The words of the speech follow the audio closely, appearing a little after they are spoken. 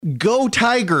Go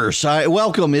Tigers.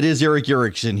 Welcome. It is Eric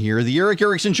Erickson here. The Eric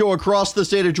Erickson Show across the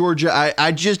state of Georgia.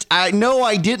 I know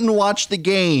I didn't watch the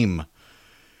game.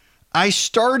 I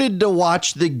started to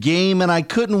watch the game and I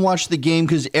couldn't watch the game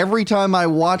because every time I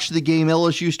watched the game,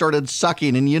 LSU started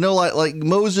sucking. And like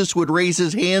Moses would raise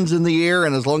his hands in the air,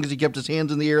 and as long as he kept his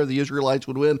hands in the air, the Israelites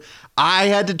would win. I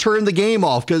had to turn the game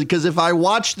off because if I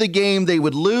watched the game, they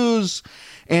would lose.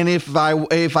 And if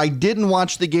I didn't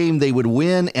watch the game, they would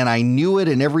win, and I knew it.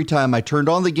 And every time I turned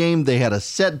on the game, they had a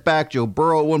setback. Joe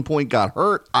Burrow at one point got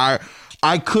hurt.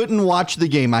 I couldn't watch the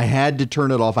game. I had to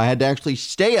turn it off. I had to actually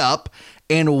stay up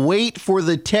and wait for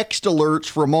the text alerts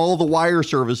from all the wire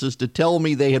services to tell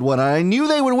me they had won. I knew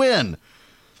they would win.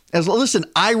 Listen,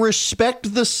 I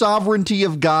respect the sovereignty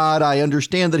of God. I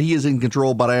understand that he is in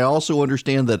control, but I also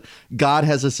understand that God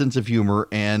has a sense of humor,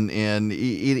 and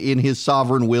in his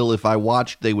sovereign will, if I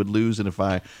watched, they would lose, and if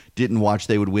I didn't watch,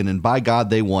 they would win. And by God,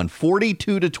 they won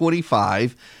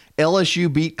 42-25.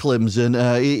 LSU beat Clemson.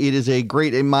 It is a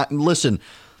great. Listen,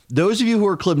 those of you who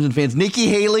are Clemson fans, Nikki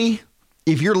Haley,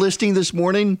 if you're listening this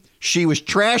morning, she was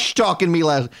trash talking me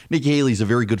last. Nikki Haley's a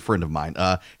very good friend of mine.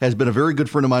 Has been a very good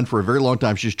friend of mine for a very long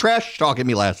time. She's trash talking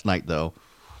me last night, though.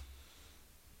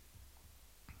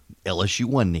 LSU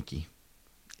won, Nikki.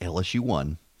 LSU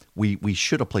won. We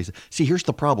should have placed. See, here's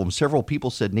the problem. Several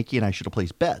people said Nikki and I should have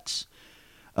placed bets.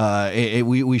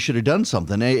 We should have done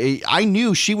something. I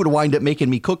knew she would wind up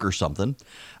making me cook or something.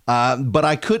 But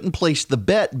I couldn't place the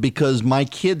bet because my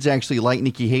kids actually like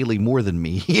Nikki Haley more than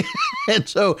me. And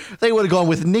so they would have gone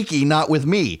with Nikki, not with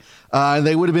me.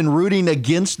 They would have been rooting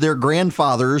against their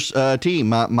grandfather's team.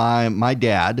 My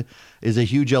dad is a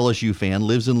huge LSU fan,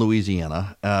 lives in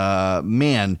Louisiana.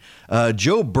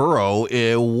 Joe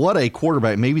Burrow, what a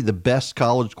quarterback. Maybe the best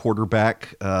college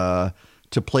quarterback to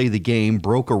play the game,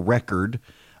 broke a record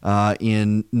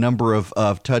in number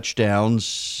of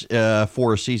touchdowns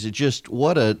for a season. Just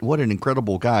what an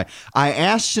incredible guy. I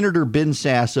asked Senator Ben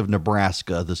Sasse of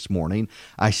Nebraska this morning.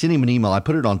 I sent him an email. I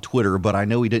put it on Twitter, but I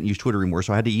know he didn't use Twitter anymore,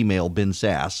 so I had to email Ben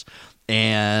Sasse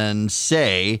and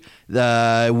say,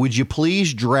 would you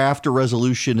please draft a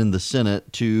resolution in the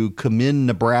Senate to commend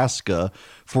Nebraska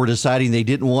for deciding they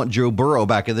didn't want Joe Burrow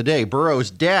back in the day.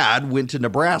 Burrow's dad went to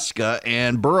Nebraska,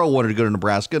 and Burrow wanted to go to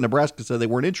Nebraska. Nebraska said they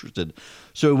weren't interested.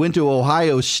 So he went to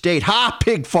Ohio State. Ha,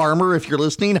 pig farmer, if you're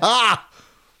listening. Ha!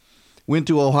 Went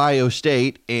to Ohio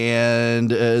State,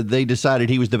 and they decided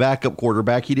he was the backup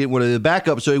quarterback. He didn't want to be the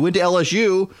backup, so he went to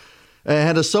LSU.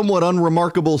 Had a somewhat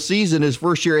unremarkable season his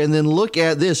first year, and then look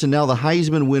at this, and now the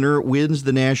Heisman winner wins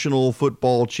the National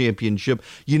Football Championship.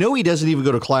 You know he doesn't even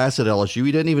go to class at LSU.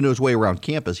 He doesn't even know his way around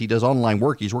campus. He does online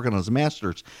work. He's working on his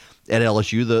master's at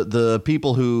LSU. The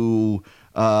people who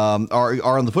are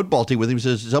on the football team with him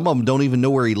says some of them don't even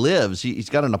know where he lives. He's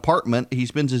got an apartment. He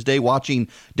spends his day watching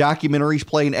documentaries,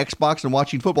 playing Xbox, and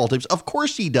watching football tapes. Of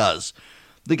course he does.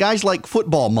 The guy's like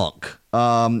football monk,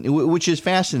 which is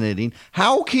fascinating.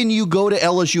 How can you go to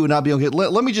LSU and not be okay?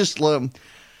 Let me just,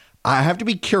 I have to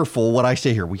be careful what I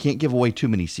say here. We can't give away too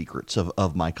many secrets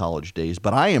of my college days,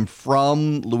 but I am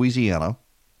from Louisiana.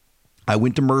 I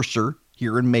went to Mercer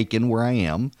here in Macon, where I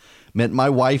am. Met my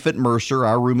wife at Mercer.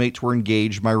 Our roommates were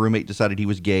engaged. My roommate decided he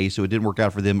was gay, so it didn't work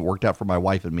out for them. It worked out for my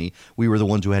wife and me. We were the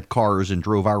ones who had cars and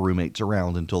drove our roommates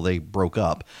around until they broke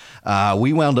up.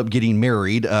 We wound up getting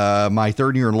married. My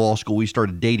third year in law school, we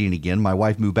started dating again. My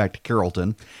wife moved back to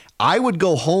Carrollton. I would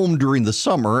go home during the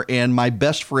summer, and my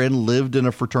best friend lived in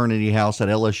a fraternity house at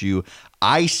LSU.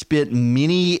 I spent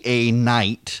many a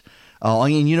night.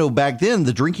 And, back then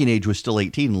the drinking age was still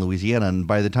 18 in Louisiana. And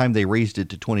by the time they raised it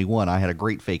to 21, I had a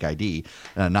great fake ID.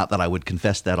 Not that I would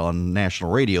confess that on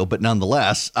national radio, but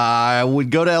nonetheless, I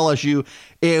would go to LSU.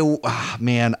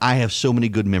 I have so many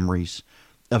good memories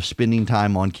of spending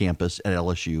time on campus at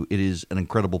LSU. It is an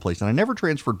incredible place. And I never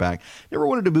transferred back, never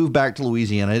wanted to move back to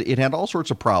Louisiana. It had all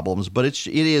sorts of problems, but it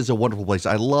is a wonderful place.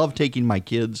 I love taking my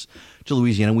kids to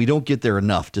Louisiana. We don't get there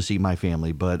enough to see my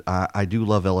family, but I do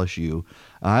love LSU.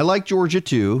 I like Georgia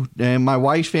too. And my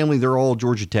wife's family, they're all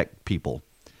Georgia Tech people.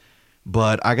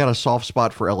 But I got a soft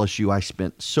spot for LSU. I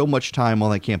spent so much time on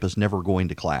that campus never going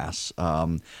to class.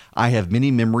 I have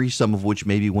many memories, some of which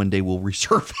maybe one day will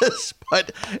resurface.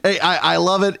 But hey, I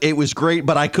love it. It was great,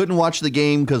 but I couldn't watch the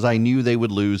game because I knew they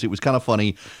would lose. It was kind of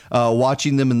funny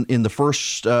watching them in the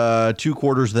first 2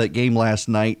 quarters of that game last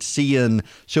night, seeing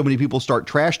so many people start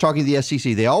trash talking the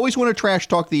SEC. They always want to trash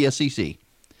talk the SEC.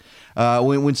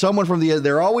 When someone from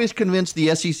they're always convinced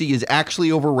the SEC is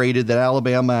actually overrated, that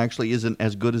Alabama actually isn't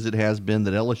as good as it has been,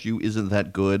 that LSU isn't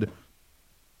that good.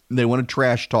 They want to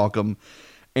trash talk them.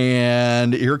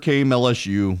 And here came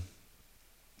LSU.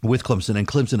 with Clemson, and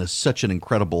Clemson is such an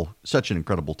incredible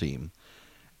team.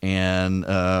 And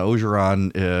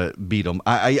Orgeron beat them.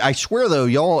 I swear, though,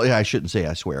 y'all, I shouldn't say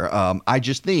I swear. I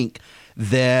just think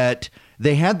that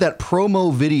they had that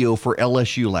promo video for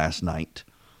LSU last night,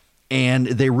 and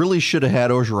they really should have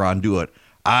had Orgeron do it.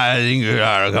 I think you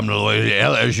gotta come to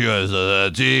LSU as a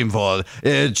team for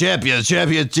champion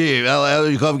team.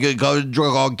 Come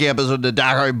drink on campus with the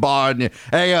Daiquiri bar and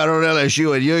hang out on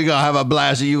LSU, and you're gonna have a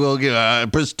blast. And you will get a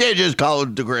prestigious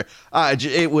college degree.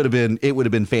 It would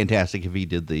have been fantastic if he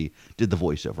did the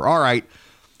voiceover. All right,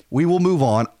 we will move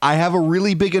on. I have a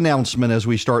really big announcement as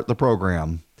we start the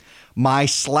program. My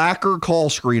Slacker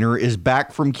call screener is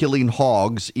back from killing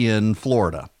hogs in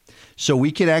Florida. So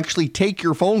we can actually take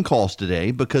your phone calls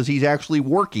today because he's actually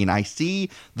working. I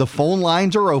see the phone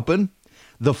lines are open.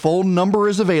 The phone number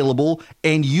is available,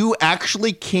 and you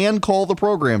actually can call the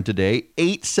program today,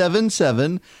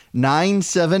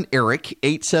 877-97-ERIC,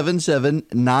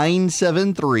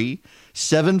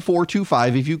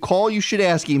 877-973-7425. If you call, you should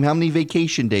ask him how many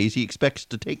vacation days he expects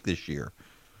to take this year.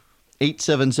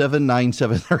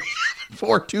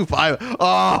 877-973-7425.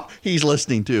 Oh, he's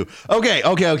listening too. Okay.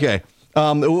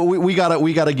 We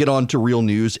gotta get on to real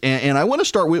news, and I want to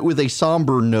start with a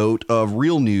somber note of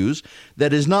real news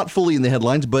that is not fully in the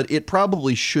headlines, but it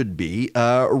probably should be.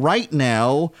 Right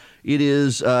now, it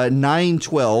is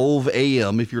 9:12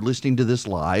 a.m. If you're listening to this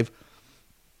live,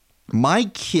 my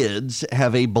kids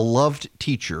have a beloved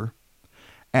teacher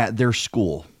at their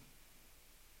school.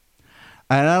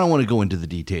 And I don't want to go into the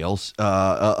details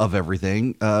of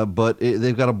everything, but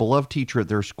they've got a beloved teacher at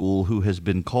their school who has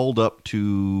been called up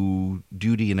to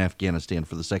duty in Afghanistan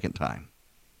for the second time.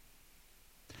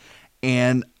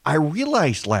 And I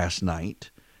realized last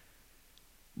night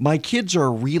my kids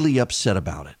are really upset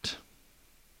about it.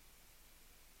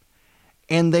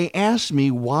 And they asked me,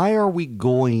 why are we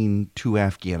going to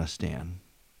Afghanistan?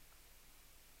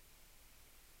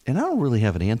 And I don't really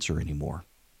have an answer anymore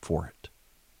for it.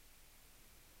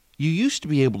 You used to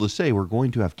be able to say we're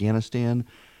going to Afghanistan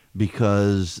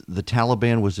because the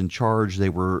Taliban was in charge.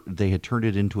 They had turned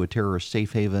it into a terrorist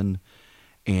safe haven,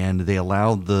 and they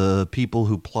allowed the people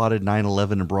who plotted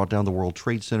 9/11 and brought down the World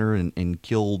Trade Center and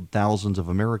killed thousands of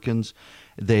Americans.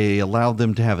 They allowed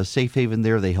them to have a safe haven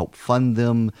there. They helped fund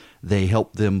them. They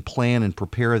helped them plan and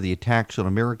prepare the attacks on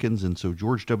Americans. And so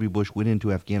George W. Bush went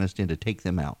into Afghanistan to take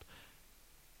them out.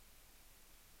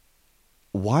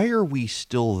 Why are we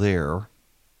still there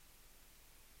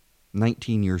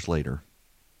 19 years later?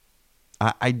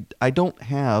 I don't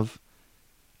have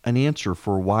an answer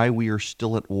for why we are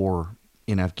still at war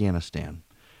in Afghanistan.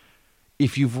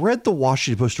 If you've read the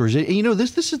Washington Post stories, you know,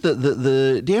 this is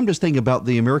the damnedest thing about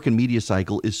the American media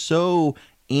cycle is so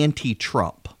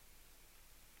anti-Trump.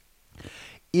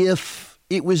 If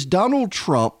it was Donald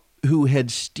Trump who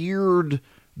had steered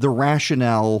the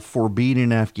rationale for being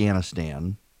in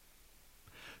Afghanistan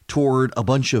toward a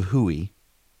bunch of hooey,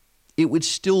 it would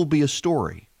still be a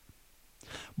story.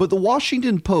 But the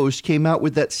Washington Post came out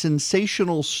with that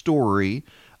sensational story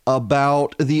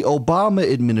about the Obama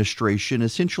administration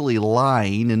essentially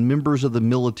lying and members of the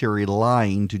military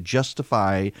lying to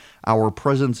justify our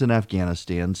presence in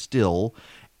Afghanistan still.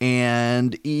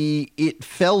 And it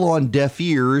fell on deaf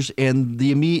ears, and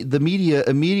the media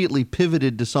immediately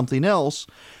pivoted to something else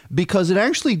because it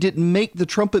actually didn't make the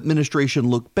Trump administration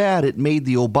look bad. It made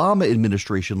the Obama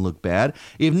administration look bad.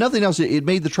 If nothing else, it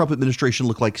made the Trump administration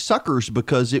look like suckers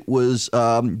because it was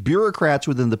bureaucrats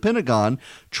within the Pentagon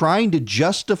trying to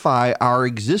justify our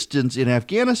existence in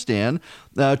Afghanistan,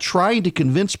 trying to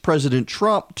convince President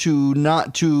Trump to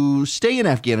not to stay in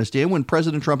Afghanistan when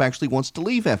President Trump actually wants to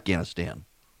leave Afghanistan.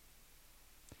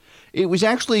 It was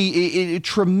actually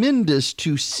tremendous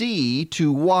to see, to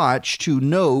watch, to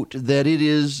note that it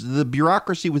is the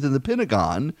bureaucracy within the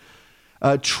Pentagon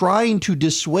trying to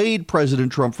dissuade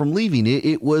President Trump from leaving.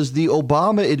 It was the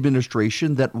Obama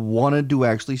administration that wanted to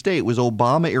actually stay. It was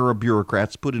Obama-era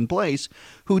bureaucrats put in place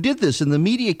who did this, and the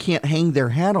media can't hang their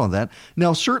hat on that.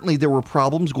 Now, certainly there were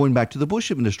problems going back to the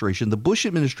Bush administration. The Bush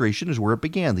administration is where it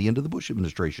began, the end of the Bush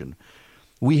administration.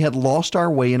 We had lost our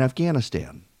way in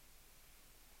Afghanistan.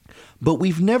 But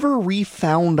we've never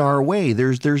refound our way.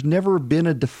 There's never been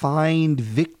a defined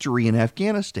victory in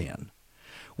Afghanistan.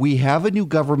 We have a new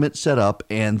government set up,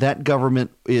 and that government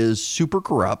is super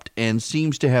corrupt and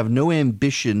seems to have no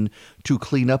ambition to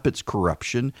clean up its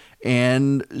corruption.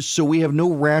 And so we have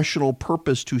no rational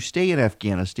purpose to stay in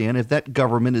Afghanistan if that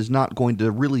government is not going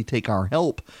to really take our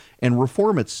help and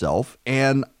reform itself.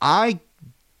 And I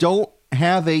don't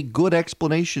have a good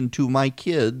explanation to my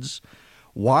kids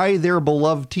why their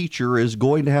beloved teacher is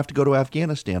going to have to go to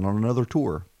Afghanistan on another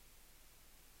tour.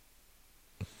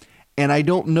 And I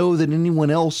don't know that anyone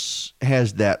else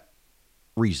has that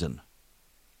reason.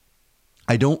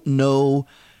 I don't know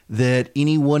that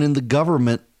anyone in the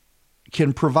government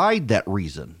can provide that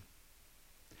reason.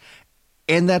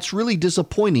 And that's really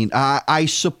disappointing. I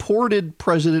supported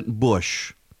President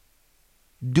Bush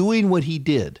doing what he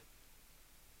did.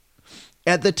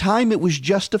 At the time, it was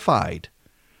justified.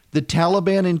 The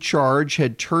Taliban in charge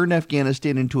had turned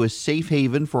Afghanistan into a safe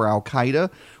haven for al-Qaeda,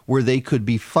 where they could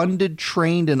be funded,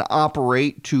 trained, and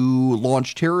operate to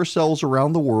launch terror cells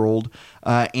around the world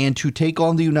and to take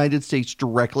on the United States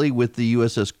directly with the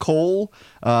USS Cole,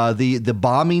 the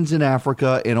bombings in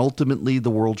Africa, and ultimately the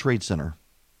World Trade Center.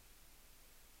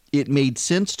 It made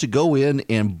sense to go in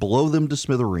and blow them to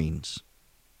smithereens.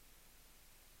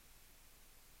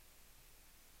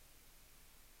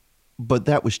 But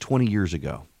that was 20 years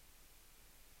ago.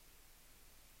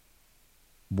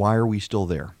 Why are we still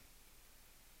there?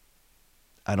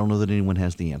 I don't know that anyone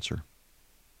has the answer.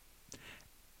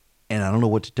 And I don't know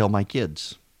what to tell my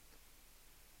kids.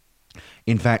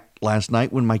 In fact, last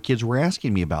night when my kids were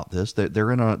asking me about this,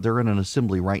 they're in an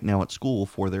assembly right now at school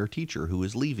for their teacher who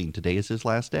is leaving. Today is his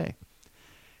last day.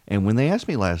 And when they asked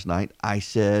me last night, I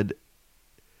said,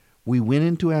 we went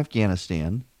into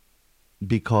Afghanistan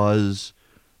because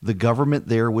the government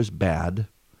there was bad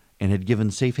and had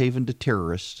given safe haven to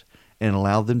terrorists and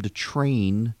allowed them to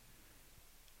train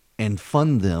and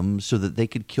fund them so that they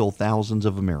could kill thousands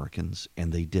of Americans,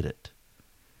 and they did it.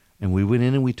 And we went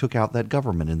in and we took out that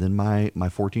government. And then my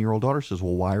 14-year-old daughter says,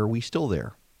 well, why are we still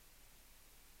there?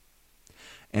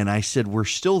 And I said, we're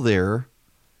still there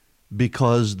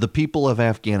because the people of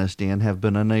Afghanistan have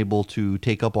been unable to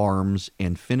take up arms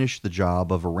and finish the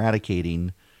job of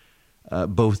eradicating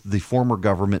both the former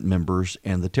government members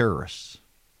and the terrorists.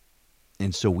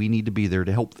 And so we need to be there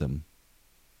to help them.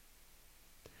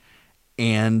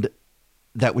 And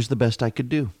that was the best I could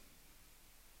do.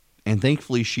 And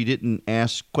thankfully, she didn't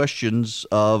ask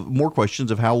more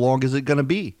questions of how long is it going to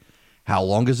be? How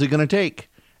long is it going to take?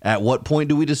 At what point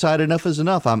do we decide enough is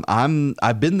enough?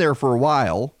 I've been there for a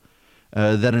while,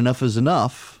 that enough is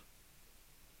enough.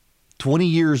 20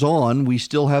 years on, we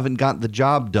still haven't got the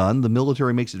job done. The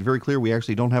military makes it very clear we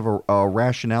actually don't have a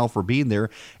rationale for being there.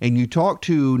 And you talk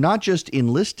to not just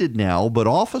enlisted now, but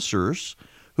officers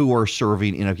who are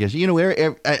serving in Afghanistan. You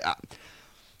know,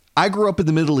 I grew up in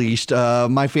the Middle East.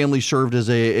 My family served as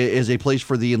a place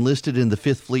for the enlisted in the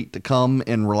Fifth Fleet to come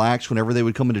and relax whenever they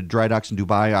would come into dry docks in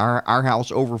Dubai. Our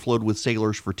house overflowed with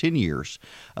sailors for 10 years.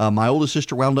 My oldest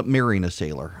sister wound up marrying a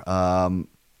sailor.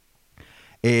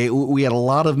 We had a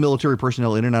lot of military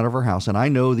personnel in and out of our house, and I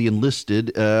know the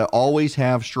enlisted always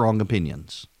have strong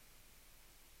opinions.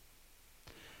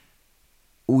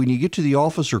 When you get to the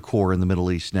officer corps in the Middle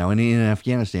East now, and in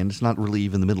Afghanistan, it's not really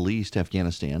even the Middle East,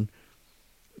 Afghanistan,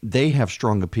 they have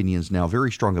strong opinions now,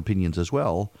 very strong opinions as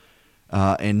well,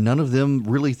 and none of them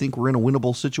really think we're in a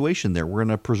winnable situation there. We're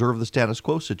in a preserve the status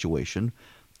quo situation,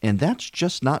 and that's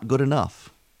just not good enough.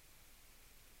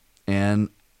 And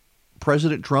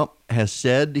President Trump has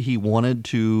said he wanted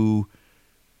to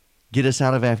get us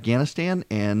out of Afghanistan,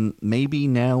 and maybe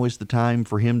now is the time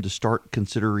for him to start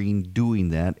considering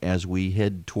doing that as we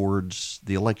head towards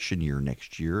the election year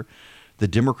next year. The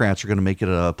Democrats are going to make it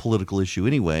a political issue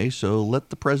anyway, so let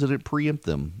the president preempt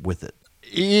them with it.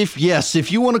 If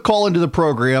you want to call into the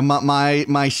program,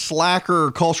 my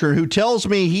slacker culture who tells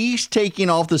me he's taking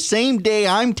off the same day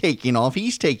I'm taking off,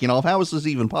 he's taking off. How is this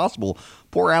even possible?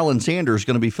 Poor Alan Sanders is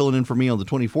going to be filling in for me on the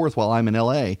 24th while I'm in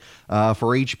L.A.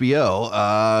 For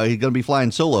HBO. He's going to be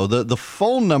flying solo. The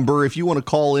phone number, if you want to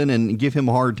call in and give him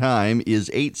a hard time, is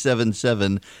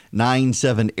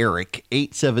 877-97-ERIC,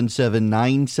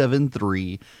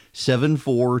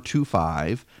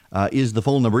 877-973-7425. Is the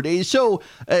phone number. So,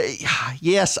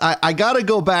 yes, I got to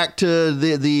go back to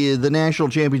the national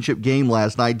championship game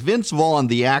last night. Vince Vaughn,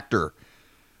 the actor,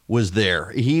 was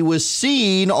there. He was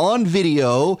seen on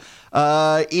video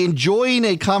enjoying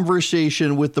a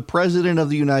conversation with the President of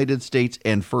the United States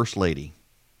and First Lady.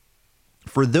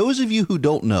 For those of you who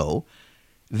don't know,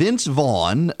 Vince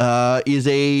Vaughn is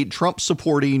a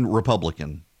Trump-supporting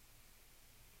Republican.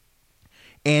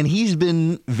 And he's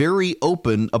been very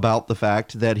open about the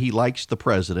fact that he likes the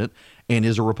president and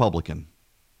is a Republican.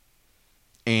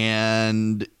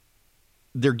 And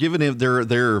they're giving him,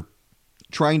 they're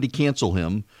trying to cancel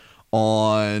him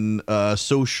on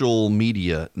social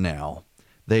media now.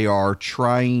 They are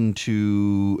trying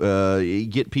to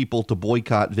get people to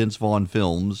boycott Vince Vaughn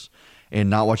films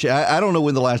and not watch it. I don't know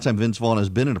when the last time Vince Vaughn has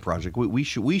been in a project. We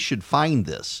should find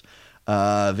this.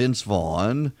 Vince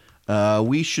Vaughn.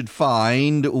 We should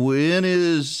find when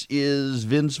is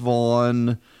Vince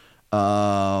Vaughn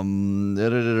When's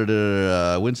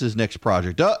his next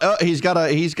project? He's got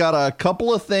a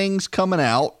couple of things coming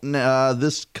out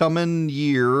this coming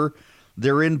year.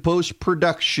 They're in post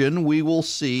production. We will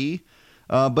see.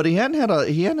 But he hadn't had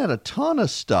a ton of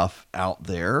stuff out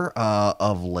there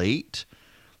of late.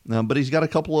 But he's got a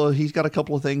couple of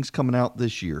things coming out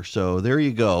this year. So there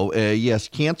you go. Yes,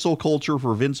 cancel culture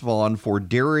for Vince Vaughn for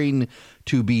daring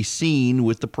to be seen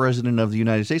with the president of the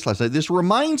United States last night. This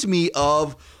reminds me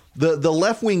of the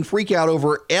left-wing freakout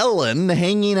over Ellen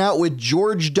hanging out with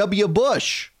George W.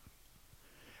 Bush.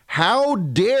 How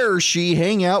dare she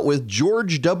hang out with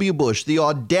George W. Bush? The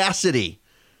audacity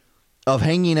of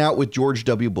hanging out with George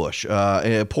W. Bush.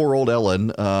 Poor old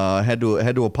Ellen had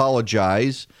to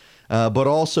apologize, but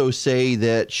also say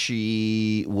that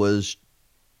she was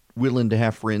willing to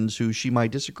have friends who she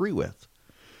might disagree with.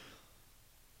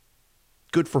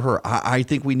 Good for her. I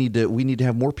think we need to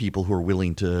have more people who are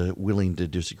willing to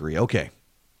disagree. Okay.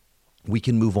 We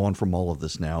can move on from all of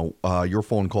this now. Your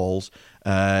phone calls,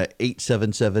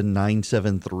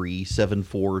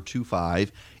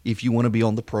 877-973-7425. If you want to be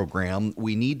on the program,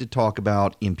 we need to talk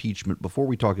about impeachment. Before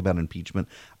we talk about impeachment,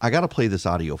 I got to play this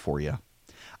audio for you.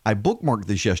 I bookmarked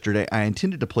this yesterday. I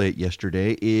intended to play it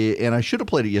yesterday, and I should have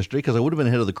played it yesterday because I would have been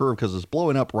ahead of the curve because it's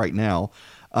blowing up right now.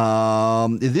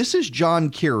 This is John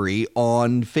Kerry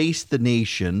on Face the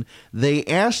Nation. They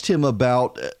asked him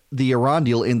about the Iran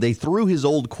deal, and they threw his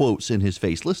old quotes in his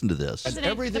face. Listen to this.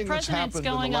 Everything that's happened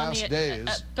in the last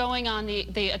days. Going on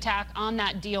the attack on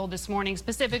that deal this morning,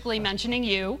 specifically mentioning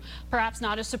you, perhaps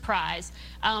not a surprise.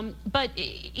 But,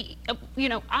 you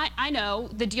know, I know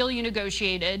the deal you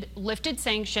negotiated lifted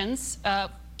sanctions,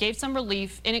 gave some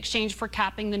relief in exchange for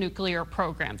capping the nuclear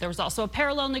program. There was also a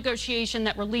parallel negotiation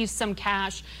that released some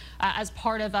cash as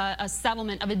part of a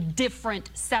settlement of a different,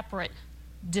 separate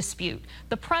dispute.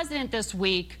 The president this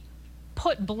week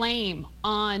put blame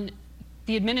on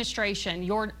the administration,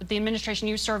 the administration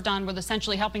you served on, with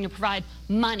essentially helping to provide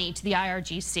money to the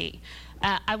IRGC.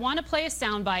 I want to play a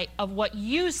soundbite of what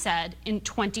you said in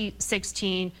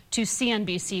 2016 to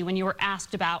CNBC when you were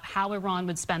asked about how Iran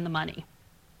would spend the money.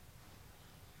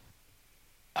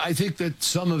 I think that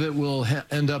some of it will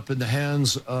end up in the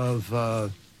hands of the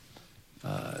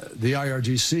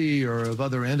IRGC or of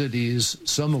other entities,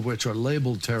 some of which are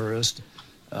labeled terrorist.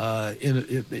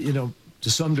 You know, to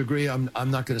some degree, I'm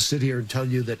not going to sit here and tell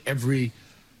you that every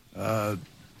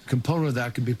component of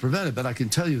that can be prevented, but I can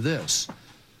tell you this.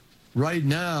 Right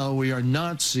now, we are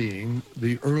not seeing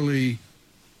the early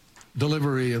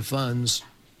delivery of funds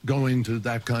going to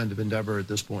that kind of endeavor at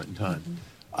this point in time.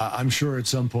 I'm sure at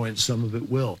some point some of it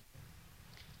will.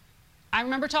 I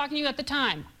remember talking to you at the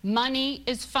time. Money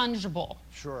is fungible.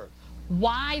 Sure.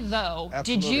 Why, though,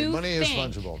 Absolutely. did you Money is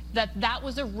think fungible. that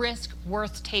was a risk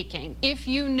worth taking if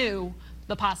you knew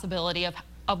the possibility of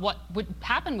what would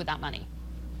happen with that money?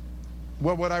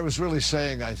 Well, what I was really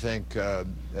saying, I think,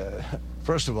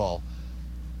 first of all,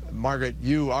 Margaret,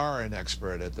 you are an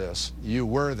expert at this. You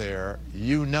were there.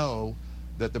 You know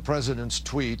that the president's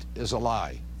tweet is a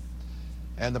lie.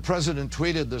 And the president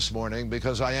tweeted this morning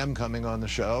because I am coming on the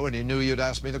show, and he knew you'd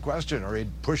ask me the question, or he'd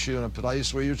push you in a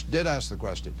place where you did ask the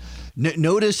question.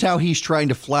 Notice how he's trying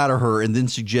to flatter her and then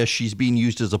suggest she's being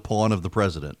used as a pawn of the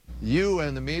president. You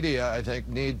and the media, I think,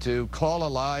 need to call a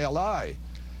lie a lie.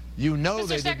 You know Mr.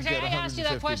 they didn't Secretary, get $150 I asked you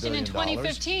that question in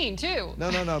 2015, too.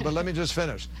 No, but let me just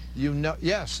finish. You know,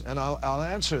 yes, and I'll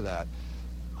answer that.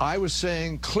 I was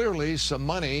saying clearly some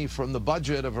money from the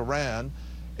budget of Iran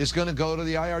is going to go to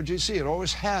the IRGC. It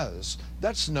always has.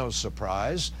 That's no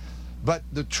surprise. But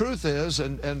the truth is,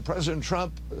 and President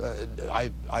Trump,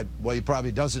 well, he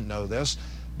probably doesn't know this,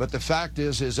 but the fact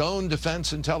is his own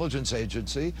Defense Intelligence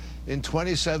Agency in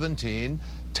 2017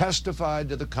 testified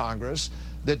to the Congress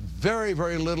that very,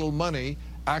 very little money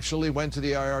actually went to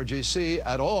the IRGC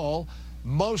at all.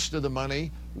 Most of the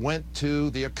money went to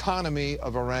the economy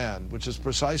of Iran, which is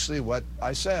precisely what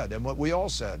I said and what we all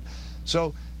said.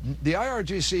 So the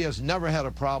IRGC has never had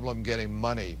a problem getting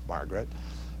money, Margaret.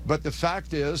 But the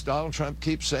fact is, Donald Trump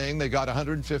keeps saying they got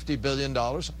 $150 billion,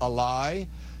 a lie.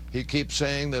 He keeps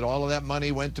saying that all of that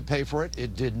money went to pay for it.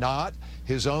 It did not.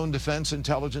 His own Defense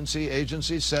Intelligence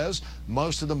Agency says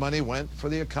most of the money went for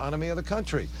the economy of the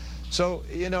country. So,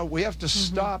 you know, we have to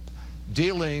stop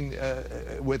dealing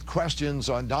with questions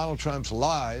on Donald Trump's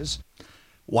lies.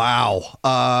 Wow.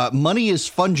 Money is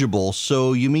fungible.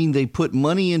 So you mean they put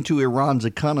money into Iran's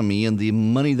economy, and the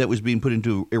money that was being put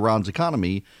into Iran's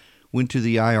economy went to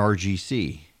the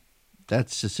IRGC?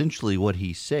 That's essentially what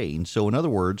he's saying. So in other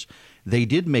words, they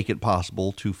did make it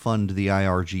possible to fund the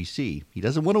IRGC. He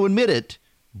doesn't want to admit it,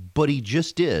 but he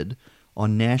just did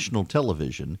on national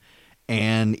television.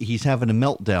 And he's having a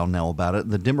meltdown now about it.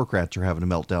 The Democrats are having a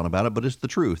meltdown about it, but it's the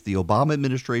truth. The Obama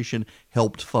administration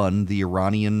helped fund the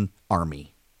Iranian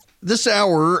army. This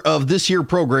hour of this here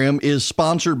program is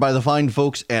sponsored by the fine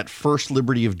folks at First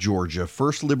Liberty of Georgia.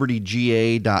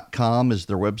 FirstLibertyGA.com is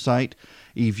their website.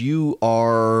 If you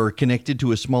are connected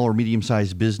to a small or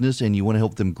medium-sized business and you want to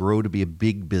help them grow to be a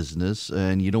big business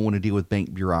and you don't want to deal with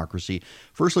bank bureaucracy,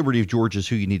 First Liberty of Georgia is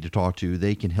who you need to talk to.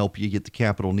 They can help you get the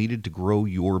capital needed to grow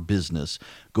your business.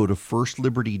 Go to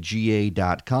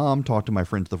FirstLibertyGA.com. Talk to my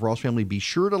friends, the Frost family. Be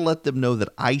sure to let them know that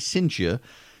I sent you.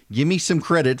 Give me some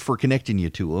credit for connecting you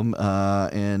to them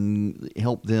and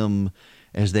help them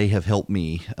as they have helped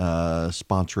me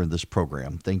sponsoring this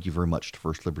program. Thank you very much to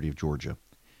First Liberty of Georgia.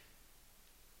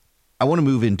 I want to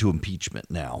move into impeachment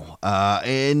now.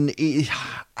 I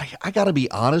got to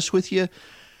be honest with you.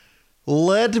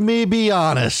 Let me be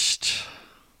honest.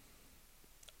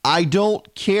 I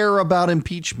don't care about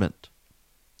impeachment.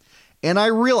 And I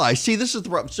realize, see, this is the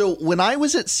problem. So when I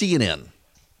was at CNN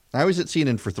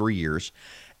for 3 years.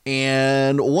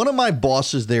 And one of my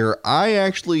bosses there, I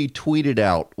actually tweeted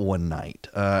out one night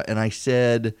and I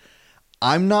said,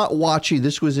 I'm not watching.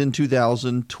 This was in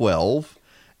 2012.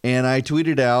 And I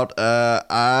tweeted out,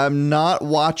 I'm not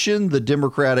watching the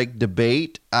Democratic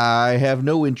debate. I have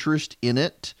no interest in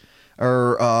it.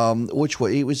 Or which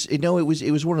way? It was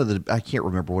one of the, I can't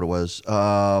remember what it was.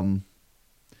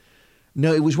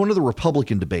 No, it was one of the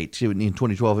Republican debates in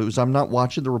 2012. It was, I'm not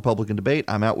watching the Republican debate.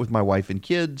 I'm out with my wife and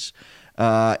kids.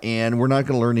 And we're not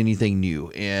going to learn anything new.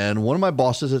 And one of my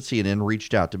bosses at CNN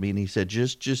reached out to me and he said,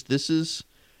 just this is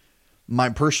my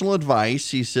personal advice.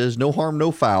 He says, no harm,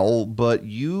 no foul, but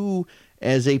you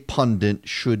as a pundit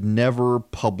should never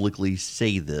publicly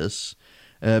say this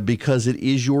because it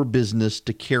is your business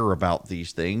to care about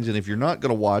these things. And if you're not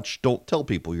going to watch, don't tell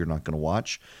people you're not going to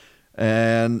watch.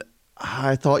 And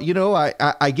I thought,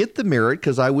 I get the merit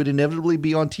because I would inevitably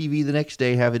be on TV the next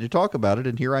day having to talk about it.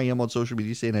 And here I am on social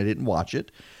media saying I didn't watch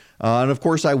it. And of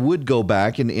course, I would go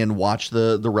back and watch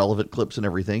the relevant clips and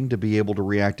everything to be able to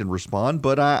react and respond.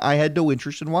 But I had no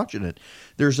interest in watching it.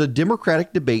 There's a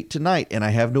Democratic debate tonight, and I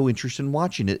have no interest in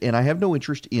watching it. And I have no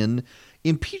interest in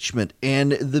impeachment.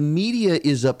 And the media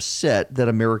is upset that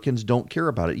Americans don't care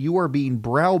about it. You are being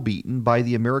browbeaten by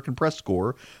the American Press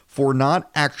Corps for not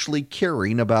actually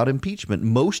caring about impeachment.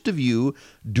 Most of you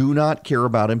do not care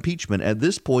about impeachment. At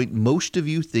this point, most of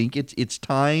you think it's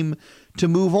time to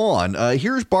move on.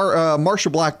 Here's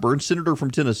Marsha Blackburn, senator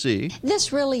from Tennessee.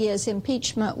 This really is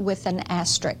impeachment with an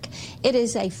asterisk. It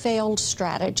is a failed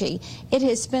strategy. It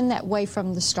has been that way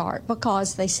from the start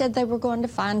because they said they were going to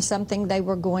find something, they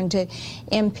were going to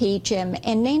impeach him.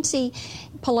 And Nancy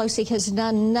Pelosi has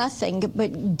done nothing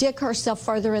but dig herself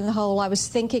further in the hole. I was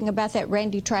thinking about that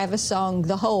Randy Travis song,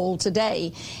 The Hole,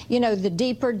 today. The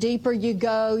deeper you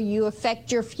go, you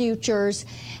affect your futures.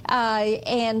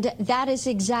 And that is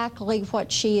exactly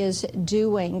what she is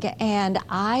doing. And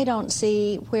I don't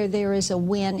see where there is a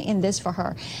win in this for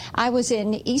her. I was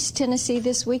in East Tennessee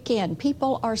this weekend.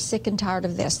 People are sick and tired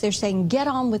of this. They're saying, get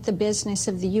on with the business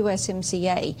of the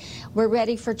USMCA. We're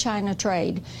ready for China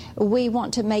trade. We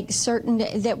want to make certain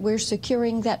that we're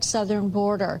securing that southern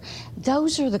border.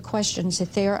 Those are the questions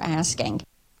that they're asking.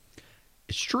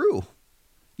 It's true.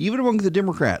 Even among the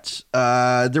Democrats,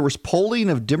 there was polling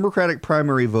of Democratic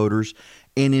primary voters,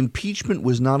 and impeachment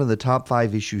was not in the top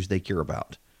 5 issues they care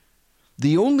about.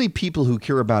 The only people who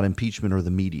care about impeachment are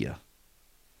the media.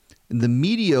 And the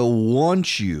media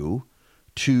wants you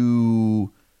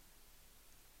to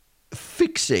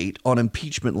fixate on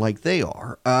impeachment like they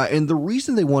are. And the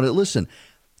reason they want it, listen,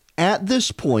 at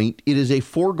this point, it is a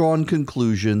foregone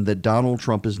conclusion that Donald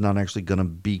Trump is not actually going to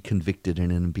be convicted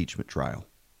in an impeachment trial.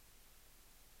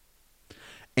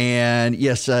 And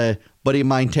yes, a buddy of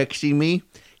mine texting me,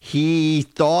 he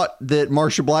thought that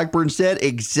Marsha Blackburn said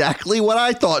exactly what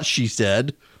I thought she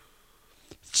said.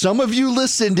 Some of you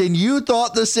listened and you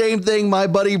thought the same thing my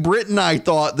buddy Britt and I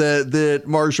thought that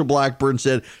Marsha Blackburn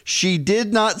said. She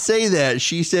did not say that.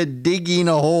 She said digging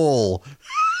a hole.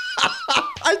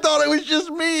 I thought it was just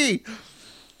me.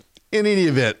 In any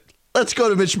event, let's go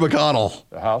to Mitch McConnell.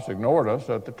 The House ignored us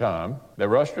at the time. They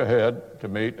rushed ahead to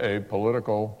meet a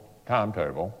political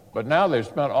timetable. But now they've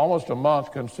spent almost a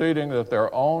month conceding that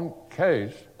their own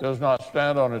case does not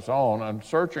stand on its own and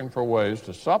searching for ways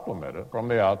to supplement it from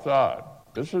the outside.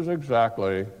 This is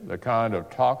exactly the kind of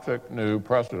toxic new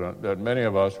precedent that many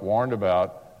of us warned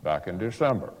about back in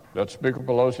December. That Speaker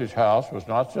Pelosi's House was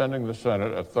not sending the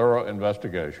Senate a thorough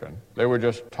investigation. They were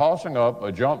just tossing up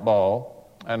a jump ball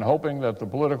and hoping that the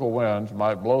political winds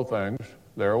might blow things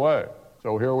their way.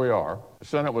 So here we are. The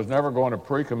Senate was never going to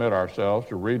pre-commit ourselves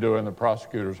to redoing the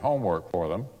prosecutor's homework for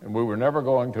them, and we were never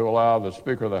going to allow the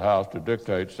Speaker of the House to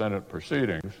dictate Senate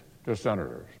proceedings to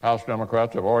senators. House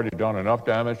Democrats have already done enough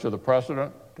damage to the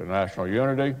precedent, to national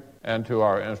unity, and to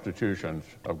our institutions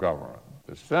of government.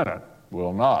 The Senate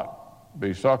will not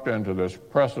be sucked into this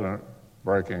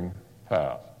precedent-breaking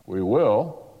path. We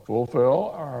will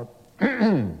fulfill our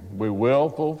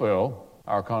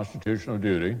constitutional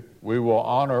duty. We will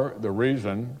honor the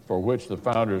reason for which the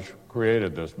founders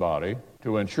created this body,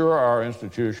 to ensure our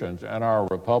institutions and our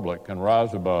republic can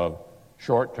rise above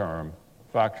short-term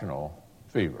factional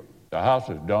fever. The House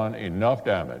has done enough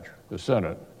damage. The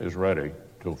Senate is ready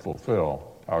to fulfill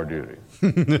our duty.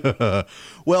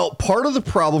 Well, part of the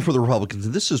problem for the Republicans,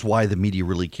 and this is why the media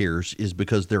really cares, is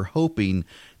because they're hoping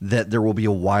that there will be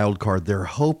a wild card. They're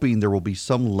hoping there will be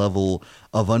some level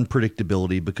of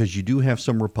unpredictability, because you do have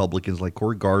some Republicans like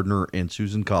Cory Gardner and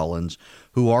Susan Collins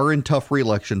who are in tough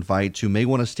reelection fights, who may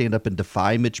want to stand up and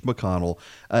defy Mitch McConnell.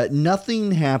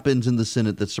 Nothing happens in the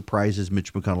Senate that surprises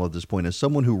Mitch McConnell at this point. As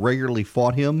someone who regularly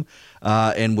fought him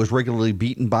and was regularly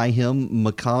beaten by him,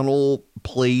 McConnell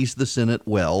plays the Senate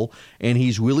well, and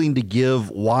he's willing to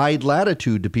give wide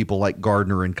latitude to people like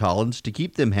Gardner and Collins to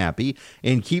keep them happy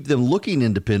and keep them looking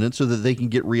independent so that they can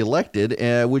get reelected,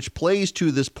 which plays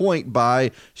to this point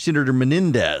by Senator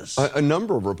Menendez. A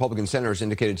number of Republican senators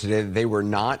indicated today that they were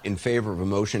not in favor of a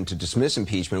motion to dismiss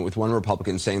impeachment, with one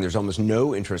Republican saying there's almost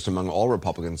no interest among all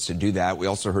Republicans to do that. We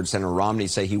also heard Senator Romney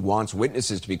say he wants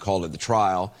witnesses to be called at the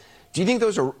trial. Do you think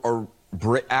those are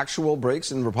actual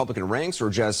breaks in Republican ranks,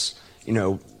 or just,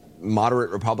 moderate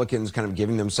Republicans kind of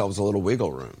giving themselves a little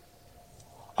wiggle room?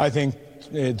 I think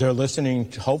they're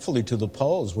listening, hopefully, to the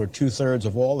polls, where 2/3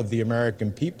 of all of the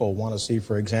American people want to see,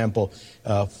 for example,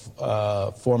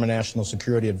 former National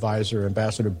Security Advisor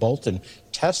Ambassador Bolton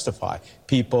testify.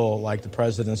 People like the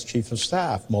President's Chief of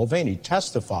Staff, Mulvaney,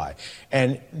 testify.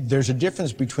 And there's a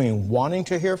difference between wanting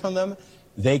to hear from them.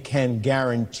 They can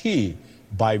guarantee,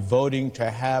 by voting to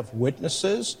have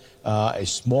witnesses, a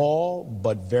small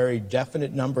but very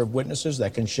definite number of witnesses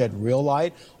that can shed real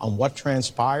light on what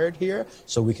transpired here,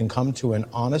 so we can come to an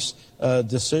honest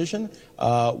decision,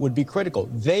 would be critical.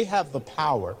 They have the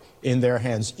power in their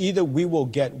hands. Either we will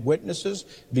get witnesses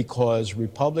because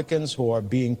Republicans who are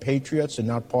being patriots and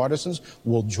not partisans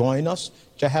will join us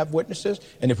to have witnesses,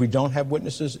 and if we don't have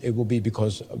witnesses, it will be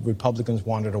because Republicans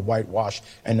wanted a whitewash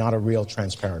and not a real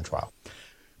transparent trial.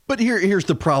 But here's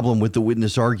the problem with the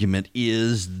witness argument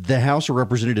is the House of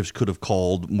Representatives could have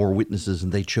called more witnesses,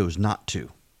 and they chose not to.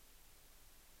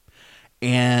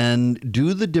 And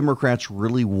do the Democrats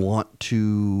really want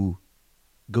to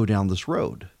go down this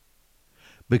road?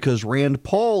 Because Rand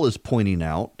Paul is pointing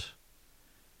out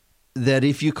that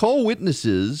if you call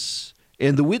witnesses,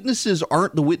 and the witnesses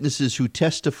aren't the witnesses who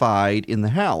testified in the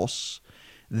House,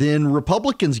 then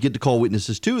Republicans get to call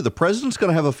witnesses too. The president's going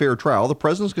to have a fair trial. The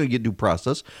president's going to get due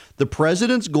process. The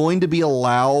president's going to be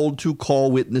allowed to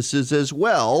call witnesses as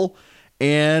well.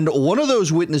 And one of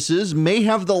those witnesses may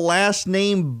have the last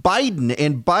name Biden.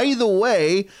 And by the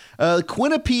way,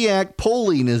 Quinnipiac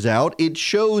polling is out. It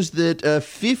shows that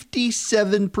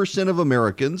 57% of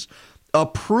Americans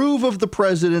approve of the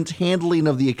president's handling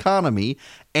of the economy,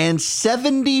 and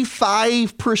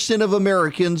 75% of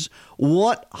Americans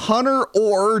want Hunter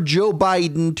or Joe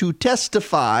Biden to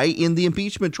testify in the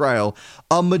impeachment trial.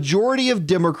 A majority of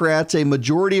Democrats, a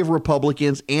majority of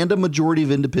Republicans, and a majority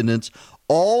of independents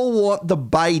all want the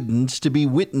Bidens to be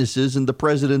witnesses in the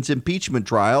president's impeachment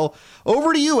trial.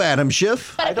 Over to you, Adam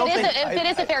Schiff. But if it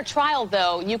is a fair trial,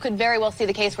 though, you could very well see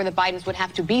the case where the Bidens would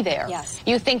have to be there. Yes.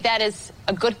 You think that is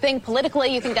a good thing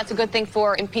politically? You think that's a good thing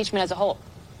for impeachment as a whole?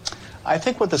 I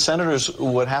think what the senators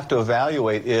would have to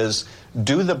evaluate is,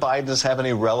 do the Bidens have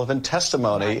any relevant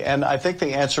testimony? And I think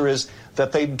the answer is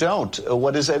that they don't.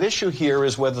 What is at issue here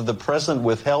is whether the president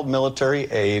withheld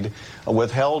military aid,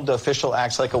 withheld official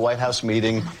acts like a White House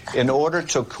meeting in order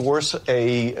to coerce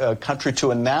a country to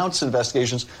announce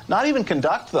investigations, not even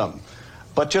conduct them,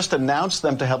 but just announce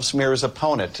them to help smear his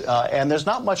opponent. And there's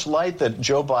not much light that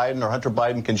Joe Biden or Hunter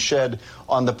Biden can shed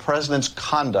on the president's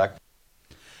conduct.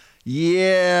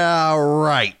 Yeah,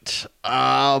 right.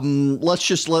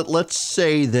 Let's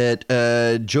say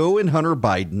that Joe and Hunter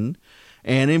Biden,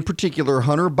 and in particular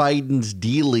Hunter Biden's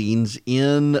dealings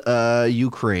in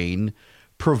Ukraine,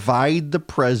 provide the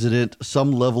president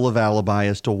some level of alibi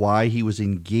as to why he was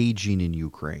engaging in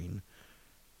Ukraine.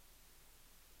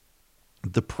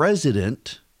 The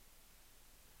president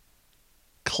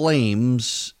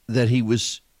claims that he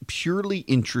was purely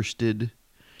interested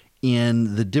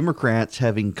in the Democrats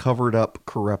having covered up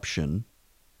corruption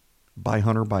by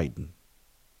Hunter Biden.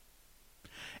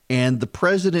 And the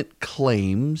president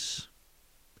claims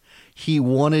he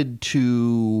wanted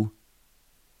to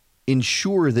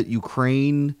ensure that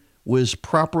Ukraine was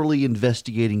properly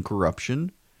investigating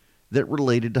corruption that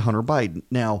related to Hunter Biden.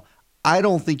 Now, I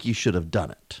don't think he should have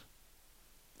done it.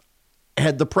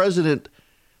 Had the president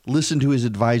listened to his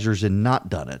advisors and not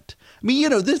done it. I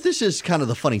mean, this is kind of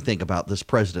the funny thing about this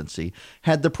presidency.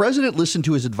 Had the president listened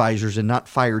to his advisors and not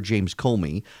fired James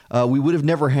Comey, we would have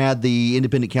never had the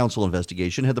independent counsel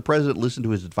investigation. Had the president listened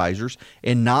to his advisors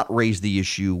and not raised the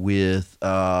issue with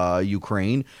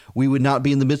Ukraine, we would not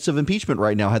be in the midst of impeachment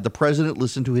right now. Had the president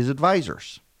listened to his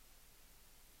advisors.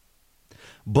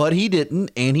 But he didn't,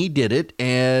 and he did it,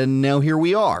 and now here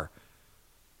we are.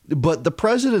 But the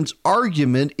president's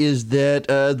argument is that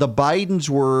the Bidens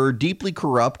were deeply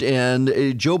corrupt and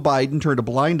Joe Biden turned a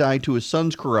blind eye to his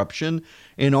son's corruption,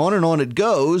 and on it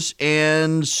goes.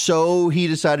 And so he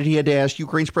decided he had to ask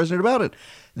Ukraine's president about it.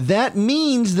 That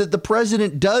means that the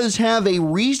president does have a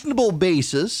reasonable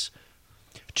basis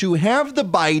to have the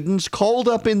Bidens called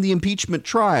up in the impeachment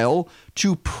trial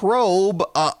to probe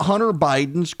Hunter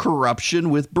Biden's corruption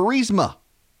with Burisma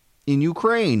in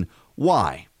Ukraine.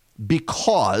 Why?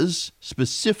 Because,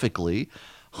 specifically,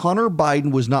 Hunter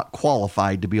Biden was not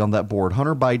qualified to be on that board.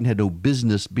 Hunter Biden had no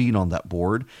business being on that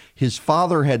board. His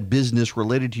father had business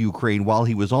related to Ukraine while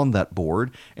he was on that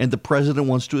board, and the president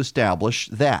wants to establish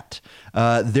that.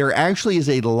 There actually is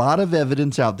a lot of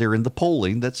evidence out there in the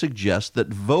polling that suggests that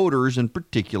voters in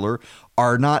particular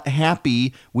are not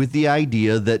happy with the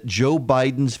idea that Joe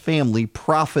Biden's family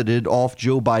profited off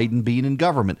Joe Biden being in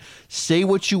government. Say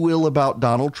what you will about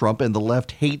Donald Trump, and the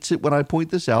left hates it when I point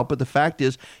this out, but the fact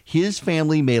is his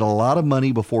family made a lot of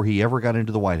money before he ever got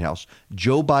into the White House.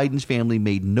 Joe Biden's family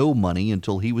made no money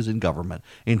until he was in government.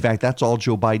 In fact, that's all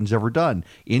Joe Biden's ever done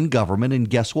in government, and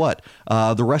guess what?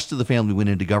 The rest of the family went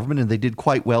into government, and they did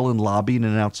quite well in lobbying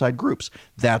and outside groups.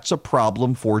 That's a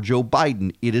problem for Joe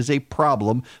Biden. It is a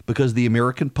problem because the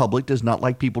American public does not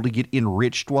like people to get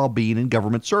enriched while being in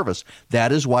government service.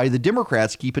 That is why the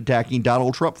Democrats keep attacking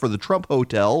Donald Trump for the Trump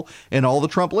Hotel and all the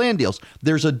Trump land deals.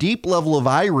 There's a deep level of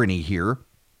irony here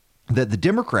that the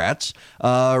Democrats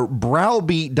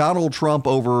browbeat Donald Trump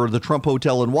over the Trump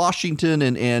Hotel in Washington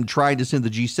and tried to send the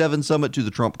G7 summit to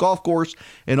the Trump golf course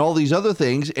and all these other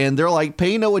things. And they're like,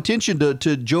 pay no attention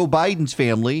to Joe Biden's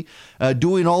family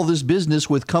doing all this business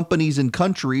with companies and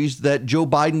countries that Joe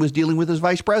Biden was dealing with as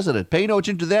vice president. Pay no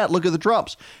attention to that. Look at the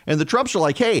Trumps. And the Trumps are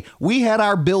like, hey, we had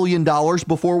our $1 billion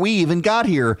before we even got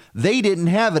here. They didn't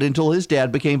have it until his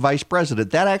dad became vice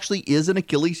president. That actually is an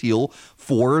Achilles heel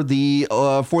for the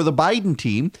Biden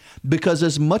team, because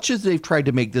as much as they've tried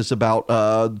to make this about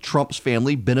Trump's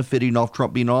family benefiting off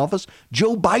Trump being in office,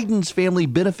 Joe Biden's family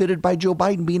benefited by Joe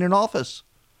Biden being in office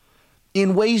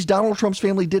in ways Donald Trump's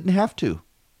family didn't have to.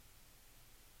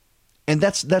 And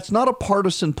that's not a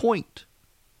partisan point.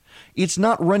 It's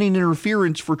not running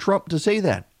interference for Trump to say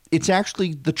that. It's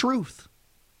actually the truth.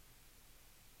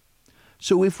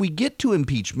 So if we get to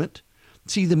impeachment,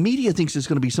 see, the media thinks it's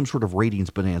going to be some sort of ratings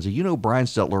bonanza. You know, Brian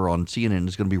Stelter on CNN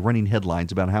is going to be running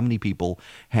headlines about how many people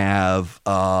have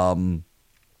gotten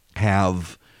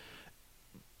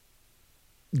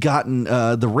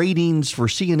the ratings for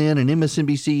CNN and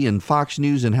MSNBC and Fox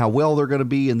News and how well they're going to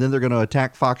be, and then they're going to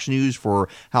attack Fox News for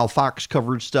how Fox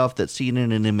covered stuff that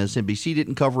CNN and MSNBC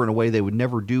didn't cover in a way they would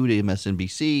never do to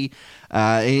MSNBC,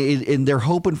 and they're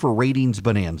hoping for ratings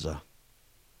bonanza.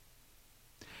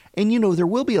 And, you know, there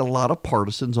will be a lot of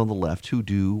partisans on the left who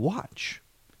do watch.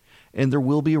 And there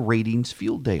will be a ratings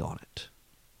field day on it.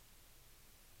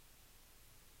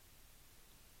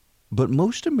 But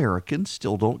most Americans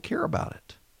still don't care about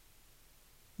it.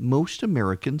 Most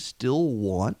Americans still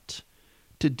want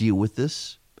to deal with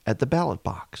this at the ballot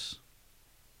box.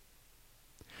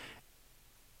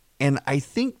 And I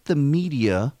think the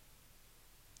media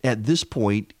at this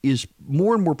point is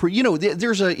more and more,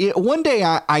 there's one day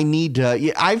I need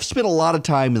to, I've spent a lot of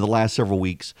time in the last several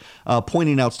weeks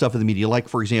pointing out stuff in the media. Like,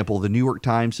 for example, the New York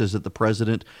Times says that the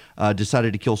president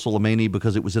decided to kill Soleimani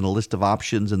because it was in a list of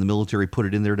options and the military put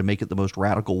it in there to make it the most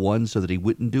radical one so that he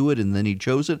wouldn't do it, and then he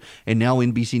chose it. And now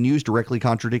NBC News directly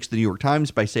contradicts the New York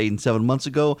Times by saying 7 months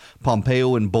ago,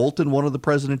 Pompeo and Bolton wanted the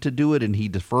president to do it and he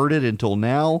deferred it until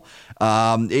now.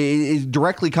 It's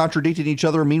directly contradicting each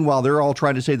other. Meanwhile, they're all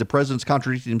trying to say the president's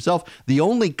contradicting himself. The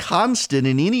only constant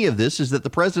in any of this is that the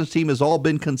president's team has all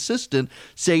been consistent,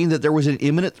 saying that there was an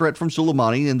imminent threat from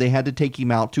Soleimani and they had to take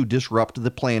him out to disrupt the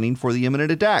planning for the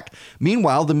imminent attack.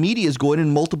 Meanwhile, the media is going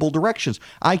in multiple directions.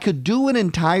 I could do an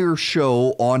entire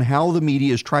show on how the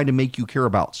media is trying to make you care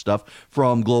about stuff,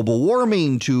 from global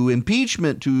warming to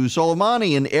impeachment to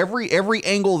Soleimani, and every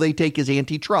angle they take is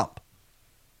anti-Trump.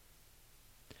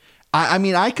 I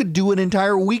mean, I could do an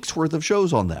entire week's worth of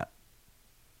shows on that.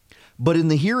 But in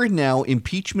the here and now,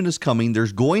 impeachment is coming.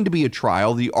 There's going to be a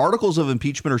trial. The articles of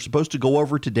impeachment are supposed to go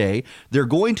over today. They're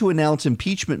going to announce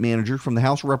impeachment managers from the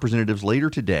House of Representatives later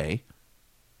today.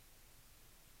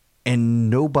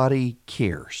 And nobody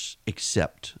cares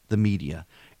except the media.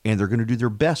 And they're going to do their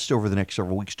best over the next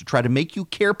several weeks to try to make you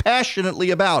care passionately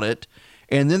about it.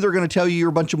 And then they're going to tell you you're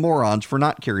a bunch of morons for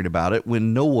not caring about it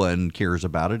when no one cares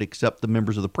about it except the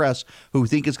members of the press who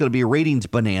think it's going to be a ratings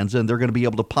bonanza and they're going to be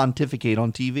able to pontificate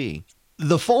on TV.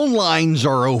 The phone lines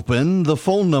are open. The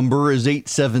phone number is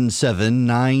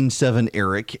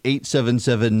 877-97-ERIC,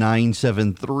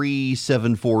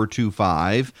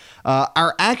 877-973-7425.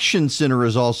 Our Action Center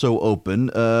is also open,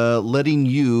 letting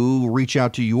you reach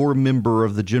out to your member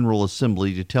of the General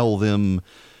Assembly to tell them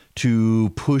to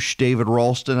push David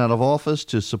Ralston out of office,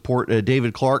 to support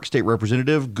David Clark, state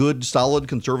representative, good, solid,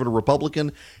 conservative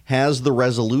Republican, has the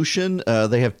resolution.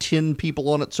 They have 10 people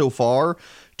on it so far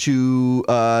to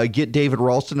get David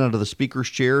Ralston out of the speaker's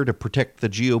chair to protect the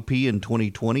GOP in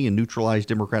 2020 and neutralize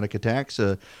Democratic attacks.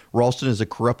 Ralston is a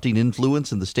corrupting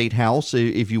influence in the state house.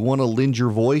 If you want to lend your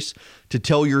voice to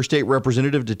tell your state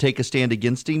representative to take a stand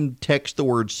against him, text the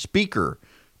word speaker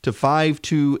to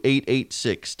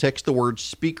 52886. Text the word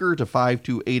speaker to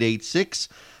 52886.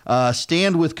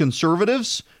 Stand with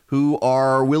conservatives who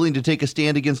are willing to take a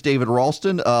stand against David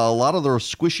Ralston. A lot of the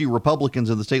squishy Republicans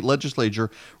in the state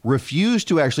legislature refuse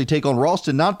to actually take on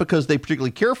Ralston, not because they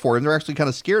particularly care for him. They're actually kind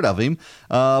of scared of him,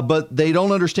 but they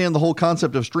don't understand the whole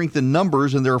concept of strength in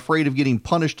numbers, and they're afraid of getting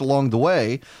punished along the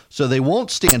way. So they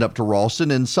won't stand up to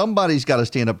Ralston, and somebody's got to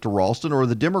stand up to Ralston, or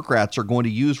the Democrats are going to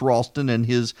use Ralston and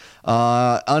his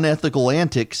unethical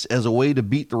antics as a way to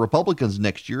beat the Republicans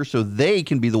next year so they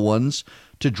can be the ones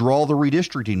to draw the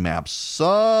redistricting maps.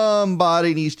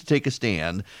 Somebody needs to take a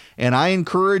stand, and I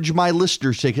encourage my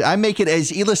listeners to. I make it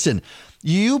as listen.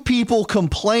 You people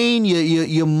complain,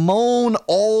 you moan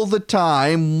all the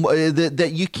time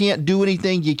that you can't do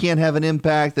anything, you can't have an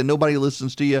impact, that nobody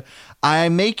listens to you. I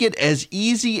make it as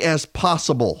easy as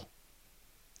possible.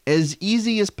 As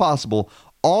easy as possible.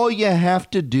 All you have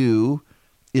to do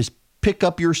is pick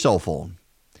up your cell phone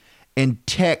and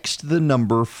text the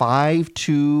number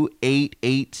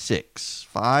 52886.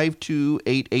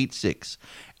 52886.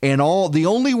 And the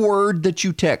only word that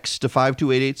you text to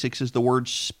 52886 is the word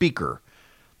speaker.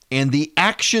 And the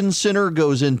Action Center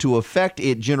goes into effect.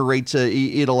 It generates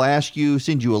it'll ask you,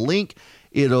 send you a link.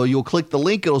 You'll click the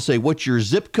link. It'll say, what's your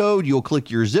zip code? You'll click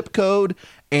your zip code,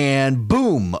 and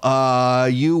boom,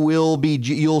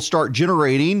 you'll start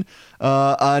generating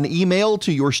an email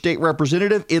to your state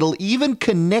representative. It'll even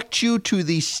connect you to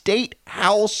the state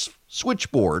house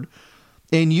switchboard.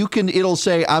 And it'll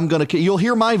say, you'll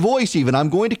hear my voice even. I'm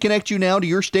going to connect you now to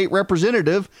your state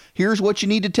representative. Here's what you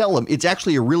need to tell them. It's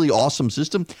actually a really awesome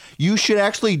system. You should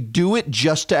actually do it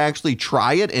just to actually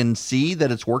try it and see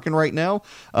that it's working right now.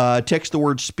 Text the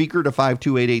word speaker to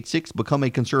 52886. Become a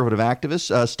conservative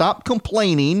activist. Stop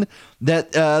complaining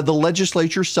that the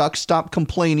legislature sucks. Stop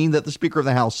complaining that the Speaker of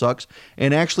the House sucks.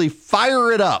 And actually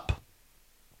fire it up.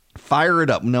 Fire it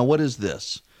up. Now, what is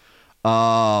this?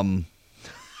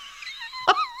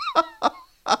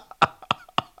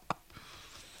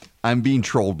 I'm being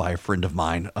trolled by a friend of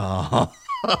mine.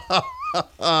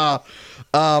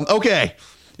 Okay.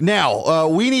 Now,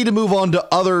 we need to move on to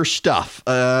other stuff.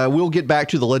 We'll get back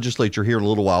to the legislature here in a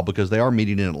little while because they are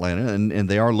meeting in Atlanta and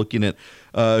they are looking at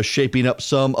shaping up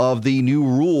some of the new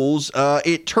rules.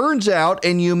 It turns out,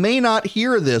 and you may not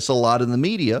hear this a lot in the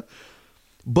media,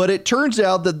 but it turns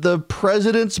out that the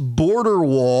president's border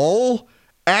wall,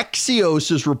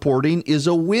 Axios is reporting, is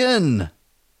a win.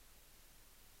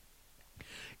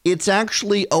 It's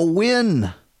actually a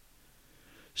win.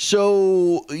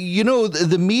 So,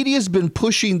 the media's been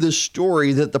pushing this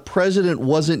story that the president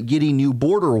wasn't getting new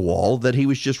border wall, that he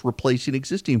was just replacing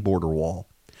existing border wall.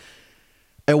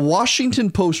 A Washington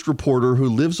Post reporter who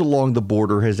lives along the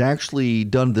border has actually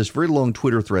done this very long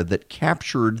Twitter thread that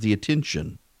captured the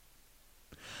attention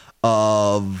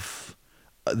of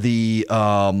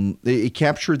it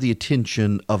captured the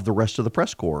attention of the rest of the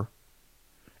press corps.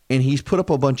 And he's put up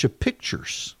a bunch of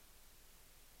pictures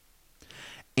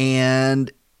and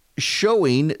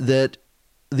showing that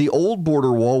the old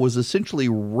border wall was essentially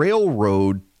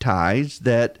railroad ties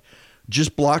that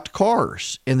just blocked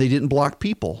cars and they didn't block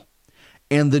people.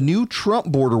 And the new Trump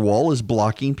border wall is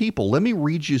blocking people. Let me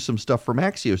read you some stuff from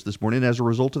Axios this morning as a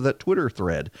result of that Twitter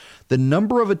thread. The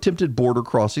number of attempted border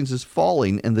crossings is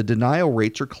falling and the denial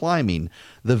rates are climbing.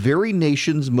 The very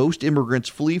nations most immigrants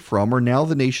flee from are now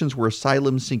the nations where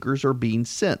asylum seekers are being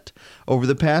sent. Over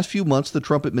the past few months, the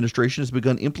Trump administration has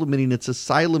begun implementing its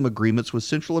asylum agreements with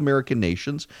Central American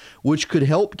nations, which could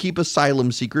help keep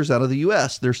asylum seekers out of the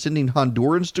U.S. They're sending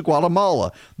Hondurans to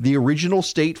Guatemala, the original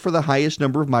state for the highest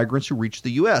number of migrants who reach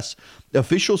the U.S.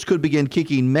 Officials could begin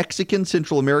kicking Mexican,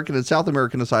 Central American, and South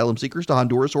American asylum seekers to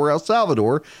Honduras or El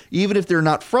Salvador, even if they're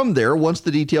not from there, once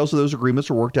the details of those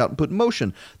agreements are worked out and put in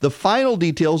motion. The final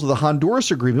details of the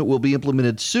Honduras agreement will be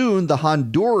implemented soon. The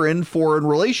Honduran Foreign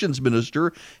Relations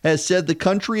Minister has said the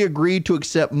country agreed to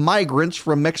accept migrants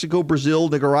from Mexico, Brazil,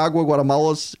 Nicaragua,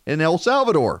 Guatemala, and El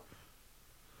Salvador.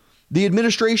 The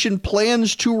administration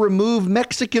plans to remove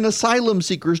Mexican asylum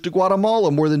seekers to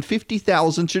Guatemala. More than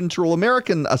 50,000 Central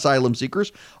American asylum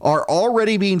seekers are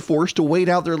already being forced to wait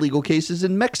out their legal cases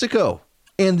in Mexico.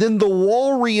 And then the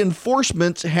wall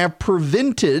reinforcements have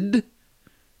prevented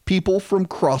people from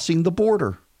crossing the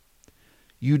border.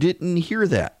 You didn't hear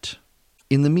that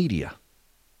in the media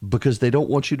because they don't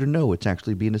want you to know it's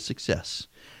actually being a success.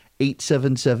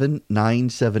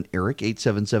 877-97-ERIC,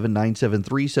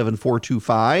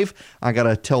 877-973-7425. I got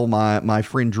to tell my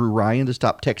friend Drew Ryan to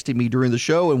stop texting me during the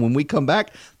show. And when we come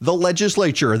back, the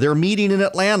legislature, they're meeting in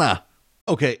Atlanta.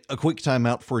 Okay, a quick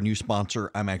timeout for a new sponsor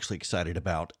I'm actually excited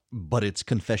about, but it's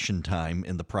confession time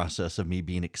in the process of me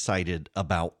being excited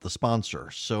about the sponsor.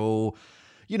 So,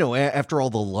 you know, after all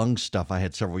the lung stuff I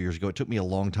had several years ago, it took me a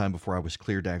long time before I was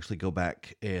cleared to actually go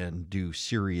back and do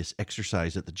serious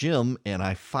exercise at the gym. And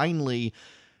I finally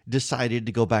decided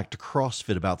to go back to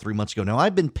CrossFit about 3 months ago. Now,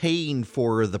 I've been paying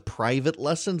for the private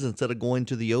lessons instead of going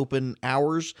to the open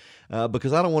hours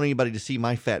because I don't want anybody to see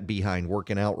my fat behind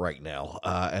working out right now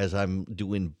as I'm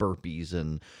doing burpees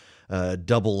and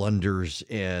double unders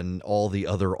and all the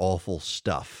other awful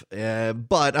stuff.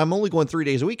 But I'm only going 3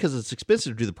 days a week because it's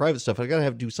expensive to do the private stuff. I got to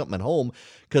have to do something at home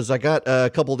because I got a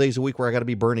couple of days a week where I got to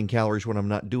be burning calories when I'm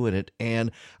not doing it.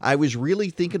 And I was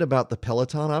really thinking about the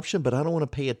Peloton option, but I don't want to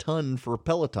pay a ton for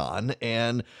Peloton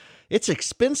and it's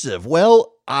expensive.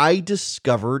 Well, I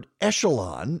discovered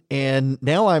Echelon, and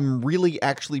now I'm really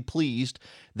actually pleased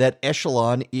that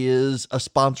Echelon is a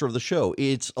sponsor of the show.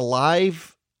 It's a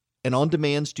live and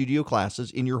on-demand studio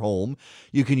classes in your home.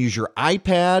 You can use your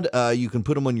iPad. You can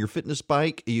put them on your fitness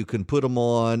bike. You can put them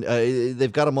on,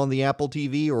 they've got them on the Apple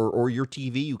TV or your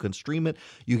TV. You can stream it.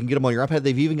 You can get them on your iPad.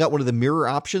 They've even got one of the mirror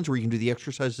options where you can do the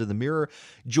exercises in the mirror.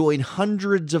 Join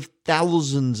hundreds of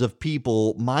thousands of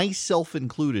people, myself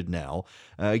included now,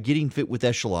 getting fit with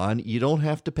Echelon. You don't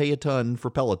have to pay a ton for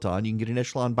Peloton. You can get an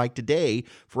Echelon bike today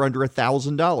for under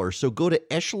 $1,000. So go to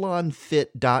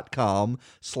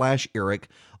echelonfit.com/Eric.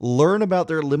 Learn about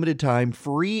their limited time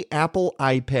free Apple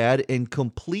iPad and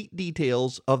complete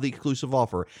details of the exclusive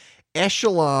offer.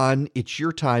 Echelon, it's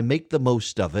your time. Make the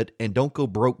most of it and don't go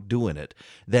broke doing it.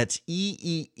 That's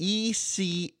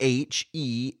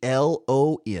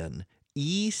EEECHELON.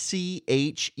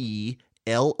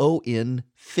 ECHELON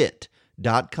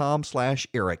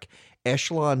fit.com/Eric.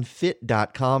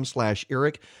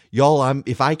 echelonfit.com/Eric. Y'all,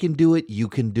 if I can do it, you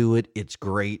can do it. It's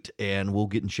great, and we'll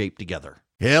get in shape together.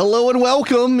 Hello and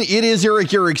welcome. It is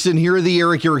Eric Erickson here, the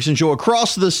Eric Erickson Show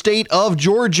across the state of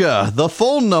Georgia. The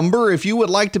phone number, if you would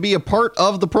like to be a part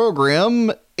of the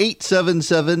program,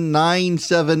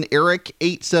 877-97-ERIC,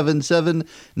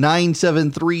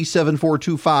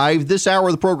 877-973-7425. This hour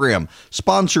of the program,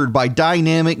 sponsored by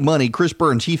Dynamic Money. Chris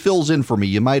Burns, he fills in for me.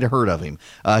 You might have heard of him.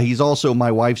 He's also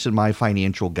my wife's and my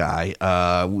financial guy.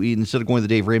 We instead of going the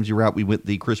Dave Ramsey route, we went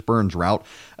the Chris Burns route,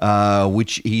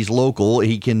 which he's local.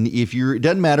 He can, it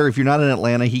doesn't matter if you're not in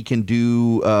Atlanta, he can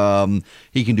do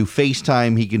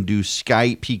FaceTime, he can do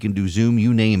Skype, he can do Zoom,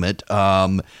 you name it.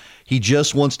 He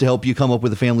just wants to help you come up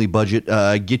with a family budget,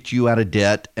 get you out of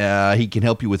debt. He can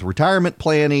help you with retirement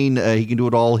planning. He can do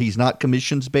it all. He's not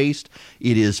commissions-based.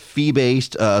 It is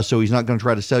fee-based, so he's not going to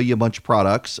try to sell you a bunch of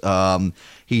products.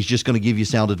 He's just going to give you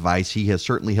sound advice. He has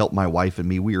certainly helped my wife and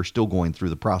me. We are still going through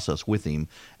the process with him,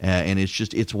 and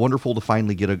it's wonderful to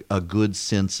finally get a good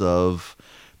sense of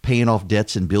paying off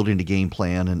debts and building a game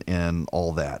plan and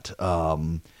all that.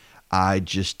 I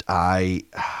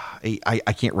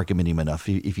can't recommend him enough.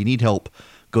 If you need help,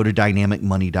 go to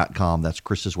dynamicmoney.com. That's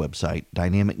Chris's website,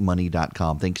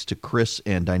 dynamicmoney.com. Thanks to Chris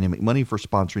and Dynamic Money for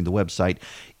sponsoring the website.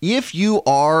 If you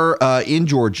are in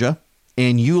Georgia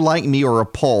and you, like me, are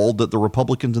appalled that the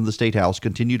Republicans in the State House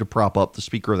continue to prop up the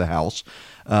Speaker of the House,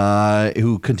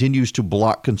 who continues to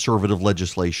block conservative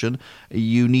legislation,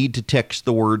 you need to text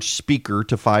the word speaker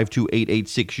to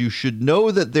 52886. You should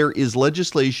know that there is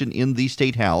legislation in the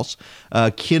State House.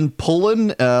 Ken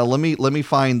Pullen, let me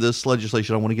find this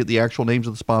legislation. I want to get the actual names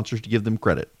of the sponsors to give them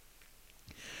credit.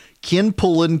 Ken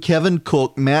Pullen, Kevin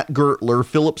Cook, Matt Gertler,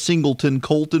 Philip Singleton,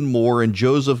 Colton Moore, and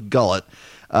Joseph Gullett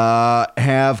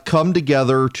have come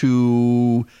together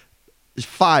to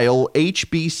file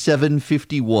HB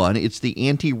 751. It's the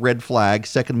Anti-Red Flag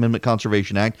Second Amendment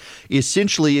Conservation Act.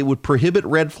 Essentially, it would prohibit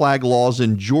red flag laws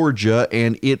in Georgia,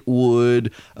 and it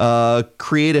would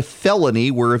create a felony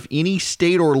where if any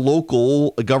state or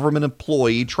local government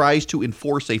employee tries to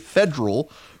enforce a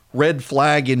federal red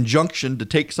flag injunction to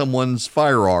take someone's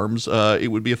firearms,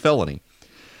 it would be a felony.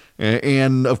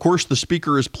 And, of course, the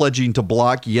Speaker is pledging to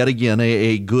block, yet again,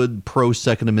 a good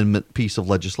pro-Second Amendment piece of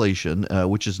legislation,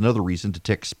 which is another reason to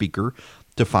text Speaker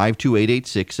to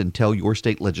 52886 and tell your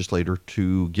state legislator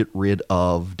to get rid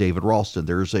of David Ralston.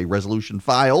 There's a resolution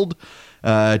filed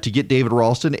to get David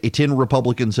Ralston. 10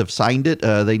 Republicans have signed it.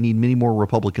 They need many more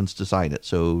Republicans to sign it.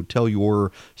 So tell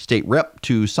your state rep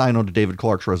to sign on to David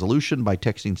Clark's resolution by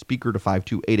texting Speaker to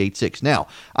 52886. Now,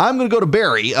 I'm going to go to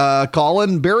Barry.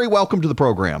 Colin, Barry, welcome to the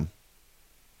program.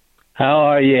 How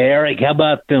are you, Eric? How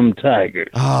about them Tigers?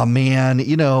 Oh, man,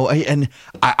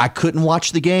 I couldn't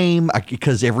watch the game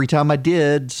because every time I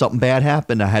did, something bad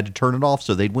happened. I had to turn it off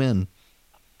so they'd win.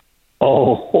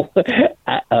 Oh,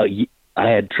 I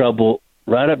had trouble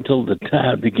right up until the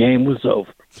time the game was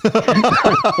over.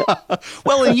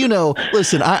 Well, and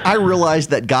listen, I realize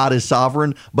that God is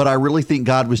sovereign, but I really think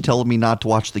God was telling me not to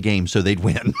watch the game so they'd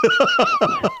win.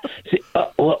 See,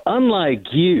 well,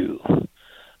 unlike you,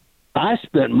 I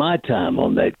spent my time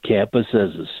on that campus as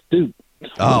a student.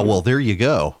 Oh, well, there you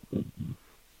go.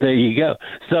 There you go.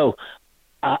 So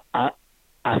I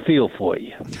feel for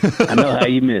you. I know how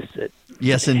you missed it.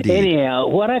 Yes, indeed. Anyhow,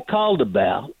 what I called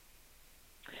about,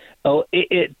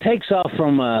 it takes off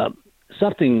from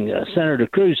something Senator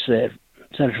Cruz said,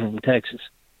 Senator from Texas.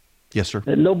 Yes, sir.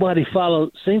 That nobody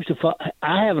seems to follow.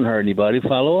 I haven't heard anybody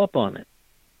follow up on it.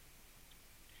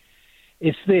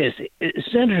 It's this.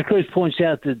 Senator Cruz points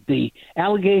out that the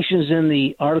allegations in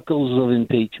the articles of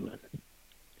impeachment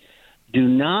do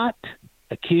not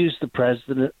accuse the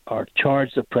president or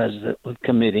charge the president with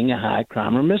committing a high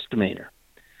crime or misdemeanor.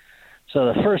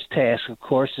 So the first task, of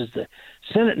course, is the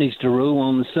Senate needs to rule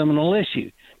on the seminal issue.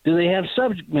 Do they have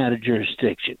subject matter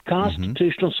jurisdiction,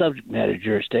 constitutional subject matter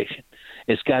jurisdiction?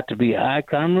 It's got to be a high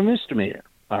crime or misdemeanor,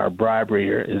 or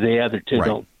bribery, or the other two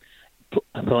don't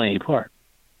play any part.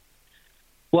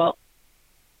 Well,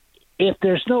 if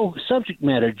there's no subject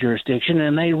matter jurisdiction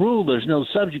and they rule there's no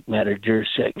subject matter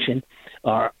jurisdiction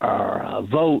or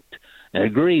vote and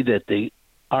agree that the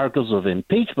articles of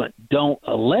impeachment don't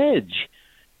allege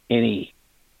any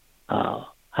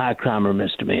high crime or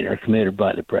misdemeanor committed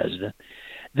by the president,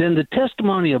 then the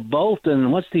testimony of both,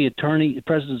 and what's the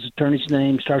president's attorney's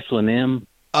name? Starts with an M?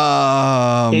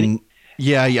 I can't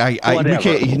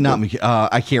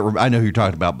remember. I know who you're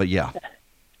talking about, but yeah.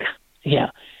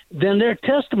 Yeah. Then their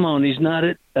testimony's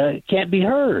can't be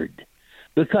heard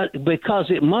because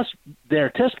their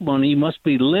testimony must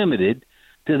be limited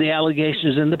to the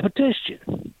allegations in the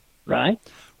petition, right?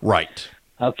 Right.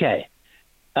 Okay.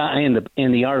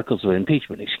 In the articles of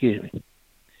impeachment, excuse me.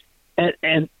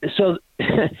 And so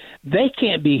they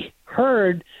can't be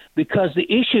heard because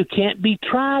the issue can't be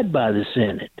tried by the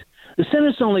Senate. The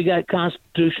Senate's only got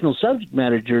constitutional subject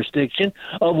matter jurisdiction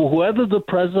over whether the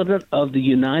President of the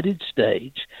United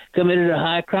States committed a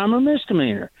high crime or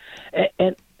misdemeanor.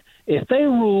 And if they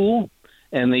rule,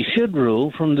 and they should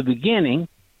rule from the beginning,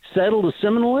 settle the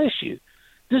seminal issue,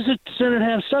 does the Senate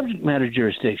have subject matter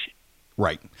jurisdiction?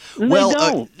 Right. And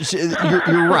well,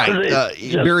 you're right.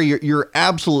 Barry, you're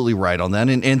absolutely right on that.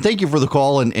 And thank you for the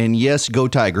call. And yes, go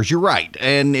Tigers. You're right.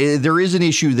 And there is an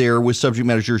issue there with subject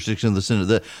matter jurisdiction of the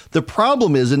Senate. The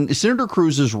problem is, and Senator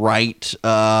Cruz is right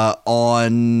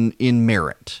in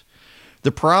merit.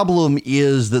 The problem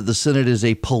is that the Senate is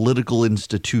a political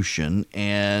institution,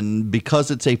 and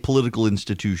because it's a political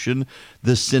institution,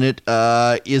 the Senate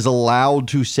is allowed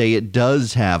to say it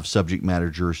does have subject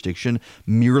matter jurisdiction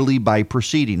merely by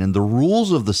proceeding. And the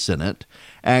rules of the Senate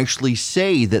actually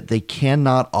say that they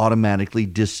cannot automatically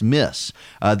dismiss.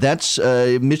 That's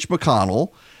Mitch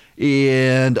McConnell.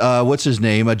 And what's his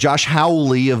name? Josh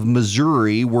Hawley of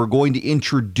Missouri. We're going to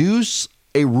introduce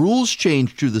a rules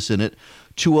change to the Senate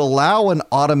to allow an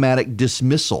automatic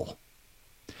dismissal.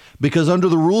 Because under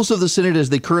the rules of the Senate as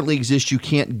they currently exist, you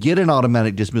can't get an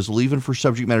automatic dismissal, even for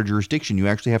subject matter jurisdiction. You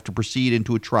actually have to proceed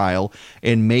into a trial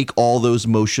and make all those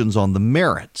motions on the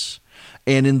merits.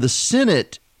 And in the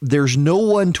Senate, there's no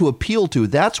one to appeal to.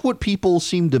 That's what people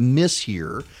seem to miss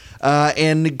here.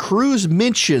 And Cruz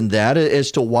mentioned that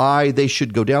as to why they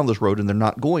should go down this road, and they're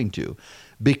not going to.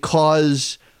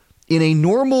 Because In a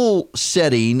normal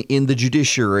setting in the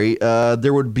judiciary,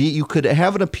 you could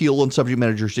have an appeal on subject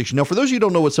matter jurisdiction. Now, for those of you who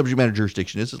don't know what subject matter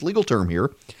jurisdiction is, it's a legal term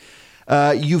here.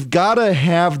 You've got to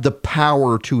have the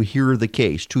power to hear the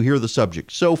case, to hear the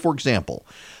subject. So, for example,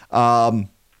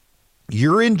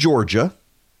 you're in Georgia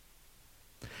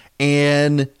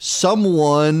and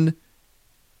someone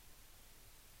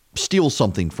steals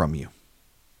something from you.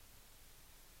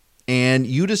 And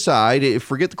you decide,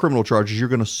 forget the criminal charges, you're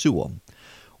going to sue them.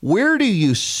 Where do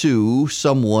you sue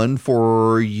someone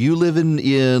for? You live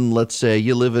let's say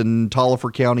you live in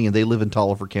Taliaferro County and they live in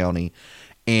Taliaferro County,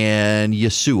 and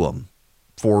you sue them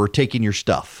for taking your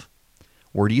stuff.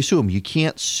 Where do you sue them? You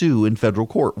can't sue in federal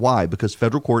court. Why? Because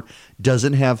federal court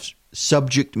doesn't have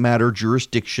subject matter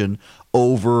jurisdiction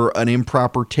over an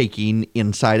improper taking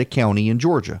inside a county in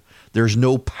Georgia. There's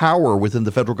no power within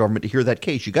the federal government to hear that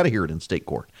case. You got to hear it in state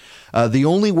court. The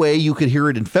only way you could hear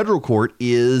it in federal court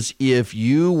is if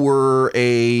you were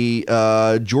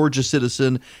a Georgia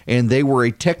citizen and they were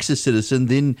a Texas citizen.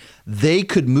 Then they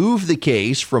could move the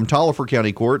case from Taliaferro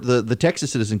County Court, the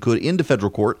Texas citizen could, into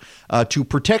federal court to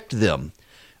protect them.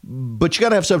 But you got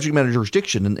to have subject matter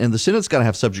jurisdiction, and the Senate's got to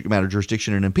have subject matter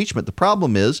jurisdiction in impeachment. The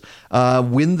problem is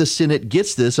when the Senate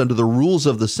gets this under the rules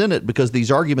of the Senate, because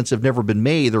these arguments have never been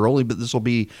made, this will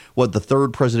be the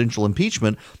third presidential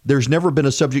impeachment. There's never been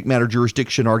a subject matter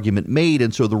jurisdiction argument made,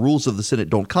 and so the rules of the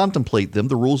Senate don't contemplate them.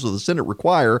 The rules of the Senate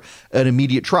require an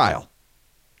immediate trial.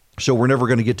 So we're never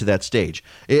going to get to that stage.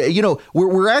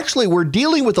 We're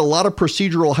dealing with a lot of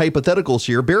procedural hypotheticals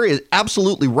here. Barry is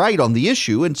absolutely right on the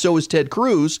issue, and so is Ted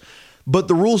Cruz. But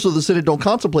the rules of the Senate don't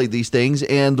contemplate these things,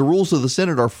 and the rules of the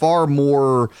Senate are far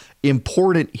more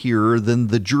important here than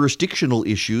the jurisdictional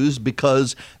issues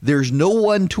because there's no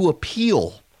one to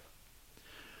appeal.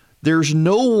 There's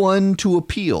no one to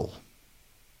appeal.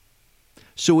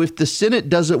 So if the Senate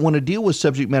doesn't want to deal with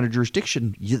subject matter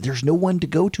jurisdiction, there's no one to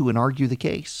go to and argue the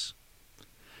case.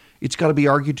 It's got to be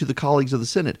argued to the colleagues of the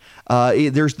Senate.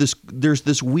 There's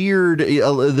this weird,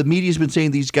 the media's been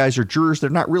saying these guys are jurors. They're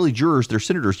not really jurors. They're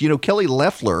senators. Kelly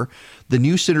Loeffler, the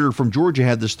new senator from Georgia,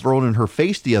 had this thrown in her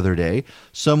face the other day.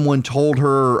 Someone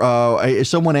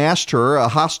asked her, a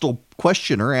hostile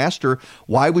questioner asked her,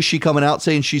 why was she coming out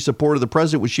saying she supported the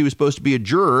president when she was supposed to be a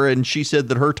juror? And she said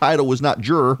that her title was not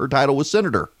juror. Her title was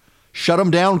senator. Shut him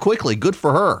down quickly. Good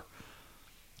for her.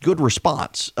 Good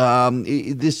response.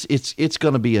 It's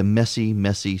going to be a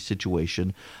messy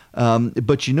situation.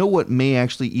 But you know what may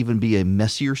actually even be a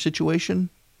messier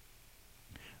situation?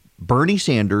 Bernie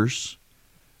Sanders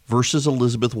versus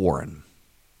Elizabeth Warren.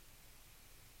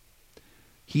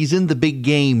 He's in the big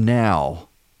game now,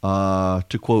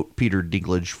 to quote Peter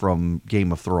Dinklage from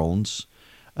Game of Thrones.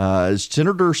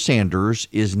 Senator Sanders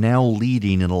is now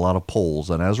leading in a lot of polls,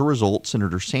 and as a result,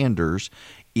 Senator Sanders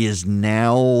is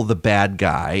now the bad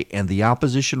guy, and the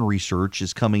opposition research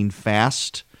is coming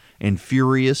fast and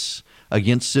furious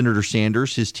against Senator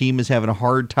Sanders. His team is having a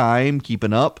hard time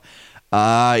keeping up.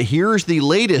 Here's the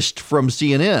latest from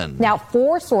CNN. Now,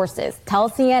 4 sources tell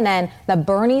CNN that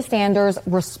Bernie Sanders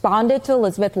responded to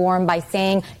Elizabeth Warren by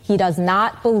saying he does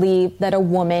not believe that a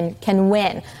woman can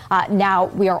win. Now,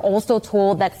 we are also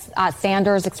told that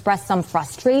Sanders expressed some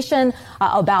frustration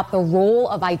about the role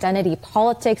of identity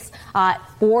politics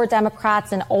for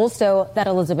Democrats, and also that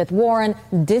Elizabeth Warren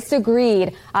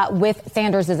disagreed with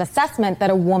Sanders' assessment that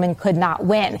a woman could not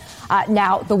win.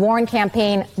 Now, the Warren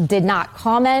campaign did not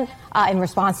comment in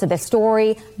response to this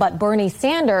story, but Bernie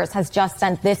Sanders has just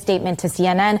sent this statement to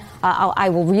CNN. I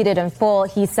will read it in full.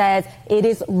 He says, "It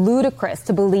is ludicrous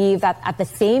to believe that at the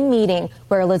same meeting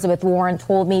where Elizabeth Warren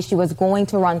told me she was going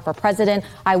to run for president,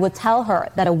 I would tell her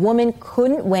that a woman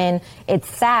couldn't win. It's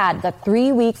sad that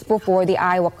 3 weeks before the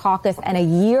Iowa caucus and a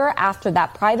year after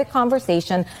that private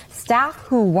conversation, staff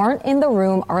who weren't in the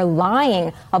room are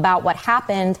lying about what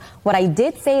happened. What I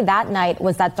did say that night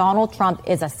was that Donald Trump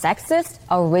is a sexist,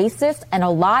 a racist, and a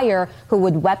liar who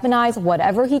would weaponize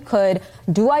whatever he could.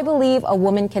 Do I believe a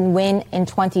woman can win in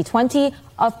 2020?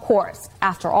 Of course.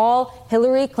 After all,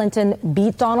 Hillary Clinton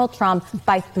beat Donald Trump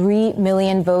by 3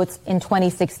 million votes in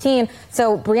 2016.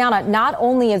 So, Brianna, not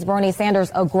only is Bernie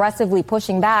Sanders aggressively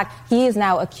pushing back, he is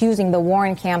now accusing the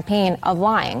Warren campaign of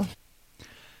lying.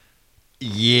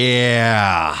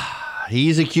 Yeah,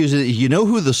 he's accusing. You know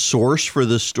who the source for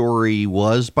this story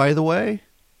was, by the way?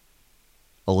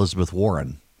 Elizabeth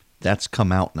Warren. That's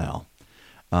come out now.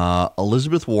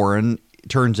 Elizabeth Warren,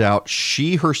 turns out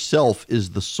she herself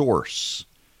is the source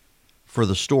for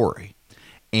the story.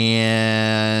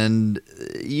 And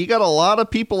you got a lot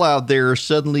of people out there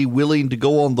suddenly willing to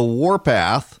go on the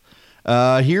warpath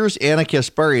Here's Anna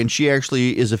Kasparian. She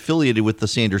actually is affiliated with the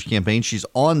Sanders campaign. She's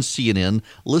on CNN.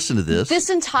 Listen to this. This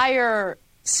entire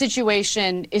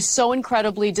situation is so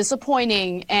incredibly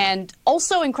disappointing and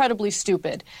also incredibly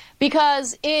stupid,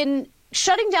 because in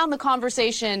shutting down the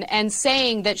conversation and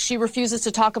saying that she refuses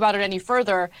to talk about it any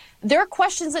further, there are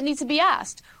questions that need to be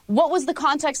asked. What was the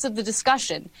context of the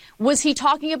discussion? Was he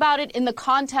talking about it in the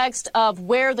context of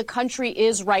where the country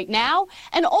is right now?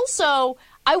 And also,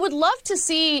 I would love to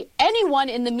see anyone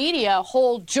in the media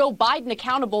hold Joe Biden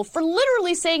accountable for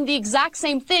literally saying the exact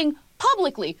same thing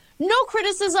publicly. No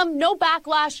criticism, no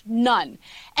backlash, none.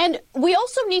 And we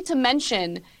also need to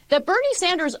mention that Bernie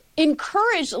Sanders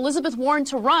encouraged Elizabeth Warren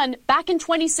to run back in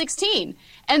 2016.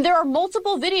 And there are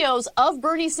multiple videos of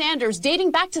Bernie Sanders dating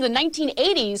back to the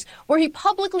 1980s where he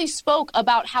publicly spoke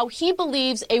about how he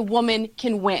believes a woman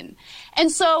can win.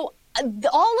 And so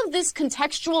all of this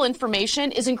contextual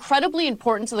information is incredibly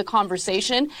important to the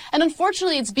conversation, and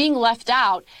unfortunately it's being left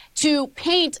out to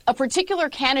paint a particular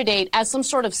candidate as some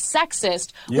sort of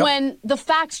sexist when the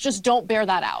facts just don't bear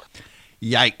that out.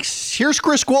 Yikes. Here's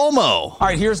Chris Cuomo. All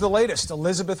right, here's the latest.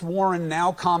 Elizabeth Warren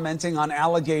now commenting on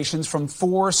allegations from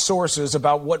 4 sources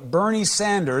about what Bernie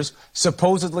Sanders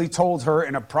supposedly told her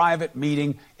in a private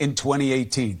meeting in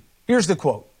 2018. Here's the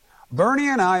quote. Bernie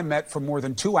and I met for more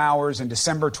than 2 hours in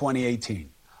December 2018.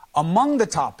 Among the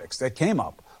topics that came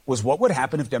up was what would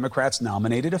happen if Democrats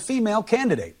nominated a female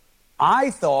candidate.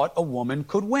 I thought a woman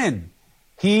could win.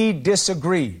 He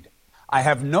disagreed. I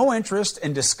have no interest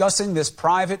in discussing this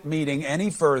private meeting any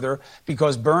further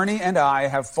because Bernie and I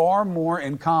have far more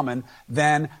in common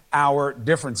than our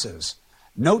differences.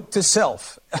 Note to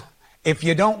self, if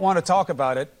you don't want to talk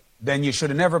about it, then you should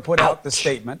have never put out the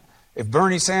statement. If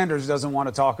Bernie Sanders doesn't want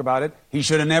to talk about it, he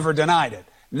should have never denied it.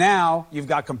 Now you've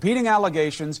got competing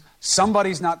allegations.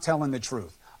 Somebody's not telling the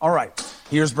truth. All right,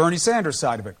 here's Bernie Sanders'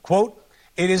 side of it. Quote,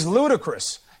 it is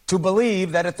ludicrous to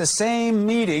believe that at the same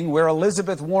meeting where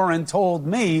Elizabeth Warren told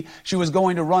me she was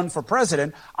going to run for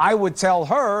president, I would tell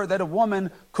her that a woman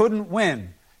couldn't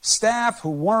win. Staff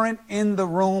who weren't in the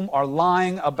room are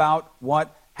lying about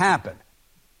what happened.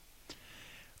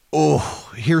 Oh,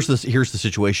 here's the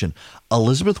situation.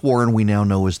 Elizabeth Warren, we now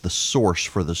know, is the source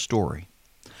for the story.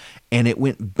 And it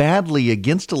went badly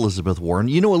against Elizabeth Warren.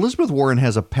 You know, Elizabeth Warren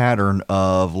has a pattern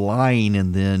of lying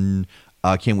and then,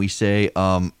 can we say,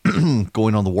 going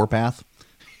on the warpath?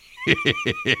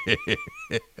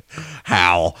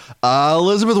 How?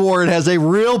 Elizabeth Warren has a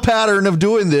real pattern of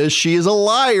doing this. She is a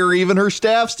liar. Even her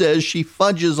staff says she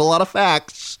fudges a lot of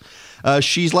facts.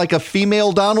 She's like a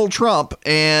female Donald Trump,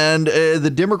 and the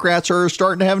Democrats are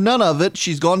starting to have none of it.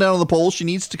 She's gone down on the polls. She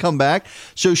needs to come back.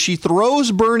 So she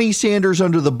throws Bernie Sanders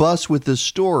under the bus with this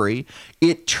story.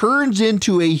 It turns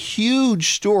into a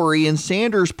huge story, and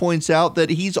Sanders points out that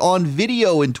he's on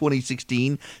video in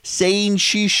 2016 saying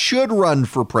she should run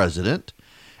for president.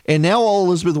 And now all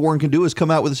Elizabeth Warren can do is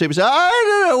come out with a statement and say,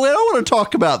 I don't want to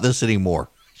talk about this anymore.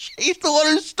 She's the one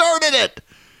who started it.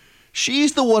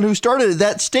 She's the one who started it.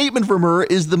 That statement from her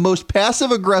is the most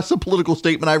passive-aggressive political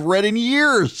statement I've read in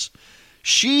years.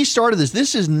 She started this.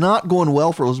 This is not going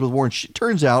well for Elizabeth Warren.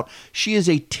 Turns out she is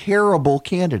a terrible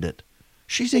candidate.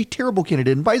 She's a terrible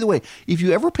candidate. And by the way, if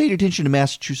you ever paid attention to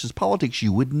Massachusetts politics,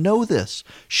 you would know this.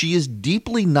 She is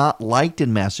deeply not liked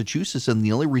in Massachusetts, and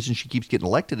the only reason she keeps getting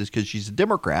elected is because she's a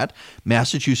Democrat.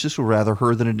 Massachusetts would rather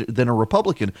her than a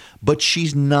Republican, but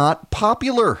she's not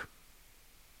popular.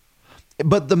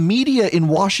 But the media in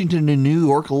Washington and New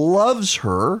York loves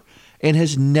her and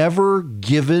has never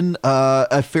given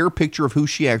a fair picture of who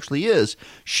she actually is.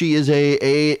 She is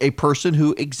a person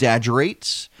who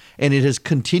exaggerates, and it has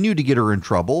continued to get her in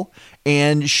trouble.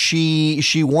 And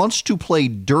she wants to play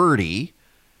dirty,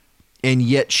 and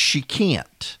yet she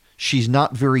can't. She's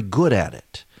not very good at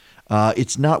it.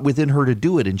 It's not within her to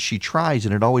do it, and she tries,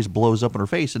 and it always blows up in her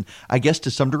face. And I guess to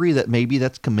some degree that maybe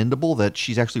that's commendable, that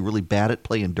she's actually really bad at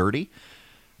playing dirty.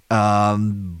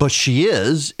 But she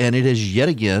is, and it has yet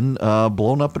again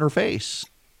blown up in her face.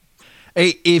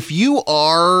 Hey, if you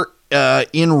are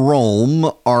in Rome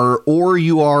or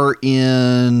you are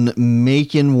in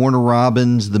Macon, Warner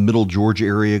Robins, the Middle Georgia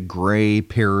area, Gray,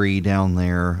 Perry down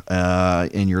there,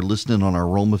 and you're listening on our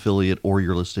Rome affiliate or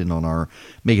you're listening on our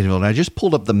Macon affiliate, I just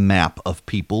pulled up the map of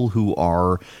people who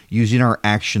are using our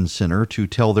Action Center to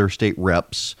tell their state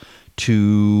reps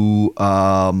to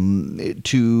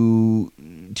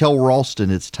tell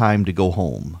Ralston it's time to go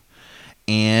home.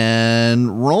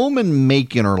 And Rome and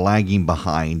Macon are lagging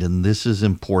behind, and this is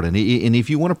important. And if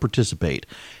you want to participate,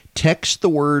 text the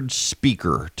word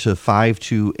speaker to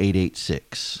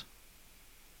 52886.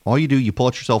 All you do, you pull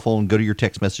out your cell phone, go to your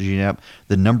text messaging app.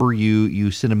 The number you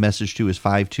send a message to is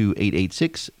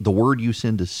 52886. The word you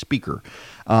send is speaker.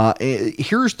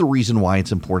 Here's the reason why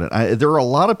it's important. There are a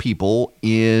lot of people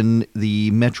in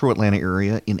the metro Atlanta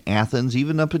area, in Athens,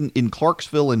 even up in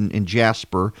Clarksville and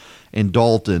Jasper and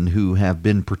Dalton, who have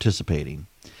been participating.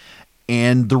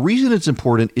 And the reason it's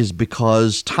important is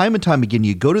because time and time again,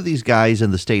 you go to these guys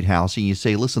in the State House and you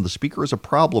say, listen, the speaker is a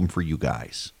problem for you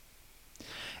guys.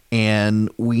 And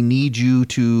we need you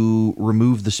to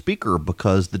remove the speaker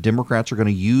because the Democrats are going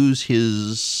to use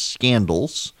his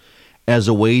scandals as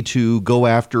a way to go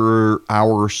after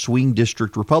our swing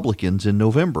district Republicans in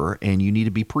November. And you need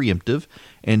to be preemptive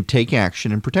and take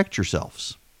action and protect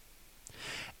yourselves.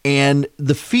 And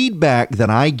the feedback that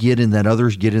I get and that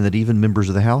others get and that even members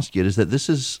of the House get is that this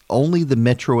is only the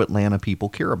metro Atlanta people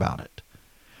care about it.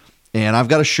 And I've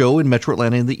got a show in Metro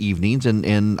Atlanta in the evenings,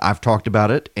 and I've talked about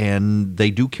it, and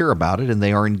they do care about it, and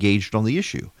they are engaged on the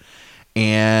issue.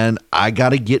 And I got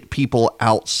to get people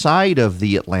outside of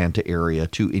the Atlanta area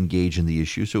to engage in the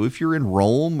issue. So if you're in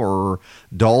Rome or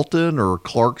Dalton or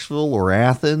Clarksville or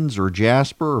Athens or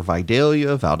Jasper or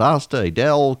Vidalia, Valdosta,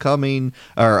 Adel, Cumming,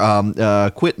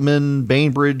 or Quitman,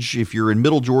 Bainbridge, if you're in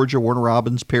Middle Georgia, Warner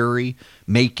Robins, Perry,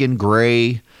 Macon,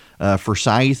 Gray,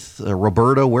 Forsyth,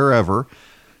 Roberta, wherever,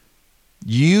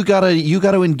 you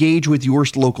gotta engage with your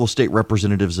local state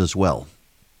representatives as well.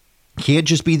 Can't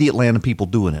just be the Atlanta people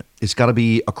doing it. It's got to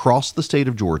be across the state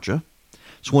of Georgia.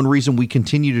 It's one reason we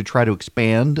continue to try to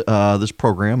expand this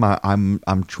program.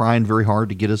 I'm trying very hard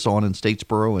to get us on in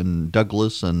Statesboro and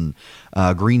Douglas and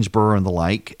Greensboro and the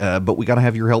like, but we got to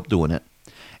have your help doing it.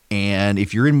 And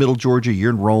if you're in Middle Georgia, you're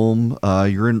in Rome,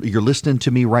 you're listening to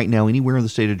me right now anywhere in the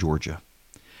state of Georgia,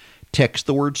 text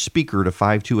the word speaker to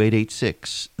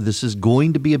 52886. This is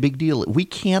going to be a big deal. We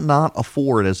cannot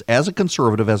afford, as a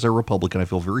conservative, as a Republican, I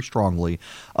feel very strongly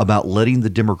about letting the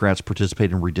Democrats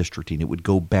participate in redistricting. It would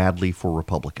go badly for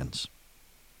Republicans.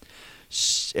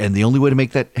 And the only way to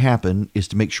make that happen is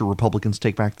to make sure Republicans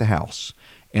take back the House.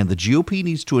 And the GOP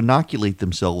needs to inoculate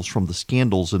themselves from the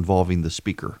scandals involving the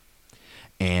speaker.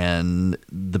 And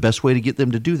the best way to get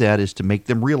them to do that is to make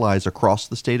them realize across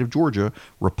the state of Georgia,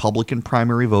 Republican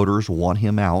primary voters want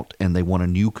him out and they want a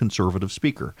new conservative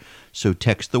speaker. So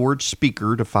text the word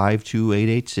speaker to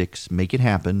 52886, make it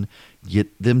happen,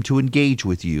 get them to engage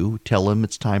with you, tell them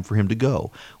it's time for him to go.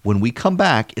 When we come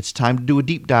back, it's time to do a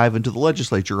deep dive into the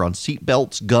legislature on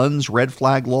seatbelts, guns, red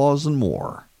flag laws, and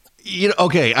more.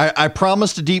 Okay, I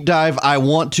promised a deep dive. I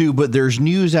want to, but there's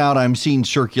news out I'm seeing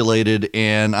circulated,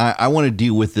 and I want to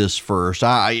deal with this first.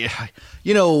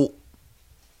 The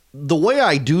way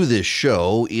I do this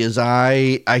show is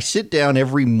I sit down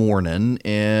every morning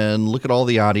and look at all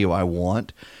the audio I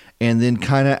want, and then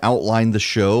kind of outline the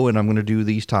show, and I'm going to do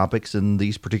these topics in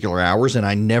these particular hours, and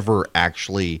I never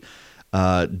actually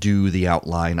do the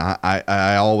outline.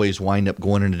 I always wind up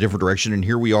going in a different direction, and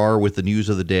here we are with the news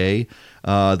of the day.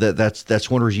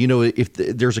 That's one reason. If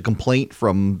there's a complaint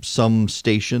from some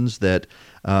stations that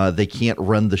they can't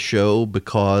run the show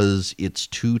because it's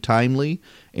too timely,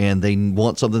 and they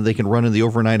want something they can run in the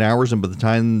overnight hours, and by the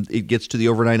time it gets to the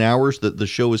overnight hours, the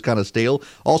show is kind of stale.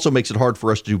 Also makes it hard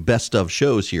for us to do best of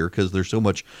shows here because there's so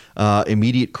much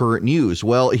immediate current news.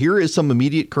 Well, here is some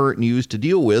immediate current news to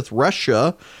deal with.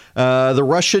 Russia, the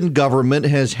Russian government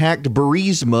has hacked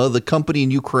Burisma, the company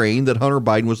in Ukraine that Hunter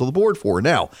Biden was on the board for.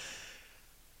 Now,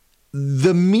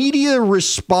 the media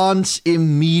response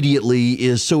immediately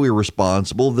is so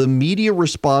irresponsible. The media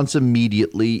response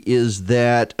immediately is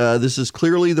that this is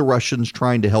clearly the Russians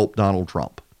trying to help Donald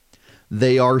Trump.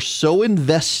 They are so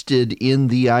invested in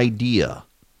the idea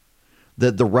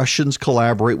that the Russians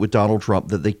collaborate with Donald Trump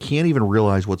that they can't even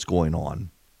realize what's going on.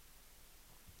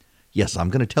 Yes, I'm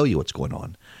going to tell you what's going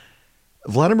on.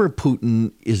 Vladimir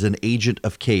Putin is an agent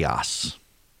of chaos.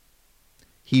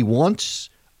 He wants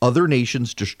other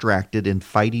nations distracted and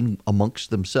fighting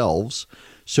amongst themselves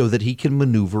so that he can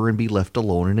maneuver and be left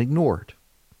alone and ignored.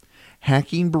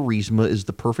 Hacking Burisma is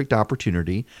the perfect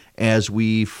opportunity as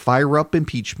we fire up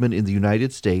impeachment in the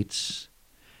United States.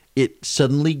 It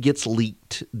suddenly gets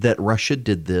leaked that Russia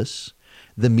did this.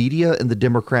 The media and the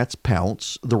Democrats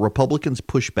pounce, the Republicans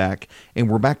push back, and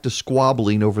we're back to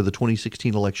squabbling over the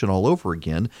 2016 election all over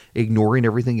again, ignoring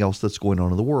everything else that's going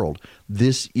on in the world.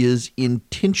 This is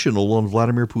intentional on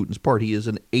Vladimir Putin's part. He is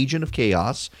an agent of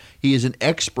chaos. He is an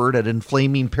expert at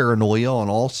inflaming paranoia on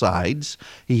all sides.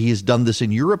 He has done this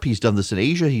in Europe. He's done this in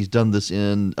Asia. He's done this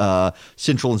in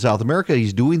Central and South America.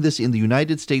 He's doing this in the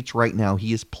United States right now.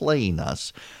 He is playing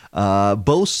us.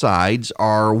 Both sides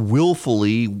are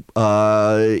willfully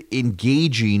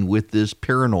engaging with this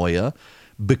paranoia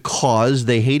because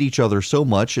they hate each other so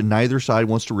much, and neither side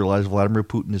wants to realize Vladimir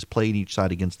Putin is playing each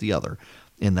side against the other,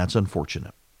 and that's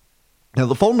unfortunate. Now,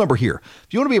 the phone number here, if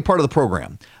you want to be a part of the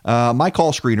program, my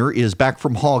call screener is back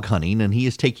from hog hunting, and he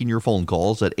is taking your phone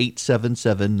calls at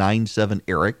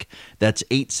 877-97-ERIC. That's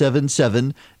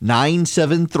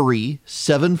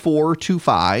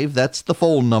 877-973-7425. That's the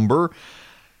phone number.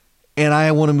 And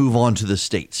I want to move on to the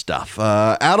state stuff.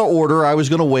 Out of order, I was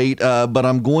going to wait, but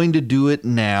I'm going to do it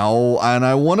now. And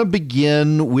I want to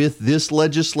begin with this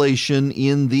legislation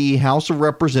in the House of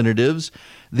Representatives,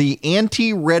 the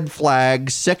Anti-Red Flag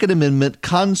Second Amendment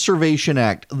Conservation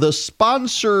Act. The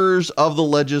sponsors of the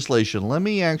legislation. Let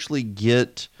me actually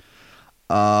get,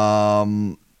 I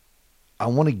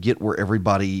want to get where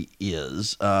everybody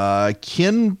is.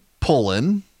 Ken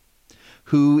Pullen,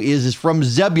 who is from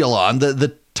Zebulon,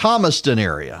 the Thomaston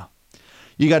area.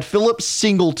 You got Philip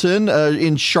Singleton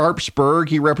in Sharpsburg.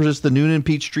 He represents the Noonan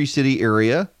Peachtree City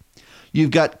area.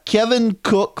 You've got Kevin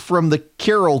Cook from the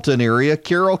Carrollton area,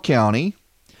 Carroll County.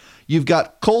 You've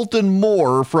got Colton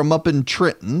Moore from up in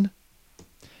Trenton.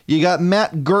 You got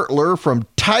Matt Gertler from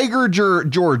Tiger,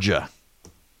 Georgia.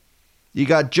 You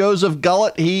got Joseph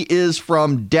Gullett. He is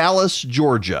from Dallas,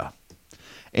 Georgia.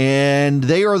 And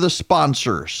they are the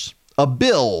sponsors. A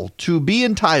bill to be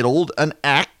entitled an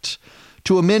act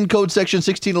to amend Code Section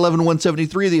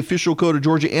 1611-173 of the Official Code of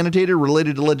Georgia Annotated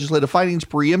related to legislative findings,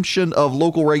 preemption of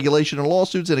local regulation and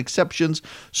lawsuits and exceptions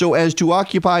so as to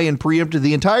occupy and preempt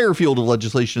the entire field of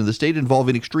legislation in the state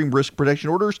involving extreme risk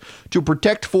protection orders, to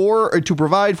protect for or to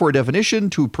provide for a definition,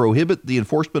 to prohibit the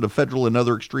enforcement of federal and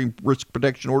other extreme risk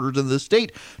protection orders in the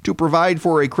state, to provide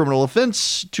for a criminal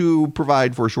offense, to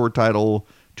provide for a short title,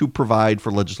 to provide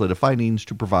for legislative findings,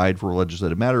 to provide for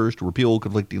legislative matters, to repeal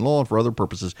conflicting law, and for other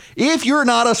purposes. If you're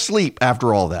not asleep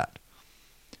after all that,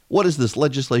 what does this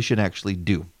legislation actually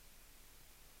do?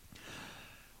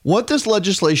 What this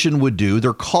legislation would do,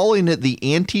 they're calling it the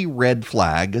Anti-Red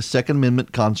Flag Second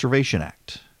Amendment Conservation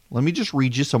Act. Let me just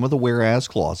read you some of the whereas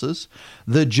clauses.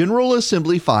 The General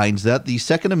Assembly finds that the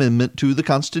Second Amendment to the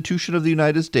Constitution of the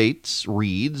United States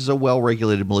reads, a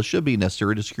well-regulated militia being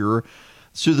necessary to secure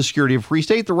to the security of a free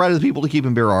state, the right of the people to keep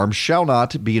and bear arms shall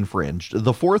not be infringed.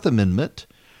 The Fourth Amendment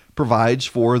provides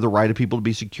for the right of people to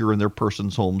be secure in their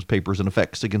persons, homes, papers, and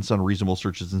effects against unreasonable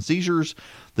searches and seizures.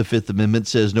 The Fifth Amendment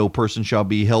says no person shall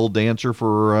be held to answer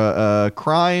for a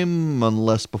crime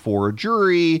unless before a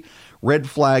jury. Red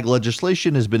flag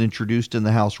legislation has been introduced in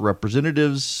the House of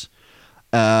Representatives,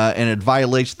 and it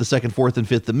violates the Second, Fourth, and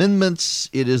Fifth Amendments.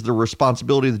 It is the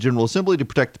responsibility of the General Assembly to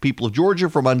protect the people of Georgia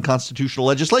from unconstitutional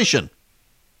legislation.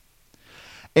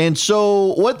 And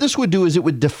so what this would do is it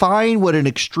would define what an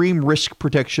extreme risk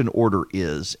protection order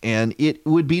is. And it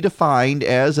would be defined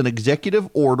as an executive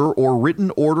order or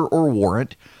written order or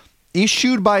warrant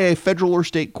issued by a federal or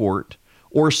state court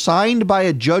or signed by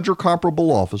a judge or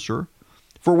comparable officer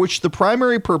for which the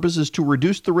primary purpose is to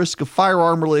reduce the risk of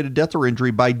firearm-related death or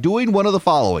injury by doing one of the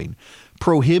following: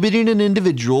 prohibiting an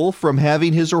individual from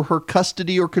having his or her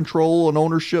custody or control and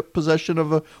ownership, possession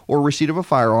of or receipt of a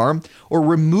firearm, or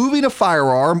removing a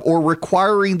firearm or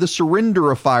requiring the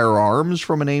surrender of firearms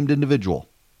from a named individual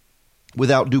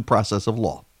without due process of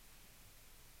law.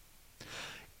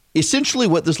 Essentially,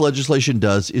 what this legislation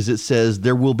does is it says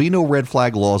there will be no red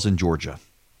flag laws in Georgia.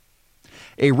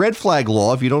 A red flag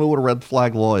law, if you don't know what a red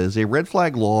flag law is, a red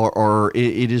flag law, or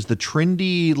it is the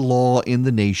trendy law in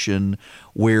the nation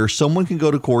where someone can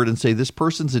go to court and say this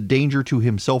person's a danger to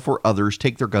himself or others,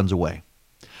 take their guns away.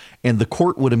 And the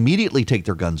court would immediately take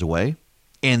their guns away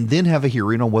and then have a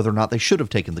hearing on whether or not they should have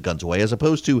taken the guns away, as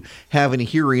opposed to having a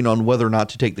hearing on whether or not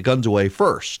to take the guns away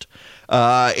first.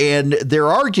 And their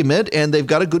argument, and they've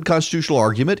got a good constitutional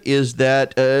argument, is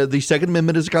that the Second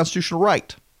Amendment is a constitutional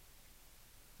right.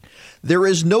 There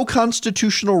is no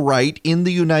constitutional right in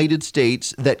the United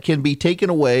States that can be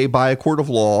taken away by a court of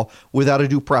law without a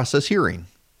due process hearing.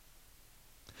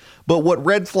 But what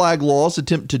red flag laws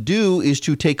attempt to do is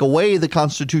to take away the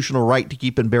constitutional right to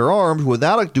keep and bear arms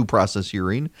without a due process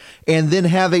hearing, and then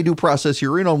have a due process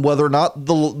hearing on whether or not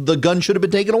the gun should have been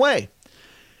taken away.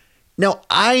 Now,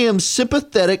 I am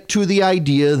sympathetic to the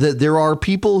idea that there are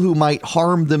people who might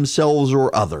harm themselves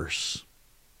or others.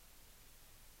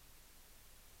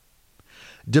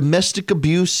 Domestic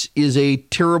abuse is a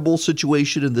terrible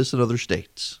situation in this and other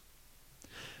states.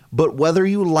 But whether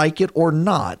you like it or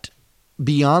not,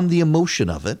 beyond the emotion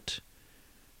of it,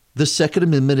 the Second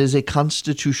Amendment is a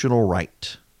constitutional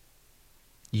right.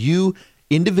 You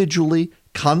individually,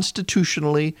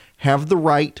 constitutionally, have the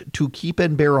right to keep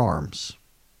and bear arms.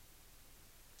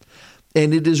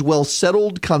 And it is well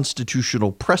settled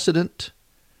constitutional precedent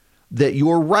that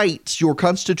your rights, your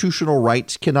constitutional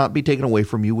rights, cannot be taken away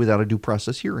from you without a due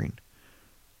process hearing.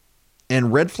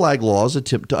 And red flag laws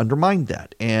attempt to undermine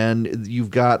that. And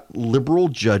you've got liberal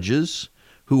judges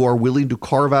who are willing to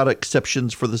carve out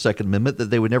exceptions for the Second Amendment that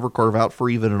they would never carve out for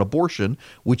even an abortion,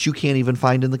 which you can't even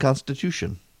find in the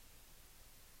Constitution.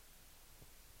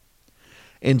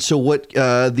 And so what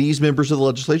these members of the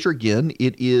legislature, again,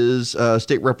 it is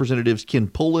State Representatives Ken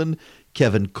Pullen,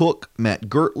 Kevin Cook, Matt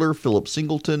Gertler, Philip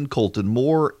Singleton, Colton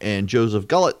Moore, and Joseph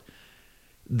Gullett.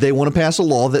 They want to pass a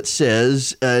law that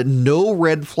says no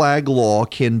red flag law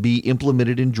can be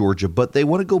implemented in Georgia, but they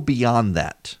want to go beyond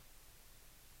that.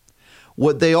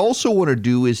 What they also want to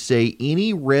do is say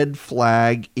any red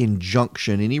flag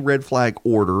injunction, any red flag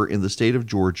order in the state of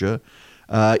Georgia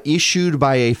issued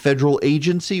by a federal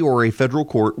agency or a federal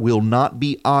court will not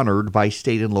be honored by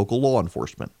state and local law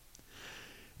enforcement.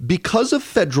 Because of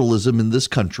federalism in this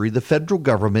country, the federal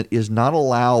government is not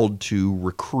allowed to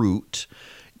recruit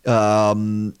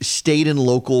state and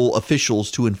local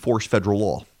officials to enforce federal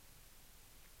law.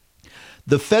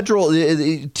 The federal,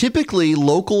 typically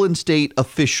local and state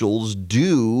officials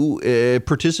do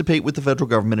participate with the federal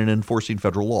government in enforcing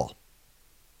federal law.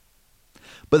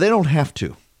 But they don't have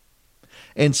to.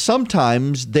 And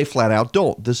sometimes they flat out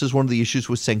don't. This is one of the issues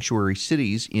with sanctuary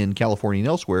cities in California and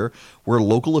elsewhere, where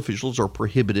local officials are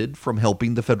prohibited from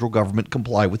helping the federal government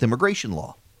comply with immigration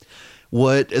law.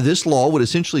 What this law would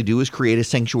essentially do is create a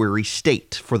sanctuary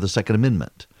state for the Second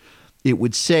Amendment. It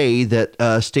would say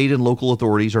that state and local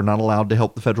authorities are not allowed to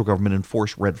help the federal government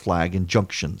enforce red flag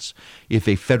injunctions if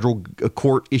a federal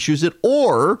court issues it,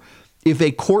 or if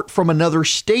a court from another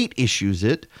state issues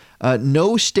it.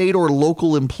 No state or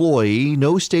local employee,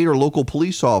 no state or local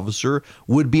police officer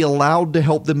would be allowed to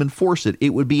help them enforce it.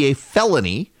 It would be a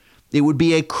felony. It would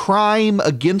be a crime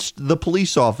against the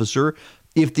police officer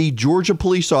if the Georgia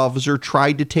police officer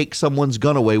tried to take someone's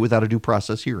gun away without a due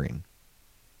process hearing.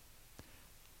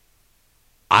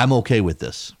 I'm okay with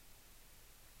this.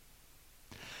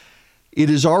 It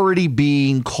is already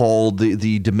being called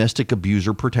the Domestic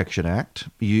Abuser Protection Act.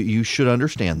 You should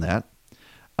understand that.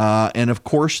 And of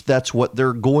course, that's what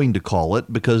they're going to call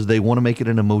it because they want to make it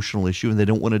an emotional issue and they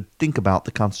don't want to think about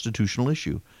the constitutional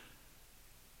issue.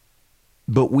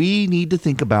 But we need to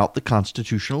think about the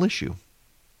constitutional issue.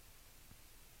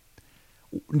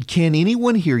 Can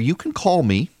anyone here, you can call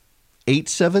me,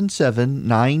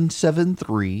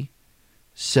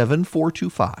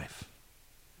 877-973-7425.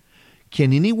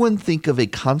 Can anyone think of a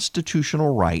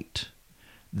constitutional right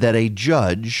that a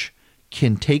judge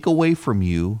can take away from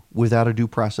you without a due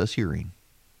process hearing?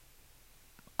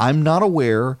 I'm not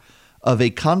aware of a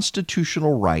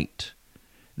constitutional right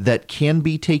that can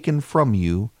be taken from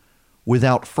you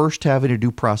without first having a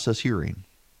due process hearing.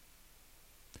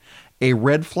 A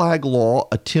red flag law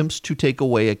attempts to take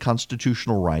away a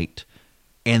constitutional right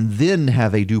and then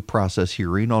have a due process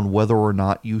hearing on whether or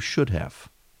not you should have.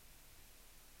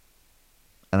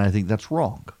 And I think that's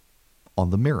wrong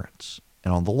on the merits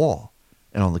and on the law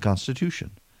and on the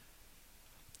Constitution.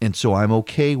 And so I'm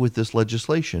okay with this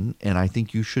legislation, and I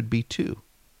think you should be too.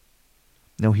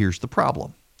 Now, here's the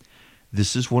problem.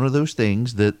 This is one of those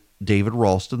things that David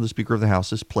Ralston, the Speaker of the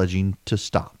House, is pledging to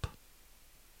stop.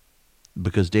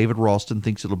 Because David Ralston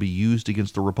thinks it'll be used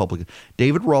against the Republicans.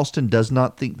 David Ralston does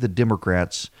not think the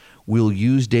Democrats will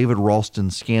use David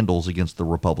Ralston's scandals against the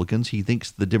Republicans. He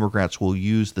thinks the Democrats will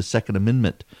use the Second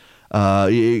Amendment,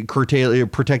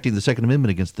 protecting the Second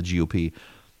Amendment against the GOP.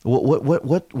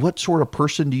 What sort of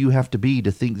person do you have to be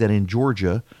to think that in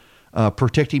Georgia,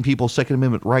 protecting people's Second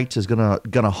Amendment rights is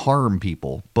gonna harm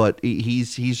people? But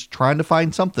he's trying to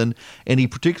find something, and he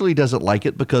particularly doesn't like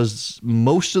it because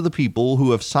most of the people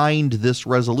who have signed this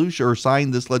resolution or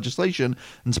signed this legislation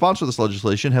and sponsored this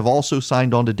legislation have also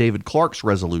signed on to David Clark's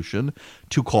resolution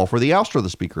to call for the ouster of the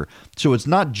Speaker. So it's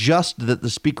not just that the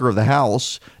Speaker of the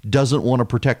House doesn't want to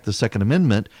protect the Second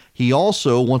Amendment. He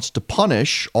also wants to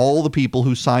punish all the people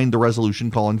who signed the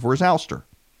resolution calling for his ouster.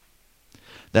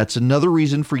 That's another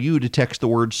reason for you to text the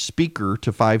word speaker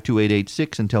to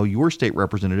 52886 and tell your state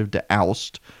representative to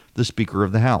oust the Speaker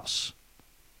of the House.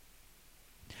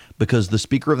 Because the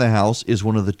Speaker of the House is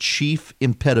one of the chief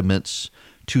impediments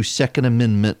to Second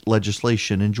Amendment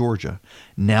legislation in Georgia.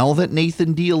 Now that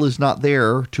Nathan Deal is not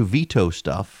there to veto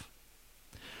stuff,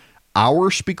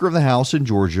 our Speaker of the House in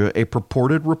Georgia, a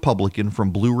purported Republican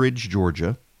from Blue Ridge,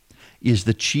 Georgia, is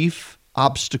the chief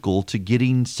obstacle to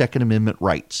getting Second Amendment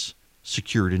rights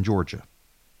secured in Georgia.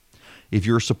 If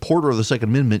you're a supporter of the Second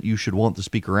Amendment, you should want the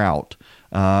Speaker out.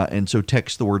 And so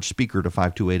text the word speaker to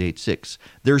 52886.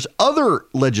 There's other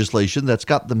legislation that's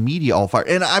got the media all fired.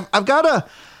 And I've got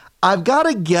I've got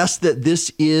to guess that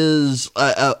this is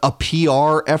a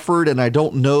PR effort, and I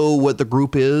don't know what the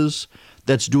group is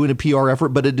that's doing a PR effort,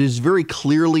 but it is very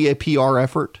clearly a PR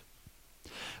effort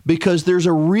because there's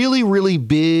a really, really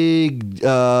big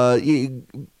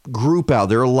group out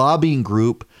there, a lobbying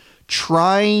group,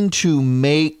 trying to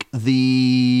make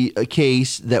the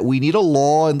case that we need a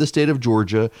law in the state of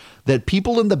Georgia that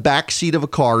people in the back seat of a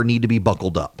car need to be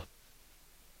buckled up.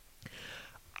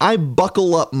 I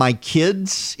buckle up my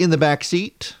kids in the back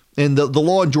seat. And the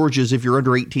law in Georgia is if you're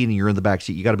under 18 and you're in the back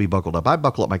seat, you got to be buckled up. I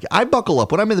buckle up my kids. I buckle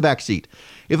up when I'm in the back seat.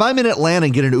 If I'm in Atlanta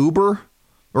and get an Uber,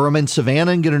 or I'm in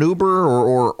Savannah and get an Uber,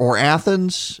 or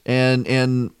Athens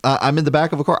and I'm in the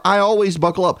back of a car, I always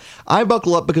buckle up. I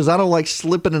buckle up because I don't like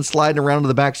slipping and sliding around in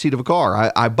the back seat of a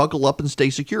car. I buckle up and stay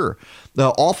secure.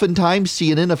 Oftentimes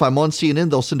CNN, if I'm on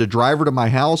CNN, they'll send a driver to my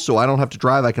house so I don't have to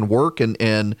drive. I can work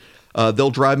and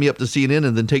they'll drive me up to CNN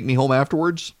and then take me home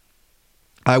afterwards.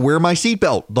 I wear my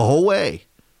seatbelt the whole way.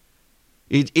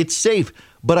 It's safe.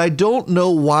 But I don't know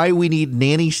why we need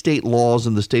nanny state laws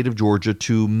in the state of Georgia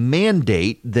to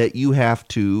mandate that you have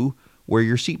to wear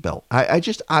your seatbelt.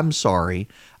 I'm sorry.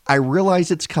 I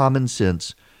realize it's common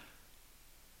sense.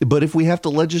 But if we have to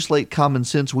legislate common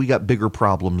sense, we got bigger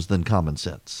problems than common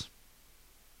sense.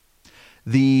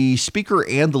 The speaker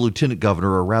and the lieutenant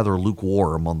governor are rather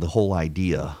lukewarm on the whole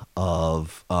idea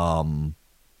of the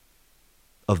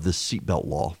seatbelt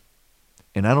law.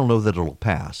 And I don't know that it'll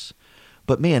pass.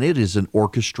 But man, it is an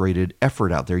orchestrated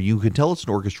effort out there. You can tell it's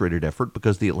an orchestrated effort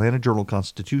because the Atlanta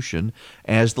Journal-Constitution,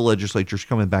 as the legislature's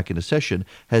coming back into session,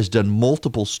 has done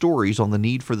multiple stories on the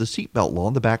need for the seatbelt law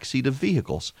in the backseat of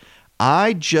vehicles.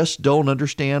 I just don't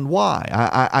understand why.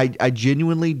 I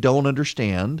genuinely don't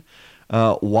understand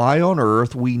why on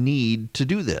earth we need to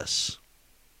do this.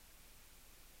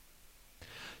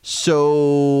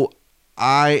 So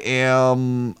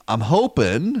I'm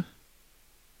hoping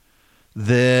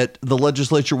that the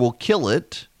legislature will kill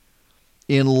it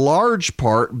in large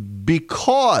part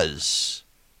because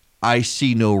I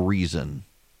see no reason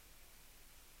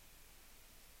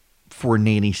for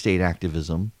nanny state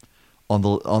activism on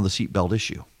the seatbelt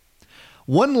issue.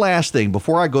 One last thing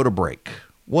before I go to break.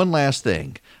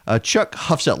 Chuck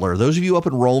Hufstetler. Those of you up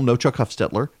in Rome know Chuck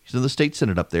Hufstetler. He's in the state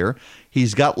Senate up there.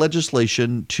 He's got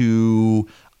legislation to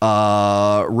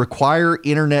require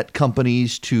internet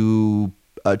companies to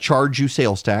charge you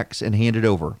sales tax and hand it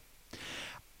over.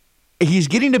 He's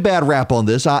getting a bad rap on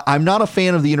this. I'm not a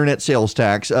fan of the internet sales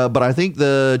tax, but I think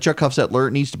the Chuck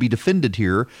Hufstetler needs to be defended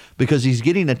here because he's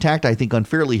getting attacked, I think,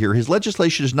 unfairly here. His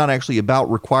legislation is not actually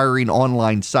about requiring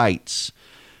online sites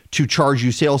to charge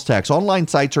you sales tax. Online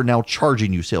sites are now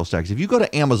charging you sales tax. If you go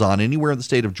to Amazon anywhere in the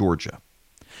state of Georgia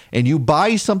and you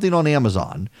buy something on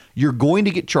Amazon, you're going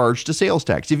to get charged a sales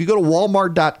tax. If you go to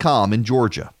Walmart.com in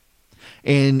Georgia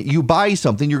and you buy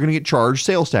something, you're going to get charged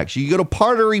sales tax. You go to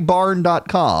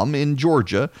PotteryBarn.com in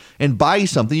Georgia and buy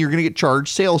something, you're going to get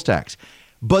charged sales tax.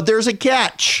 But there's a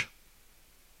catch.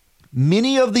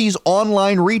 Many of these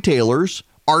online retailers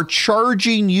are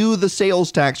charging you the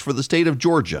sales tax for the state of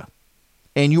Georgia,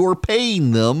 and you're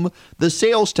paying them the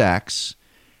sales tax,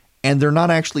 and they're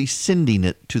not actually sending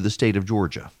it to the state of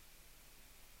Georgia.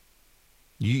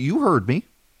 You heard me.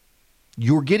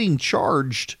 You're getting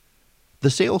charged the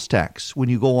sales tax when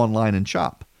you go online and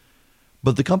shop.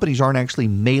 But the companies aren't actually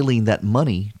mailing that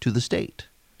money to the state.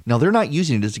 Now, they're not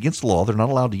using it. It's against the law. They're not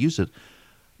allowed to use it.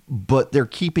 But they're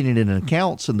keeping it in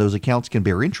accounts, and those accounts can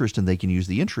bear interest, and they can use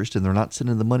the interest, and they're not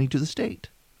sending the money to the state.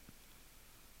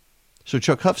 So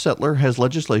Chuck Hufstetler has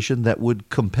legislation that would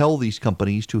compel these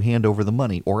companies to hand over the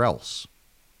money or else.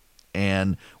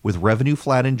 And with revenue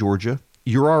flat in Georgia,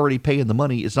 you're already paying the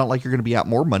money. It's not like you're going to be out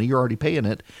more money. You're already paying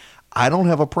it. I don't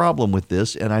have a problem with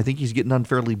this, and I think he's getting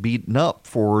unfairly beaten up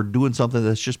for doing something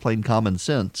that's just plain common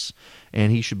sense,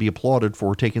 and he should be applauded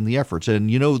for taking the efforts.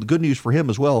 And, you know, the good news for him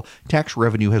as well, tax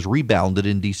revenue has rebounded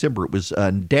in December. It was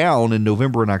down in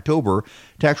November and October.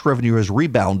 Tax revenue has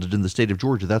rebounded in the state of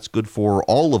Georgia. That's good for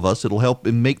all of us. It'll help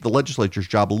make the legislature's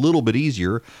job a little bit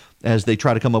easier as they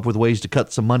try to come up with ways to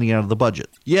cut some money out of the budget.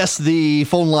 Yes, the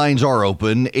phone lines are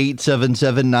open.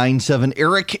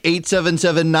 877-97-ERIC,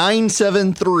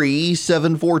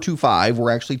 877-973-7425. We're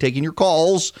actually taking your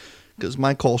calls because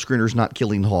my call screener's not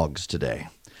killing hogs today.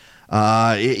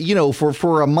 You know, for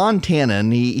a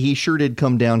Montanan, he sure did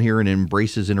come down here and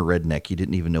embrace his inner redneck he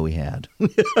didn't even know he had.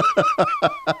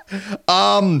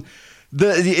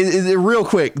 Real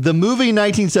quick, the movie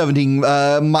 1917,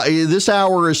 this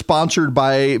hour is sponsored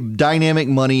by Dynamic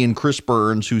Money and Chris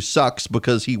Burns, who sucks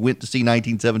because he went to see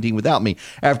 1917 without me.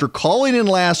 After calling in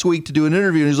last week to do an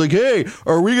interview, and he's like, hey,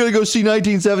 are we going to go see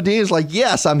 1917? It's like,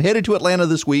 yes, I'm headed to Atlanta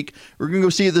this week. We're going to go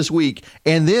see it this week.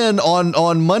 And then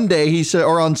on Monday, he said,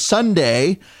 or on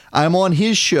Sunday, I'm on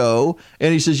his show,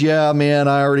 and he says, yeah, man,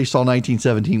 I already saw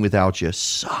 1917 without you.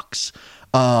 Sucks.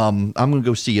 I'm going to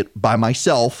go see it by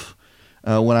myself.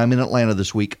 When I'm in Atlanta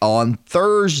this week. On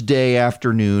Thursday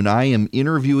afternoon, I am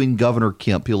interviewing Governor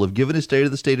Kemp. He'll have given his State of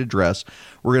the State address.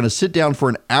 We're going to sit down for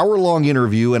an hour-long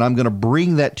interview, and I'm going to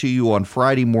bring that to you on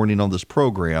Friday morning on this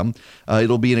program.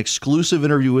 It'll be an exclusive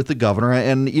interview with the governor.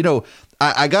 And, you know,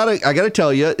 I gotta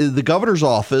tell you, the governor's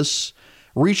office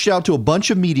reached out to a bunch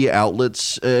of media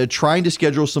outlets trying to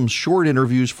schedule some short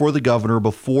interviews for the governor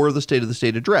before the State of the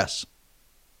State address.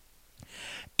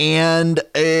 And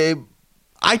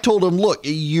I told him, look,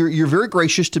 you're very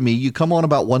gracious to me. You come on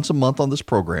about once a month on this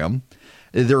program.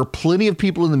 There are plenty of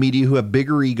people in the media who have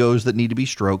bigger egos that need to be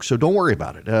stroked, so don't worry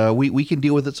about it. We can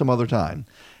deal with it some other time.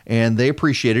 And they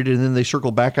appreciated it, and then they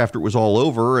circled back after it was all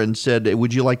over and said,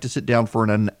 would you like to sit down for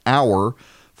an hour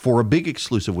for a big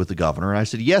exclusive with the governor? And I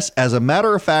said, yes, as a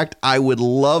matter of fact, I would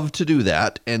love to do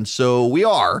that. And so we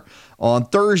are. On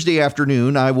Thursday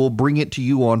afternoon, I will bring it to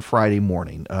you on Friday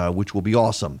morning, which will be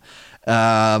awesome.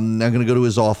 I'm going to go to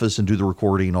his office and do the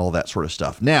recording and all that sort of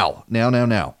stuff. Now.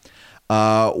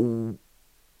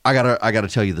 I gotta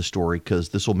tell you the story because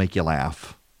this will make you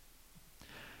laugh.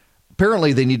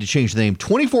 Apparently, they need to change the name.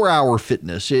 24-Hour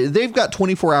Fitness. They've got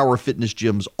 24-hour fitness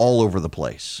gyms all over the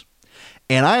place.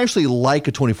 And I actually like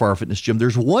a 24-hour fitness gym.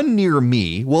 There's one near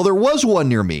me. Well, there was one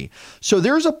near me. So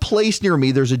there's a place near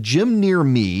me. There's a gym near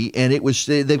me, and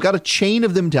they've got a chain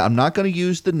of them down. I'm not going to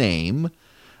use the name.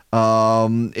 But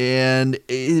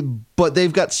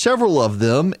they've got several of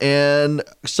them, and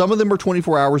some of them are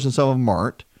 24 hours and some of them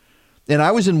aren't. And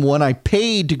I was in one. I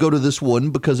paid to go to this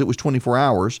one because it was 24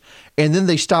 hours. And then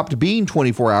they stopped being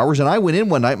 24 hours. And I went in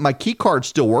one night. My key card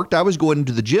still worked. I was going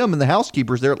into the gym, and the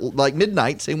housekeeper's there at like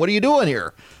midnight saying, what are you doing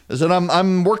here? I said,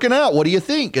 I'm working out. What do you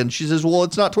think? And she says, well,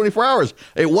 it's not 24 hours.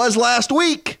 It was last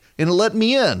week. And it let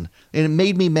me in, and it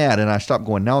made me mad, and I stopped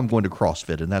going. Now I'm going to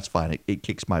CrossFit, and that's fine. It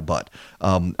kicks my butt.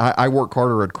 I work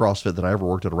harder at CrossFit than I ever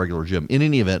worked at a regular gym. In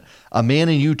any event, a man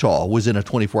in Utah was in a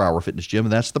 24-hour fitness gym,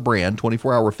 and that's the brand,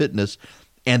 24-Hour Fitness,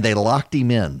 and they locked him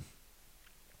in.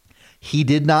 He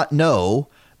did not know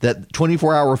that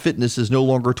 24-Hour Fitness is no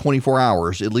longer 24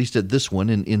 hours, at least at this one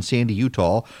in Sandy,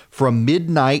 Utah. From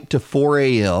midnight to 4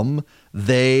 a.m.,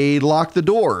 they locked the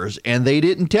doors, and they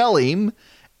didn't tell him,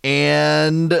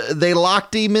 and they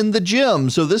locked him in the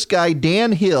gym. So this guy,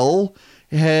 Dan Hill,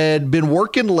 had been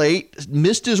working late,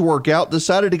 missed his workout,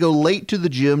 decided to go late to the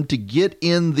gym to get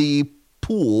in the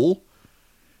pool.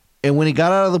 And when he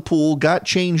got out of the pool, got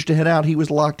changed to head out, he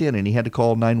was locked in, and he had to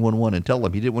call 911 and tell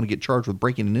them he didn't want to get charged with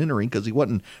breaking and entering because he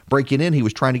wasn't breaking in. He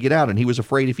was trying to get out, and he was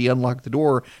afraid if he unlocked the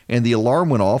door and the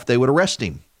alarm went off, they would arrest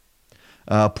him.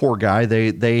 Poor guy.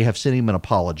 They have sent him an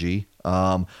apology.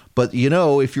 But, you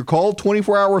know, if you're called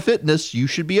 24-Hour Fitness, you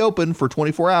should be open for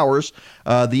 24 hours.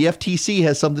 The FTC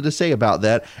has something to say about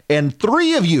that. And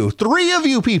three of you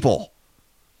people,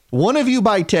 one of you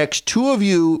by text, two of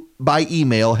you by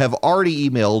email have already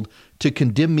emailed to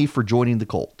condemn me for joining the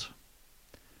cult.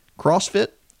 CrossFit,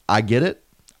 I get it.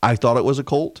 I thought it was a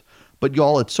cult. But,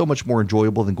 y'all, it's so much more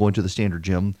enjoyable than going to the standard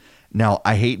gym. Now,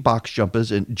 I hate box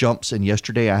jumps, and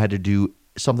yesterday I had to do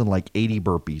something like 80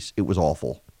 burpees. It was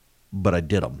awful, but I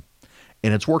did them,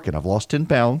 and it's working. I've lost 10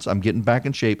 pounds. I'm getting back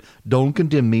in shape. Don't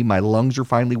condemn me. My lungs are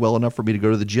finally well enough for me to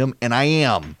go to the gym, and I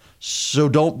am, so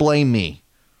don't blame me.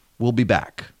 We'll be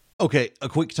back. Okay, a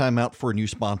quick timeout for a new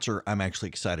sponsor I'm actually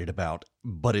excited about,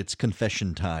 but it's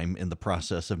confession time in the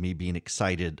process of me being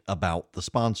excited about the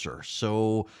sponsor.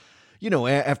 So, you know,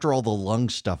 after all the lung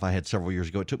stuff I had several years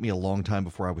ago, it took me a long time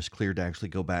before I was cleared to actually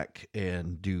go back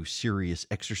and do serious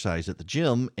exercise at the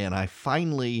gym. And I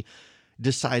finally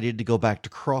decided to go back to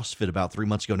CrossFit about 3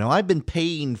 months ago. Now, I've been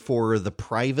paying for the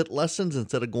private lessons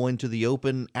instead of going to the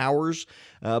open hours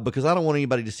because I don't want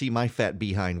anybody to see my fat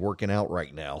behind working out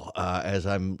right now as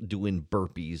I'm doing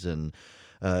burpees and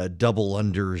double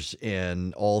unders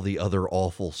and all the other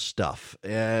awful stuff.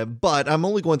 But I'm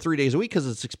only going 3 days a week because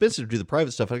it's expensive to do the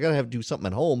private stuff. I got to have to do something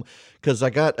at home because I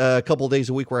got a couple of days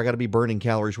a week where I got to be burning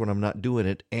calories when I'm not doing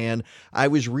it. And I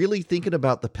was really thinking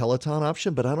about the Peloton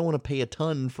option, but I don't want to pay a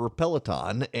ton for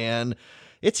Peloton. And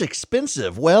it's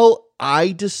expensive. Well,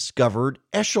 I discovered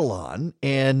Echelon,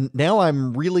 and now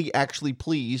I'm really actually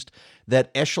pleased that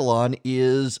Echelon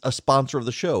is a sponsor of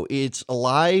the show. It's a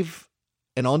live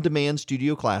and on-demand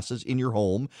studio classes in your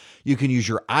home. You can use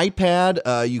your iPad.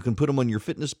 You can put them on your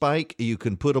fitness bike. You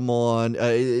can put them on,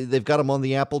 they've got them on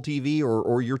the Apple TV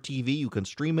or your TV. You can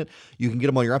stream it. You can get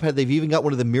them on your iPad. They've even got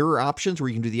one of the mirror options where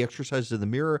you can do the exercises in the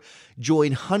mirror.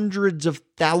 Join hundreds of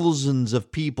thousands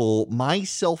of people,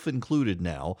 myself included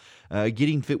now,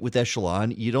 getting fit with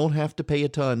Echelon. You don't have to pay a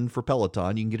ton for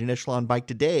Peloton. You can get an Echelon bike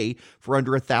today for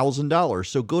under $1,000.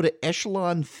 So go to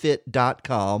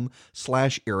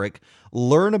echelonfit.com/Eric.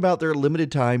 Learn about their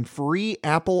limited time free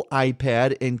Apple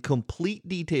iPad and complete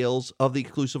details of the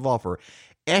exclusive offer.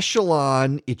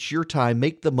 Echelon, it's your time.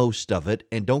 Make the most of it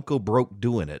and don't go broke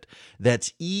doing it.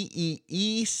 That's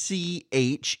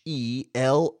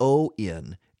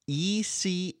EEECHELON.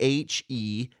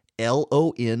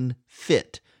 ECHELON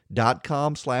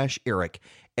fit.com/Eric.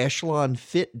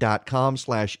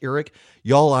 echelonfit.com/Eric.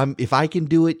 Y'all, if I can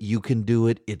do it, you can do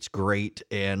it. It's great,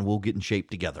 and we'll get in shape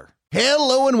together.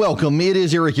 Hello and welcome. It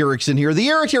is Eric Erickson here, the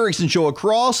Eric Erickson Show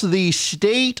across the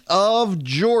state of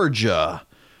Georgia.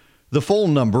 The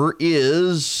phone number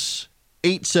is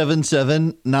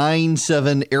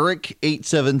 877-97-ERIC,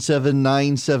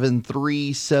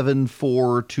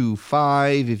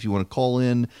 877-973-7425. If you want to call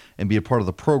in and be a part of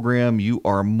the program, you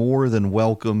are more than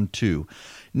welcome to.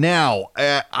 Now,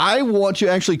 I want to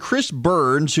actually, Chris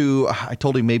Burns, who I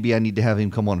told him maybe I need to have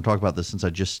him come on and talk about this since I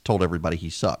just told everybody he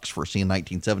sucks for seeing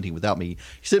 1917 without me.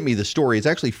 He sent me the story. It's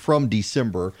actually from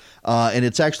December, and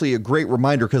it's actually a great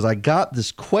reminder because I got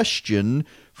this question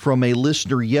from a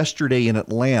listener yesterday in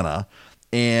Atlanta,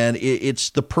 and it's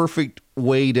the perfect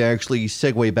way to actually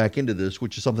segue back into this,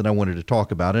 which is something I wanted to talk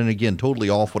about. And again, totally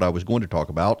off what I was going to talk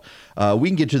about. We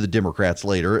can get to the Democrats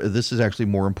later. This is actually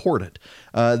more important.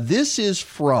 This is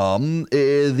from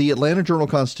the Atlanta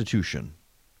Journal-Constitution,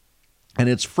 and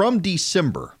it's from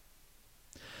December.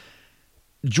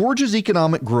 Georgia's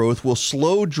economic growth will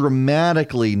slow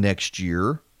dramatically next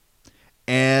year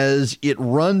as it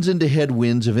runs into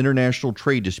headwinds of international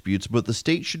trade disputes, but the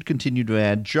state should continue to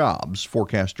add jobs,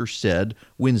 forecasters said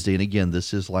Wednesday, and again,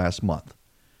 this is last month.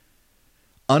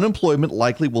 Unemployment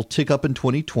likely will tick up in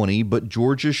 2020, but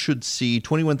Georgia should see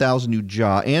 21,000 new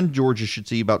jobs, and Georgia should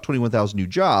see about 21,000 new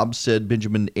jobs, said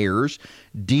Benjamin Ayers,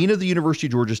 dean of the University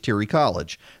of Georgia's Terry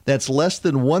College. That's less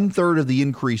than one-third of the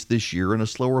increase this year and a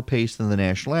slower pace than the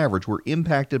national average. We're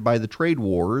impacted by the trade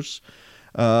wars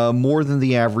more than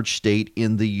the average state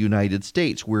in the United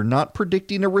States. We're not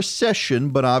predicting a recession,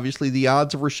 but obviously the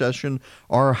odds of recession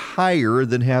are higher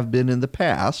than have been in the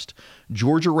past.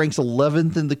 Georgia ranks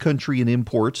 11th in the country in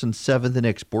imports and 7th in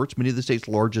exports. Many of the state's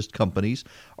largest companies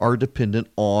are dependent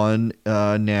on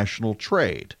national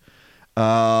trade.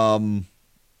 I'm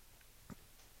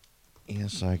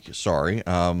trying to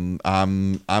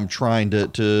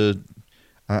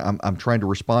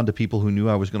respond to people who knew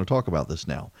I was going to talk about this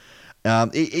now.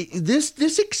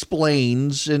 This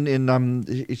explains, and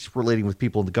it's relating with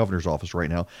people in the governor's office right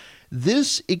now.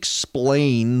 This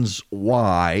explains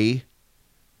why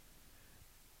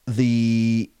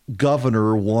the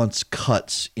governor wants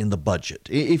cuts in the budget.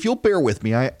 If you'll bear with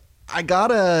me, I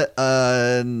got it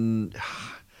was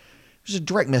a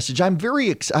direct message. I'm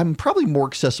probably more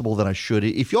accessible than I should.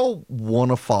 If y'all want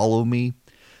to follow me,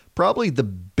 probably the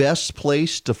best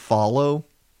place to follow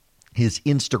his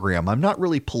Instagram. I'm not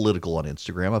really political on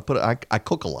Instagram. I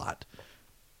cook a lot,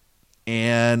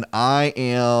 and I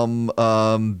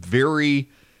am very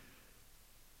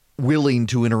willing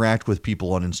to interact with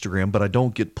people on Instagram, but I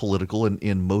don't get political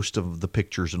in most of the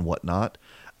pictures and whatnot.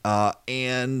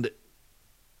 And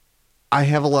I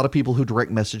have a lot of people who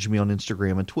direct message me on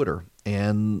Instagram and Twitter.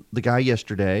 And the guy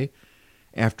yesterday,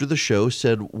 after the show,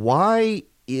 said, "Why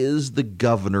is the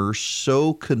governor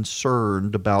so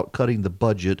concerned about cutting the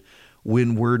budget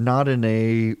when we're not in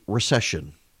a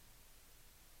recession?"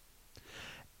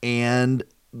 And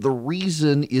the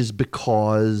reason is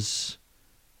because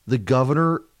the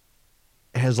governor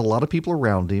has a lot of people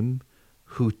around him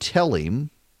who tell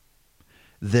him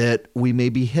that we may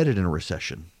be headed in a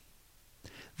recession.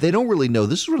 They don't really know.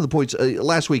 This is one of the points.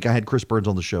 Last week I had Chris Burns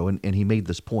on the show, and he made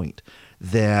this point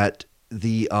that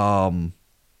the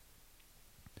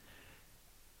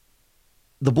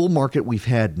bull market we've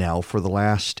had now for the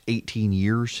last 18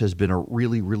 years has been a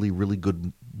really, really, really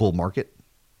good bull market.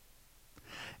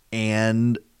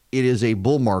 And it is a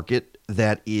bull market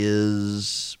that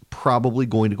is probably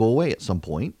going to go away at some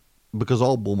point because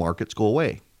all bull markets go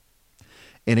away.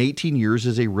 And 18 years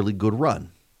is a really good run.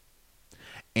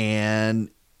 And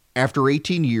after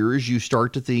 18 years, you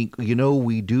start to think,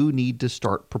 we do need to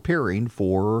start preparing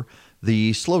for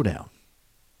the slowdown.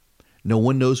 No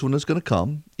one knows when it's going to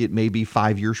come. It may be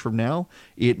 5 years from now.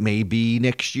 It may be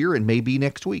next year. It may be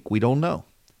next week. We don't know.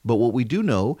 But what we do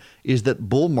know is that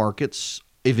bull markets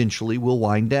eventually will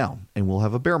wind down and we'll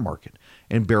have a bear market.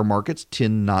 And bear markets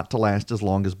tend not to last as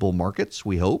long as bull markets,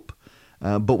 we hope,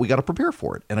 but we got to prepare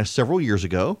for it. And several years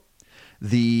ago,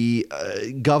 the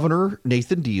governor,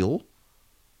 Nathan Deal,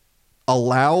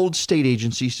 allowed state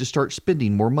agencies to start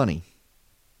spending more money.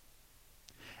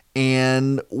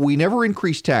 And we never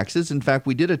increased taxes. In fact,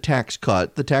 we did a tax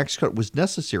cut. The tax cut was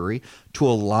necessary to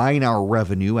align our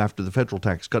revenue after the federal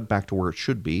tax cut back to where it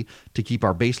should be to keep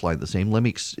our baseline the same. Let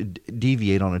me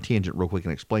deviate on a tangent real quick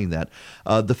and explain that.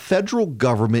 The federal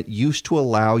government used to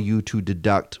allow you to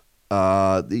deduct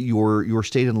your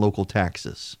state and local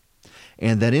taxes,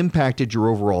 and that impacted your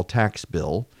overall tax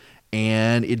bill,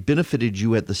 and it benefited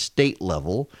you at the state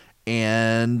level.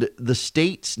 And the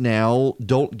states now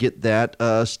don't get that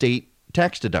state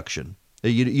tax deduction.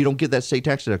 You don't get that state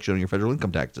tax deduction on your federal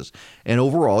income taxes. And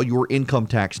overall, your income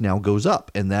tax now goes up.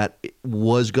 And that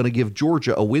was going to give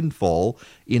Georgia a windfall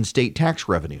in state tax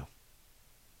revenue.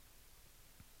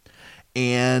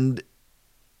 And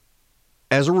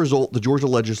as a result, the Georgia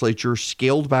legislature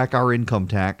scaled back our income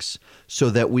tax so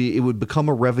that it would become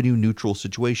a revenue neutral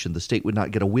situation. The state would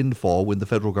not get a windfall when the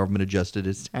federal government adjusted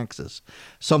its taxes.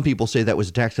 Some people say that was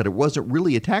a tax cut. It wasn't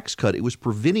really a tax cut. It was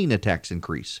preventing a tax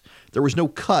increase. There was no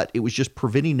cut. It was just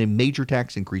preventing a major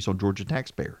tax increase on Georgia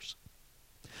taxpayers.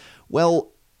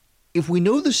 Well, if we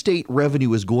know the state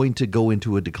revenue is going to go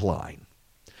into a decline,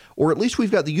 or at least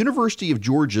we've got the University of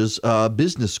Georgia's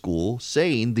business school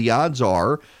saying the odds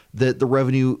are that the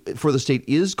revenue for the state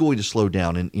is going to slow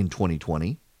down in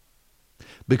 2020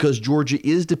 because Georgia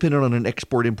is dependent on an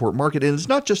export-import market. And it's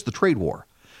not just the trade war.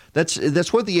 That's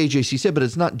what the AJC said, but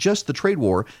it's not just the trade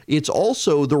war. It's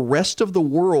also the rest of the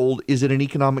world is in an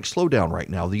economic slowdown right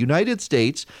now. The United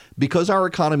States, because our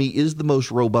economy is the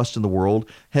most robust in the world,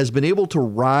 has been able to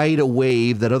ride a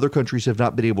wave that other countries have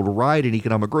not been able to ride in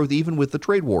economic growth, even with the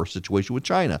trade war situation with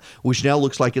China, which now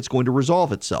looks like it's going to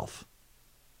resolve itself.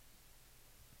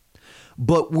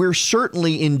 But we're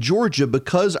certainly in Georgia,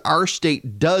 because our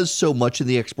state does so much in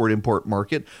the export-import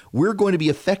market, we're going to be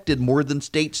affected more than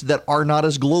states that are not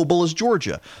as global as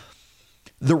Georgia.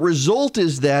 The result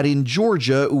is that in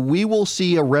Georgia, we will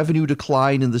see a revenue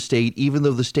decline in the state, even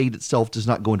though the state itself does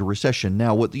not go into recession.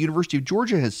 Now, what the University of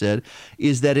Georgia has said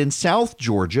is that in South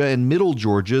Georgia and Middle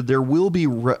Georgia, there will be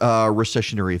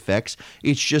recessionary effects.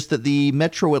 It's just that the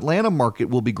metro Atlanta market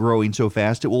will be growing so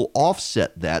fast, it will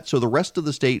offset that. So the rest of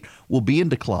the state will be in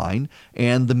decline,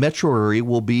 and the metro area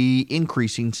will be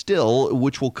increasing still,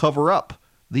 which will cover up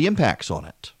the impacts on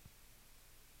it.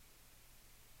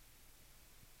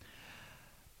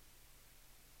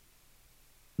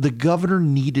 The governor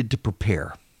needed to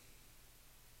prepare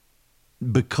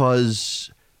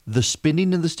because the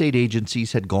spending in the state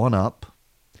agencies had gone up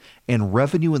and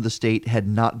revenue in the state had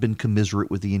not been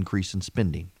commensurate with the increase in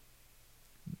spending.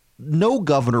 No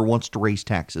governor wants to raise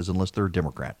taxes unless they're a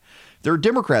Democrat. If they're a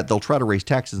Democrat, they'll try to raise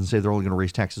taxes and say they're only going to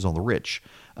raise taxes on the rich.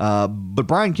 But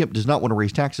Brian Kemp does not want to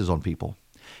raise taxes on people.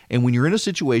 And when you're in a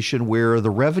situation where the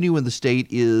revenue in the state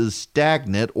is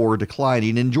stagnant or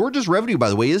declining, and Georgia's revenue, by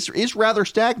the way, is rather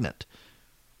stagnant,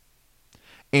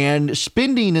 and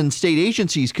spending in state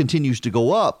agencies continues to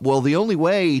go up, well, the only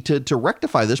way to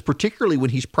rectify this, particularly when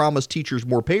he's promised teachers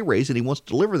more pay raise and he wants to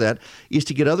deliver that, is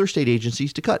to get other state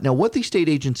agencies to cut. Now, what these state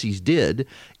agencies did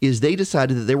is they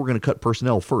decided that they were going to cut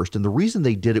personnel first. And the reason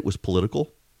they did it was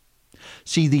political.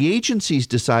 See, the agencies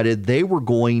decided they were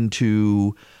going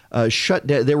to shut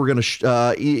down. They were going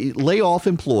to lay off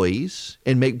employees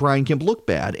and make Brian Kemp look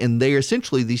bad. And they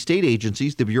essentially, the state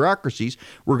agencies, the bureaucracies,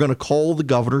 were going to call the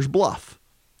governor's bluff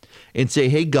and say,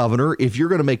 hey, governor, if you're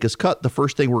going to make us cut, the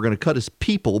first thing we're going to cut is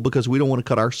people, because we don't want to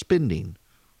cut our spending.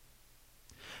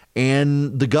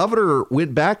 And the governor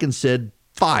went back and said,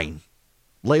 fine,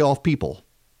 lay off people.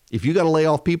 If you got to lay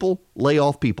off people, lay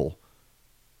off people.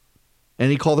 And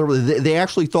he called them, they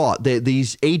actually thought that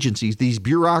these agencies, these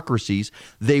bureaucracies,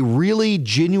 they really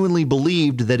genuinely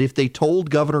believed that if they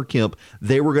told Governor Kemp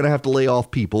they were going to have to lay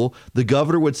off people, the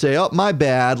governor would say, oh, my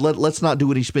bad, let's not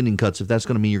do any spending cuts if that's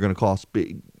going to mean you're going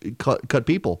to cut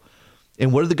people.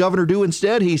 And what did the governor do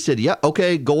instead? He said, yeah,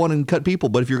 okay, go on and cut people.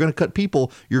 But if you're going to cut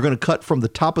people, you're going to cut from the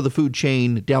top of the food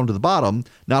chain down to the bottom,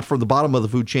 not from the bottom of the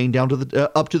food chain down to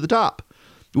the up to the top.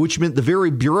 Which meant the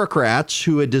very bureaucrats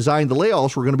who had designed the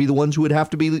layoffs were going to be the ones who would have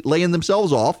to be laying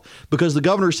themselves off, because the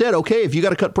governor said, okay, if you got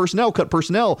to cut personnel,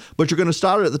 but you're going to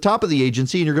start at the top of the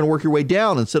agency and you're going to work your way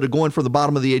down instead of going from the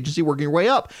bottom of the agency, working your way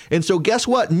up. And so guess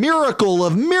what? Miracle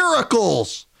of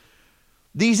miracles.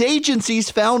 These agencies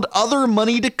found other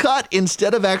money to cut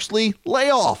instead of actually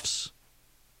layoffs.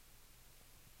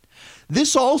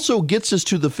 This also gets us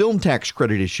to the film tax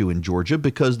credit issue in Georgia,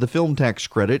 because the film tax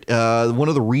credit, one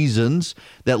of the reasons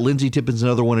that Lindsey Tippins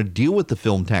and others want to deal with the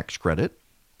film tax credit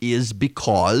is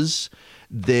because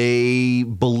they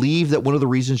believe that one of the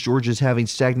reasons Georgia is having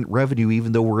stagnant revenue,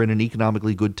 even though we're in an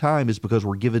economically good time, is because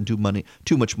we're giving too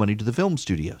much money to the film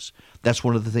studios. That's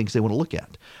one of the things they want to look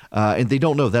at. And they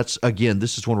don't know. This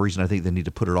is one reason I think they need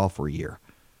to put it off for a year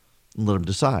and let them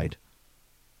decide.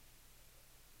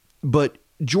 But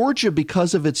Georgia,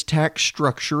 because of its tax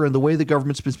structure and the way the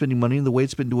government's been spending money and the way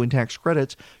it's been doing tax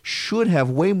credits, should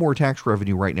have way more tax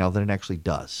revenue right now than it actually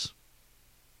does.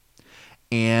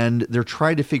 And they're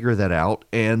trying to figure that out.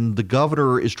 And the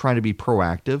governor is trying to be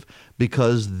proactive,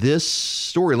 because this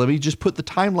story, let me just put the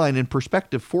timeline in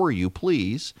perspective for you,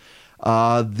 please.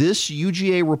 This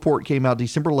UGA report came out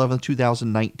December 11th,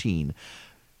 2019.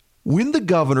 When the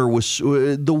governor was,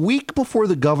 the week before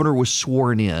the governor was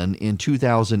sworn in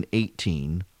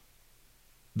 2018,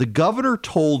 the governor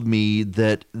told me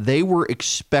that they were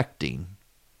expecting,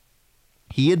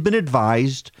 he had been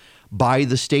advised by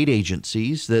the state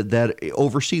agencies that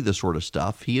oversee this sort of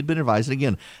stuff. He had been advised, and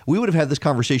again, we would have had this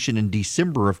conversation in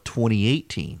December of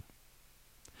 2018,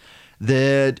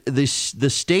 that the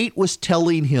state was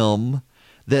telling him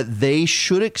that they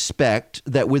should expect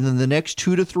that within the next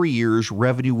 2 to 3 years,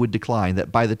 revenue would decline,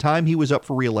 that by the time he was up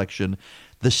for re-election,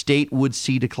 the state would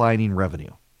see declining revenue.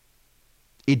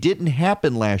 It didn't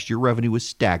happen last year. Revenue was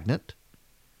stagnant.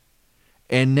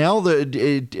 And now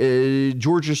the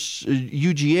Georgia's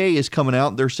UGA is coming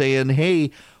out. They're saying,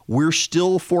 hey, we're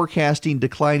still forecasting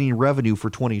declining revenue for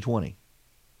 2020.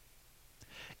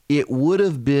 It would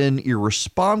have been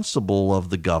irresponsible of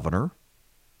the governor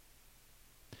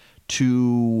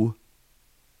to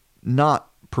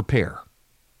not prepare.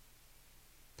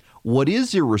 What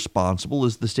is irresponsible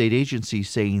is the state agency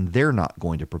saying they're not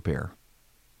going to prepare.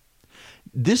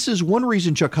 This is one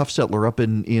reason Chuck Hufstetler up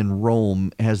in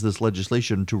Rome has this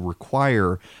legislation to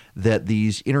require that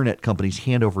these internet companies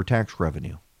hand over tax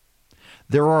revenue.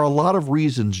 There are a lot of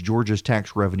reasons Georgia's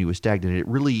tax revenue is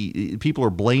stagnant. People are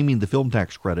blaming the film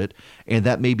tax credit, and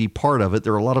that may be part of it.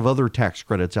 There are a lot of other tax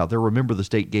credits out there. Remember, the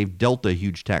state gave Delta a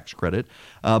huge tax credit.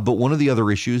 But one of the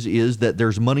other issues is that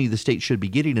there's money the state should be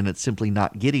getting, and it's simply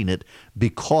not getting it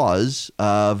because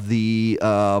of the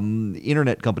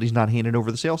internet companies not handing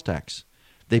over the sales tax.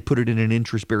 They put it in an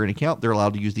interest-bearing account. They're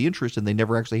allowed to use the interest, and they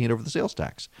never actually hand over the sales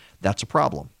tax. That's a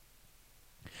problem.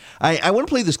 I want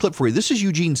to play this clip for you. This is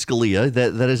Eugene Scalia.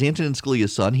 That is Antonin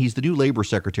Scalia's son. He's the new labor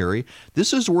secretary.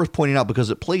 This is worth pointing out because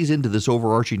it plays into this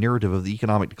overarching narrative of the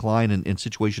economic decline and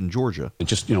situation in Georgia.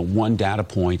 Just, one data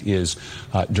point is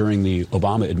during the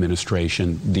Obama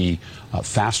administration, the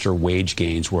faster wage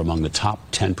gains were among the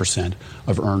top 10%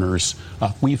 of earners.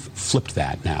 We've flipped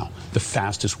that now. The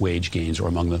fastest wage gains are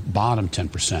among the bottom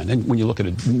 10%. And when you look at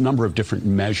a number of different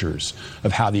measures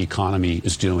of how the economy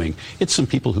is doing, it's some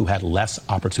people who had less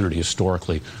opportunity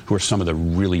historically who are some of the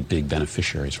really big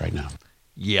beneficiaries right now.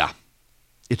 Yeah,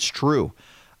 it's true.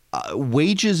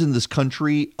 Wages in this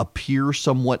country appear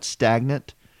somewhat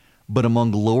stagnant, but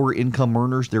among lower income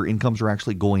earners, their incomes are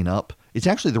actually going up. It's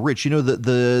actually the rich.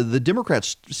 The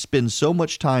Democrats spend so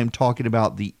much time talking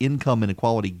about the income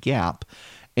inequality gap,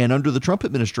 and under the Trump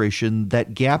administration,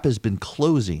 that gap has been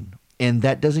closing, and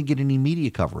that doesn't get any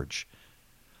media coverage.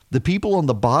 The people on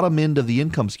the bottom end of the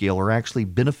income scale are actually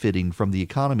benefiting from the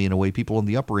economy in a way people on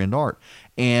the upper end aren't.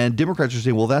 And Democrats are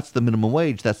saying, well, that's the minimum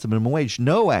wage. That's the minimum wage.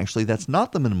 No, actually, that's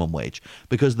not the minimum wage,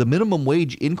 because the minimum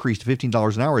wage increase to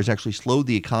 $15 an hour has actually slowed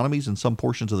the economies in some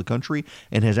portions of the country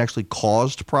and has actually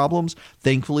caused problems.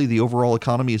 Thankfully, the overall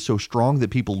economy is so strong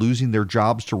that people losing their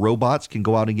jobs to robots can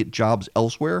go out and get jobs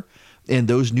elsewhere. And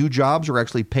those new jobs are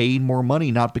actually paying more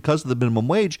money, not because of the minimum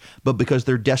wage, but because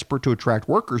they're desperate to attract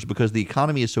workers, because the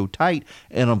economy is so tight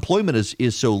and employment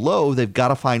is so low, they've got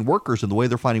to find workers. And the way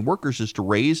they're finding workers is to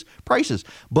raise prices.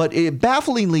 But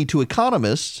bafflingly to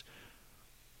economists,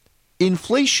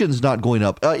 inflation's not going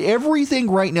up. Everything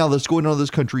right now that's going on in this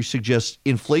country suggests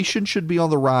inflation should be on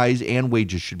the rise and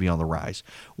wages should be on the rise.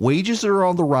 Wages are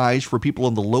on the rise for people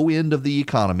on the low end of the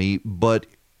economy, but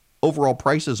overall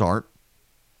prices aren't.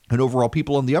 And overall,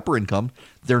 people on the upper income,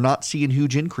 they're not seeing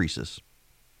huge increases.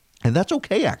 And that's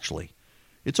okay, actually.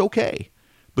 It's okay,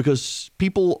 because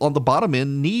people on the bottom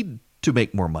end need to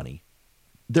make more money.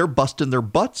 They're busting their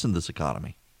butts in this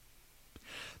economy.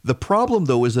 The problem,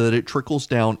 though, is that it trickles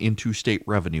down into state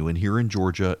revenue. And here in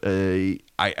Georgia,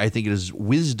 I think it is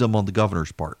wisdom on the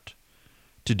governor's part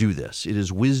to do this. It is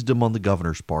wisdom on the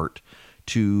governor's part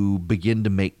to begin to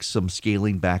make some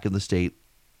scaling back in the state.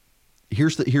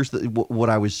 Here's what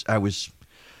I was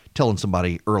telling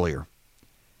somebody earlier.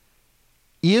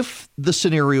 If the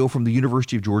scenario from the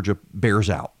University of Georgia bears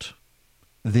out,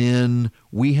 then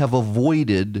we have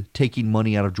avoided taking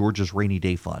money out of Georgia's rainy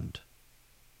day fund.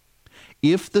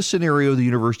 If the scenario the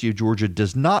University of Georgia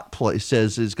does not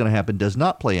says is going to happen does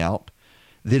not play out,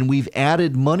 then we've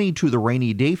added money to the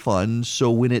rainy day fund. So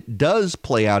when it does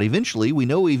play out eventually, we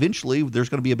know eventually there's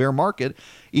going to be a bear market.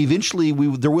 Eventually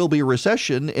there will be a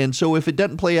recession. And so if it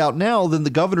doesn't play out now, then the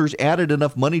governor's added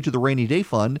enough money to the rainy day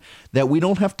fund that we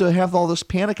don't have to have all this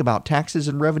panic about taxes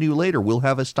and revenue later. We'll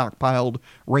have a stockpiled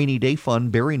rainy day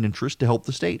fund bearing interest to help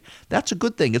the state. That's a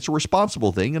good thing. It's a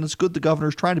responsible thing. And it's good the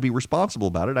governor's trying to be responsible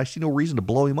about it. I see no reason to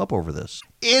blow him up over this.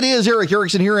 It is Eric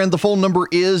Erickson here, and the phone number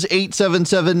is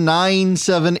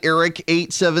 877-97-ERIC,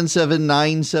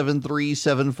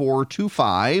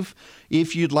 877-973-7425.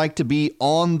 If you'd like to be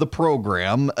on the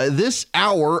program. This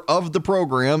hour of the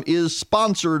program is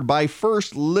sponsored by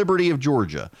First Liberty of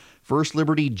Georgia.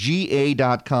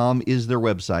 FirstLibertyGA.com is their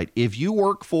website. If you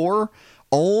work for,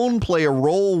 own, play a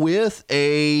role with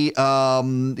a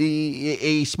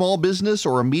small business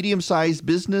or a medium-sized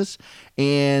business,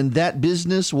 and that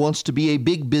business wants to be a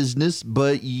big business,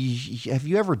 but have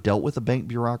you ever dealt with a bank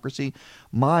bureaucracy?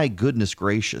 My goodness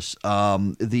gracious.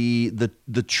 The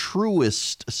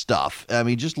truest stuff. I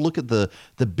mean, just look at the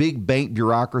big bank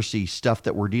bureaucracy stuff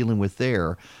that we're dealing with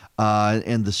there.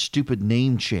 And the stupid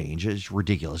name change is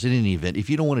ridiculous. In any event, if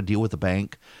you don't want to deal with a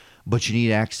bank, but you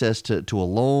need access to a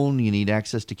loan, you need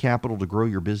access to capital to grow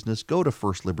your business, go to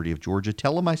First Liberty of Georgia.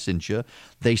 Tell them I sent you.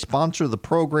 They sponsor the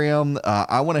program.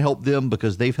 I want to help them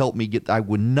because they've helped me I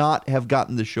would not have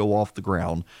gotten the show off the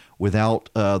ground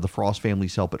without the Frost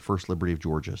family's help at First Liberty of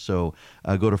Georgia. So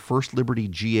go to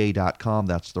FirstLibertyGA.com.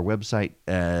 That's their website.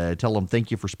 Tell them thank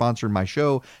you for sponsoring my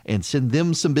show and send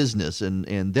them some business,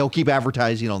 and they'll keep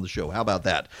advertising on the show. How about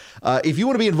that? If you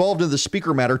want to be involved in the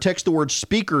speaker matter, text the word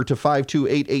speaker to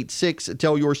 52886.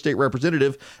 Tell your state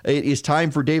representative it is time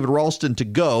for David Ralston to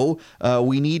go.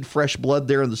 We need fresh blood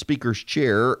there in the speaker's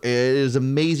chair. It is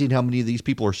amazing how many of these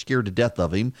people are scared to death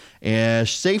of him. And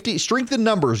safety, strength in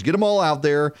numbers. Get them all out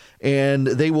there. And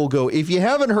they will go. If you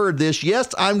haven't heard this,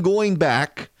 yes, I'm going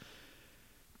back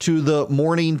to the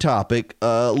morning topic.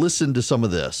 Listen to some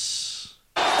of this.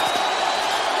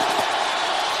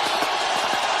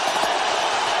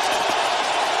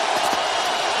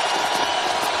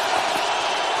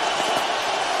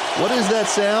 What is that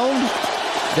sound?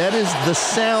 That is the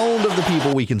sound of the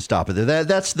people. We can stop it there.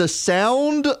 That's the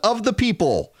sound of the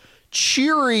people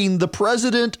cheering the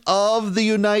President of the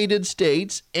United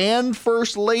States and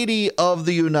First Lady of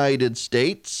the United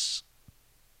States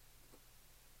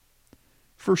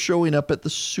for showing up at the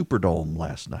Superdome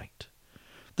last night.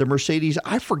 The Mercedes,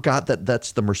 I forgot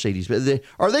that's the Mercedes.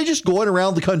 Are they just going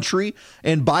around the country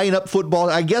and buying up football?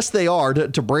 I guess they are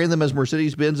to brand them as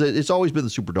Mercedes-Benz. It's always been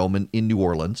the Superdome in New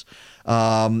Orleans.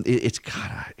 It's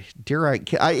kind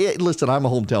of, listen, I'm a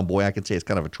hometown boy. I can say it's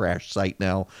kind of a trash site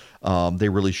now. They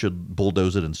really should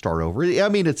bulldoze it and start over. I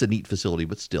mean, it's a neat facility,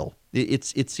 but still,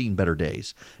 it's seen better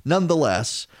days.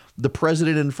 Nonetheless, the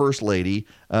President and First Lady,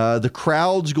 the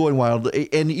crowds going wild.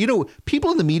 And,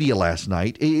 people in the media last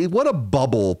night, what a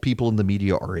bubble people in the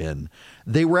media are in.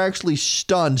 They were actually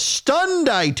stunned,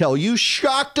 I tell you,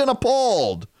 shocked and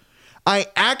appalled. I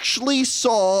actually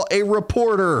saw a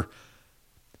reporter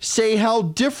say how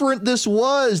different this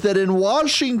was, that in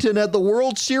Washington at the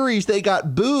World Series, they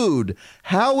got booed.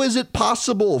 How is it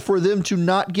possible for them to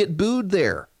not get booed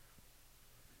there?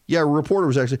 Yeah, a reporter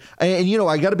was actually, and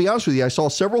I got to be honest with you, I saw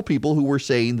several people who were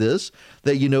saying this,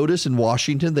 that you notice in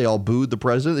Washington, they all booed the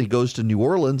president. He goes to New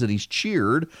Orleans and he's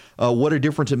cheered. What a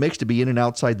difference it makes to be in and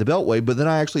outside the Beltway. But then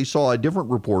I actually saw a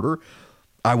different reporter.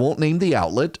 I won't name the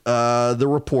outlet, the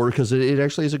reporter, because it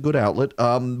actually is a good outlet.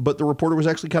 But the reporter was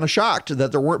actually kind of shocked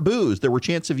that there weren't boos. There were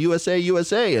chants of USA,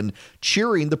 USA, and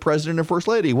cheering the president and first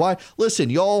lady. Why? Listen,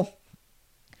 y'all,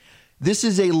 this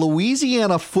is a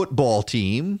Louisiana football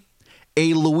team,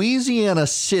 a Louisiana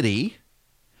city,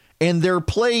 and they're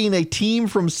playing a team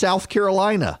from South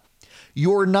Carolina.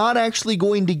 You're not actually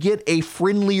going to get a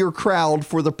friendlier crowd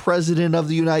for the president of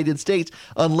the United States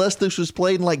unless this was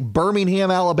played in like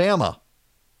Birmingham, Alabama.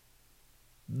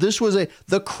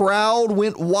 The crowd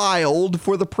went wild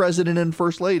for the president and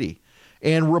first lady,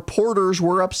 and reporters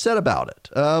were upset about it.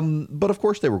 But of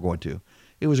course they were going to.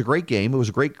 It was a great game. It was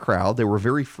a great crowd. They were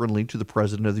very friendly to the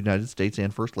president of the United States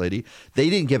and first lady. They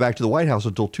didn't get back to the White House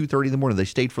until 2:30 in the morning. They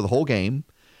stayed for the whole game,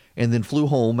 and then flew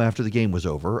home after the game was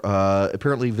over.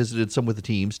 Apparently visited some with the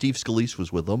team. Steve Scalise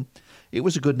was with them. It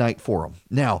was a good night for him.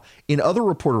 Now, in other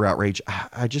reporter outrage,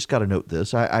 I just got to note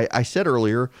this. I said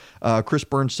earlier, Chris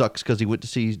Burns sucks because he went to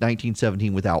see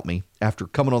 1917 without me after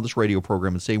coming on this radio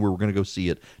program and saying we were going to go see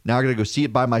it. Now I'm going to go see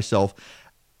it by myself.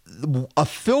 A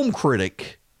film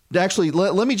critic... Actually,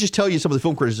 let me just tell you some of the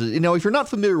film critics. If you're not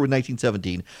familiar with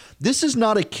 1917, this is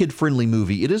not a kid-friendly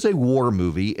movie. It is a war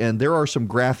movie, and there are some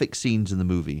graphic scenes in the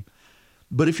movie.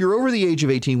 But if you're over the age of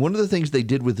 18, one of the things they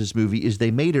did with this movie is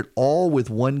they made it all with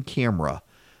one camera.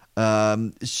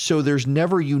 So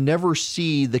you never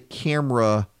see the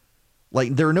camera,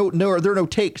 like there are no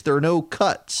takes, there are no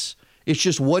cuts. It's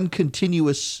just one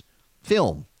continuous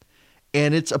film.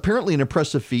 And it's apparently an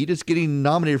impressive feat. It's getting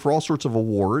nominated for all sorts of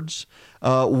awards.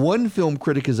 One film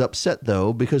critic is upset,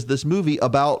 though, because this movie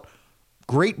about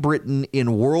Great Britain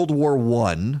in World War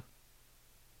I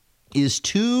is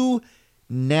too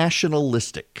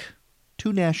nationalistic.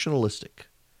 Too nationalistic.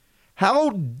 How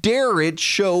dare it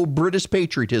show British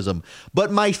patriotism? But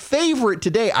my favorite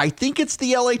today, I think it's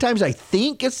the LA Times.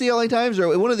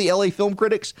 Or one of the LA film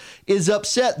critics is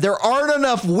upset. There aren't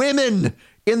enough women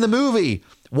in the movie.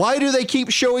 Why do they keep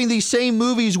showing these same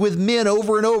movies with men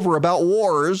over and over about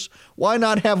wars? Why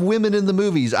not have women in the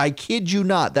movies? I kid you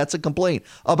not. That's a complaint.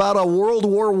 About a World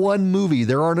War I movie,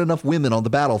 there aren't enough women on the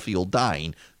battlefield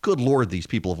dying. Good Lord, these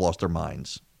people have lost their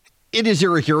minds. It is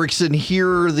Eric Erickson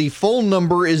here. The phone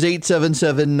number is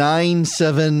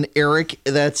 877-97-ERIC.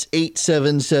 That's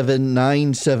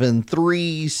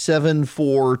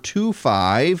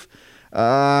 877-973-7425.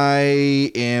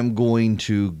 I am going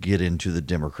to get into the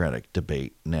Democratic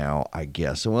debate now, I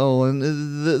guess. Well,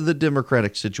 in the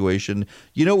Democratic situation,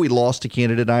 we lost a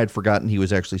candidate. I had forgotten he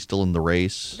was actually still in the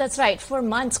race. That's right. For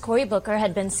months, Cory Booker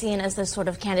had been seen as the sort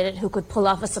of candidate who could pull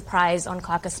off a surprise on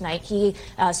caucus night. He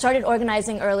started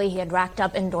organizing early. He had racked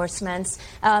up endorsements.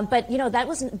 But, that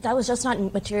was just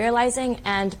not materializing,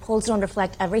 and polls don't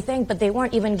reflect everything. But they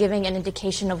weren't even giving an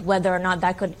indication of whether or not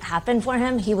that could happen for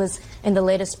him. He was in the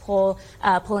latest poll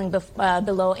polling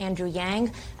below Andrew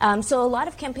Yang. So a lot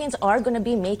of campaigns are going to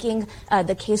be making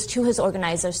the case to his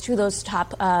organizers, to those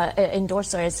top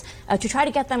endorsers, to try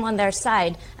to get them on their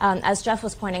side. As Jeff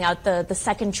was pointing out, the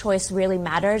second choice really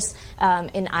matters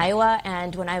in Iowa.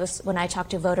 And when I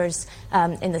talked to voters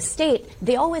in the state,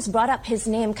 they always brought up his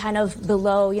name kind of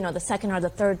below, the second or the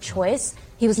third choice.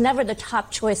 He was never the top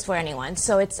choice for anyone.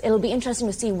 So it'll be interesting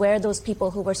to see where those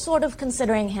people who were sort of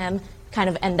considering him kind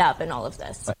of end up in all of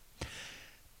this.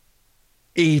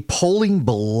 A polling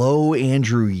below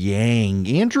Andrew Yang.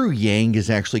 Andrew Yang is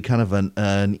actually kind of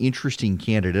an interesting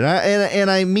candidate. And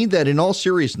I mean that in all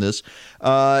seriousness.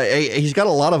 He's got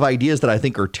a lot of ideas that I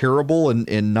think are terrible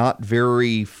and not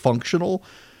very functional.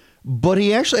 But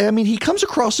he comes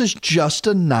across as just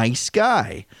a nice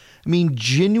guy.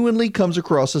 Genuinely comes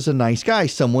across as a nice guy.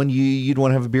 Someone you'd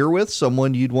want to have a beer with,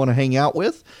 someone you'd want to hang out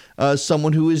with,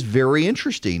 someone who is very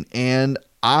interesting. And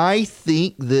I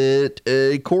think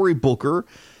that Cory Booker,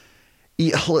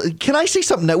 can I say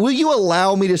something? Will you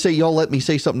allow me to say, y'all let me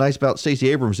say something nice about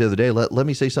Stacey Abrams the other day? Let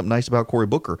me say something nice about Cory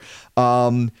Booker.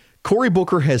 Cory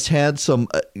Booker has had some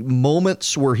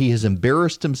moments where he has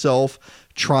embarrassed himself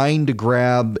trying to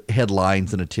grab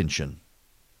headlines and attention.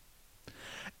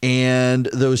 And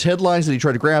those headlines that he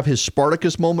tried to grab, his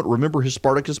Spartacus moment, remember his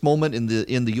Spartacus moment in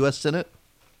the U.S. Senate?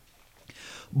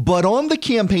 But on the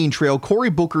campaign trail, Cory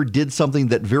Booker did something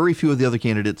that very few of the other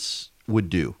candidates would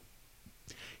do.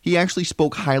 He actually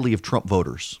spoke highly of Trump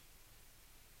voters.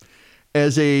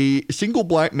 As a single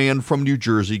black man from New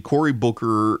Jersey, Cory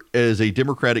Booker, as a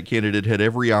Democratic candidate, had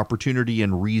every opportunity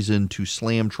and reason to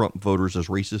slam Trump voters as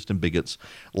racist and bigots,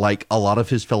 like a lot of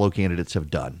his fellow candidates have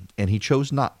done. And he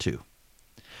chose not to.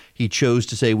 He chose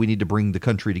to say we need to bring the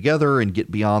country together and get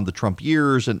beyond the Trump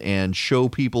years and show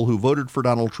people who voted for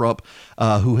Donald Trump,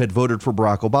 who had voted for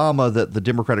Barack Obama, that the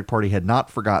Democratic Party had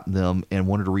not forgotten them and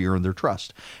wanted to re-earn their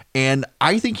trust. And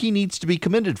I think he needs to be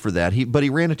commended for that. But he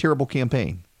ran a terrible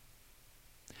campaign.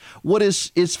 What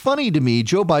is funny to me,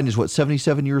 Joe Biden is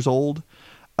 77 years old?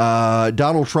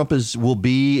 Donald Trump will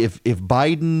be, if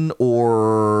Biden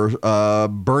or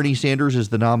Bernie Sanders is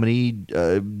the nominee,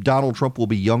 Donald Trump will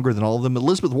be younger than all of them.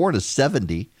 Elizabeth Warren is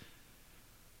 70.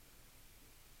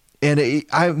 And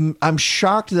I'm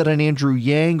shocked that an Andrew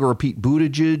Yang or a Pete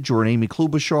Buttigieg or an Amy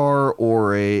Klobuchar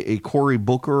or a Cory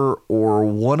Booker or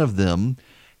one of them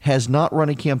has not run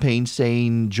a campaign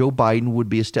saying Joe Biden would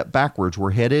be a step backwards.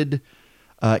 We're headed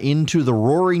into the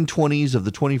roaring 20s of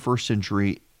the 21st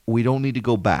century. We don't need to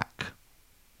go back.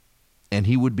 And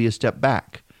he would be a step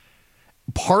back.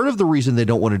 part of the reason they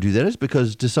don't want to do that is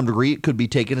because to some degree it could be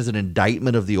taken as an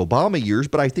indictment of the Obama years,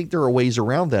 but I think there are ways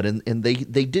around that. And they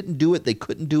didn't do it. They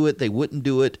couldn't do it. They wouldn't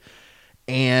do it.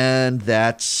 And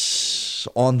that's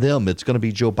on them. It's going to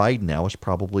be Joe Biden now is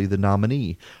probably the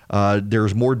nominee.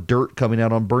 There's more dirt coming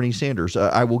out on Bernie Sanders.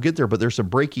 I will get there, but there's some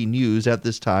breaking news at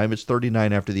this time. It's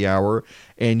 39 after the hour,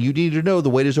 and you need to know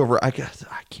the wait is over. I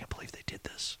can't believe they did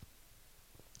this.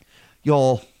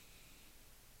 Y'all,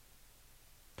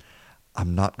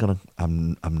 I'm not gonna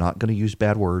use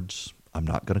bad words. I'm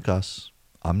not gonna cuss.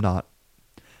 I'm not.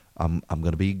 I'm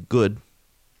gonna be good.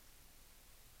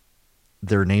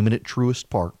 They're naming it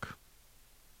Truist Park.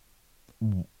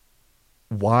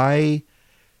 Why,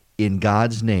 in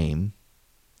God's name,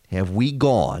 have we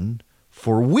gone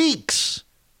for weeks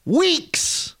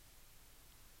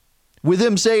with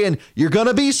them saying, you're going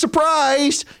to be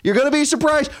surprised. You're going to be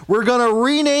surprised. We're going to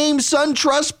rename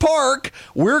SunTrust Park.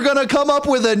 We're going to come up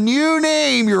with a new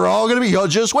name. You're all going to be,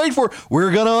 just wait for it.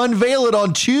 We're going to unveil it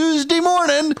on Tuesday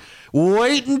morning.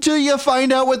 Wait until you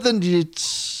find out what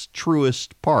it's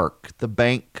Truist Park. The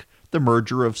bank, the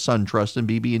merger of SunTrust and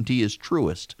BB&T is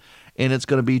Truist. And it's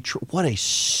going to be, what a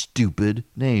stupid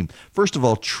name. First of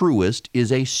all, Truist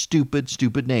is a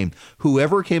stupid name.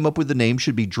 Whoever came up with the name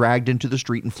should be dragged into the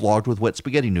street and flogged with wet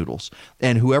spaghetti noodles.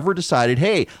 And whoever decided,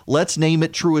 hey, let's name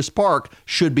it Truist Park,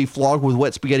 should be flogged with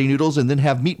wet spaghetti noodles and then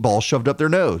have meatballs shoved up their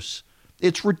nose.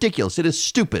 It's ridiculous. It is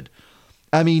stupid.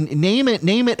 I mean, name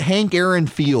it Hank Aaron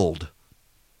Field.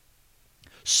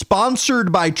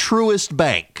 Sponsored by Truist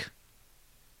Bank.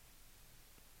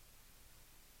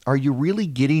 Are you really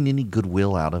getting any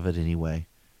goodwill out of it anyway?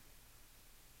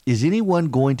 Is anyone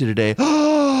going to today,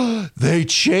 they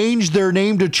changed their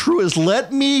name to Truist.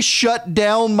 Let me shut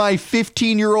down my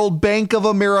 15-year-old Bank of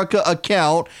America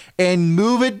account and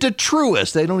move it to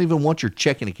Truist. They don't even want your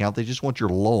checking account. They just want your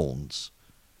loans.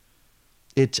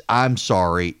 I'm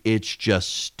sorry. It's just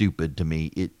stupid to me.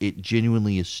 It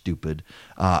genuinely is stupid.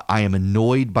 I am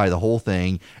annoyed by the whole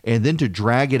thing. And then to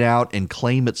drag it out and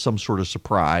claim it's some sort of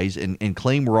surprise and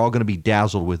claim we're all going to be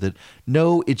dazzled with it.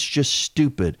 No, it's just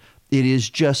stupid. It is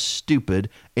just stupid.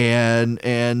 And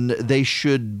they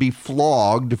should be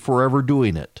flogged for ever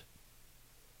doing it.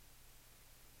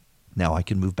 Now I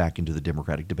can move back into the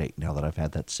Democratic debate now that I've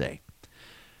had that say.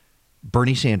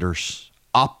 Bernie Sanders,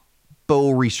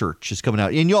 research is coming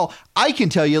out, and y'all, I can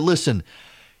tell you, listen,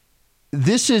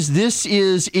 this is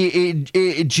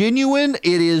genuine.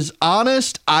 It is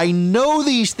honest. I know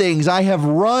these things. I have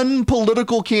run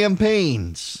political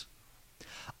campaigns.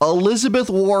 Elizabeth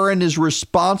Warren is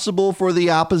responsible for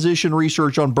the opposition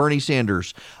research on Bernie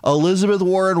Sanders. Elizabeth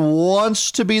Warren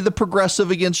wants to be the progressive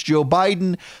against Joe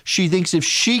Biden. She thinks if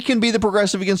she can be the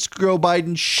progressive against Joe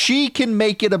Biden, she can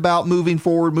make it about moving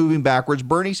forward, moving backwards.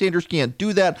 Bernie Sanders can't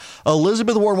do that.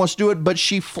 Elizabeth Warren wants to do it, but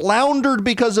she floundered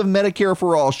because of Medicare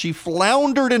for All. She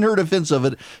floundered in her defense of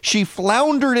it. She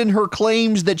floundered in her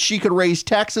claims that she could raise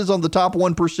taxes on the top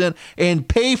 1% and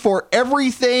pay for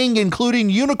everything,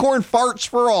 including unicorn farts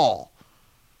for all.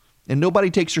 And nobody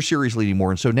takes her seriously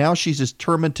anymore. And so now she's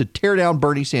determined to tear down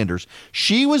Bernie Sanders.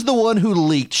 She was the one who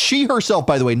leaked. She herself,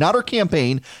 by the way, not her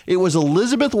campaign. It was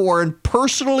Elizabeth Warren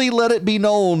personally let it be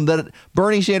known that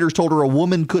Bernie Sanders told her a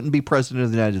woman couldn't be president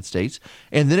of the United States.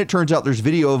 And then it turns out there's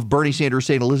video of Bernie Sanders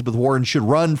saying Elizabeth Warren should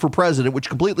run for president, which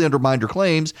completely undermined her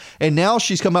claims. And now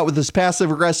she's come out with this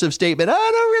passive-aggressive statement. I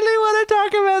don't really want to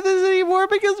talk about this anymore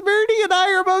because Bernie and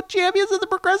I are both champions of the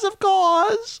progressive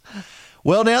cause.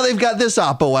 Well, now they've got this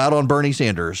oppo out on Bernie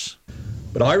Sanders.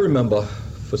 But I remember,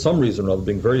 for some reason or other,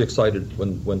 being very excited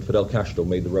when Fidel Castro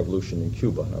made the revolution in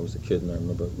Cuba. I was a kid, and I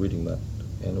remember reading that.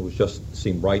 And it was just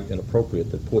seemed right and appropriate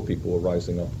that poor people were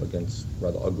rising up against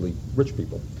rather ugly rich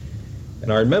people.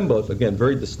 And I remember, again,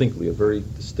 very distinctly, a very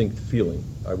distinct feeling.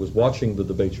 I was watching the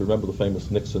debates. You remember the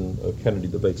famous Nixon-Kennedy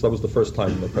debates. That was the first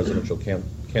time the presidential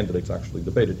candidates actually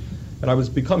debated. And I was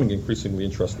becoming increasingly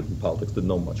interested in politics, didn't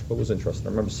know much, but was interested. I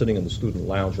remember sitting in the student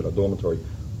lounge at our dormitory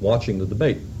watching the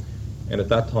debate. And at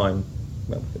that time,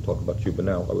 well, we can talk about Cuba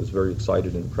now, I was very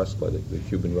excited and impressed by the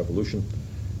Cuban Revolution.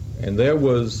 And there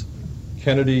was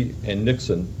Kennedy and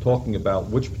Nixon talking about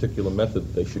which particular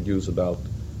method they should use about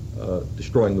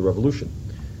destroying the revolution.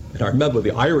 And I remember the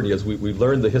irony, as we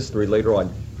learned the history later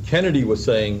on, Kennedy was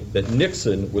saying that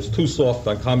Nixon was too soft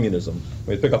on communism.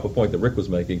 Let me pick up a point that Rick was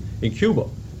making. In Cuba,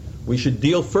 we should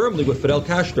deal firmly with Fidel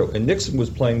Castro. And Nixon was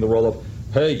playing the role of,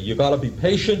 hey, you got to be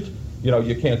patient. You know,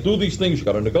 you can't do these things. You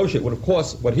got to negotiate. Well, of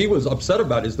course, what he was upset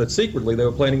about is that secretly they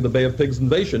were planning the Bay of Pigs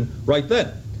invasion right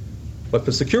then. But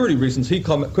for security reasons, he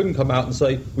couldn't come out and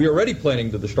say, we're already planning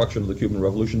the destruction of the Cuban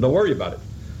Revolution. Don't worry about it.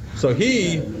 So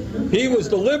he was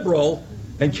the liberal,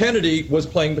 And Kennedy was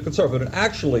playing the conservative. And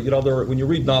actually, when you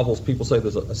read novels, people say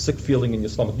there's a sick feeling in your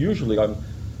stomach. Usually I'm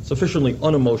sufficiently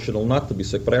unemotional not to be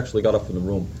sick, but I actually got up from the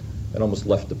room and almost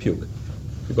left to puke.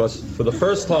 Because for the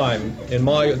first time in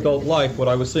my adult life, what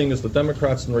I was seeing is the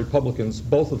Democrats and the Republicans,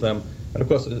 both of them, and of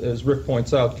course, as Rick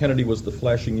points out, Kennedy was the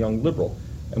flashing young liberal.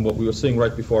 And what we were seeing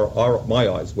right before my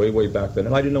eyes, way back then,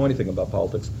 and I didn't know anything about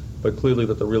politics, but clearly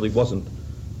that there really wasn't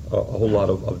a whole lot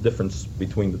of difference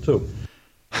between the two.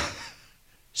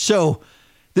 So,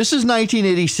 this is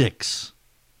 1986.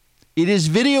 It is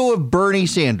video of Bernie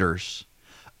Sanders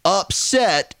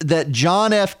upset that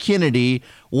John F. Kennedy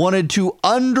wanted to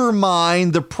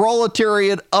undermine the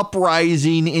proletariat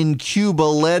uprising in Cuba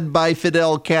led by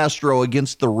Fidel Castro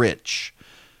against the rich.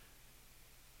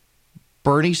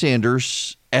 Bernie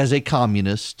Sanders, as a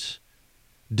communist,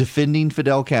 defending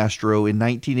Fidel Castro in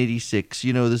 1986.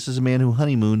 This is a man who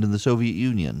honeymooned in the Soviet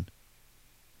Union.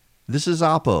 This is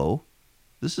Oppo.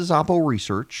 This is Oppo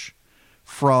research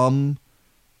from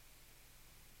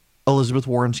Elizabeth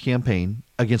Warren's campaign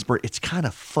against Bernie. It's kind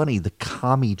of funny, the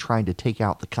commie trying to take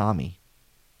out the commie.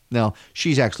 Now,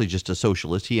 she's actually just a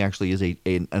socialist. He actually is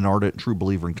an ardent, true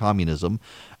believer in communism,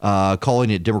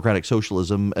 calling it democratic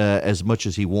socialism as much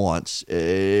as he wants.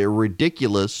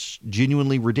 Ridiculous,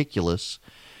 genuinely ridiculous.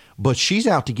 But she's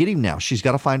out to get him now. She's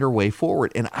got to find her way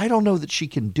forward. And I don't know that she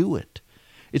can do it.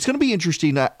 It's going to be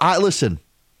interesting. Listen,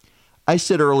 I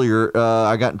said earlier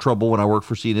I got in trouble when I worked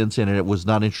for CNN saying I was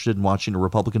not interested in watching a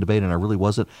Republican debate, and I really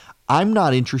wasn't. I'm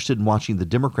not interested in watching the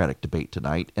Democratic debate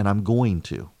tonight, and I'm going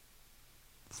to.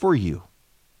 For you.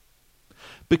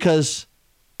 Because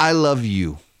I love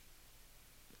you.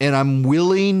 And I'm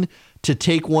willing to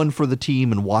take one for the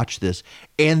team and watch this.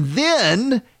 And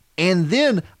then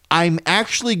I'm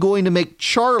actually going to make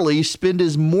Charlie spend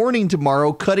his morning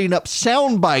tomorrow cutting up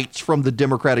sound bites from the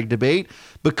Democratic debate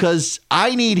because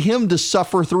I need him to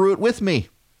suffer through it with me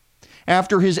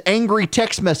after his angry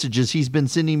text messages he's been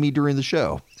sending me during the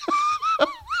show.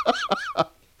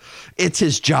 It's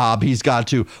his job. He's got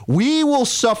to. We will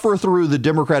suffer through the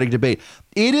Democratic debate.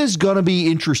 It is going to be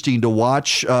interesting to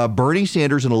watch Bernie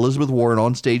Sanders and Elizabeth Warren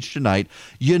on stage tonight.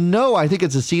 I think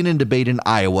it's a CNN debate in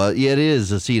Iowa. It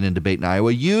is a CNN debate in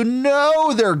Iowa.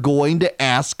 They're going to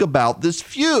ask about this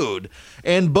feud.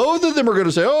 And both of them are going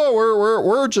to say,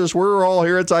 we're all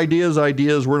here. It's ideas.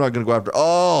 We're not going to go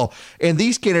after. And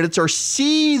these candidates are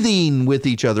seething with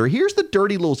each other. Here's the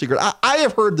dirty little secret. I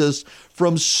have heard this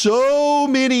from so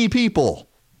many people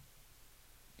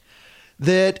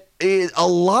that a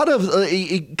lot of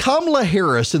Kamala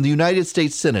Harris in the United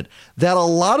States Senate, that a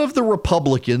lot of the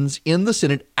Republicans in the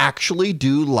Senate actually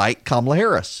do like Kamala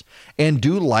Harris and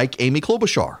do like Amy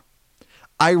Klobuchar.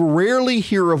 I rarely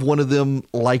hear of one of them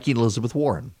liking Elizabeth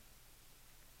Warren.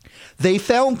 They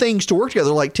found things to work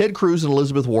together, like Ted Cruz and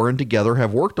Elizabeth Warren together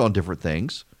have worked on different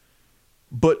things,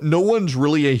 but no one's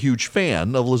really a huge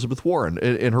fan of Elizabeth Warren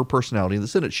and her personality in the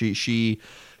Senate. She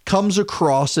comes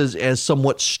across as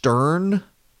somewhat stern,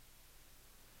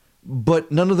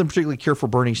 but none of them particularly care for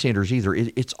Bernie Sanders either.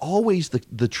 It's always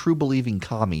the true believing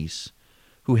commies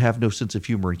who have no sense of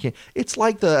humor. It's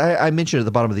like I mentioned at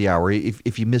the bottom of the hour,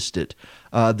 if you missed it,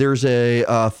 there's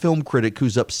a film critic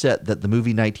who's upset that the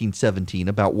movie 1917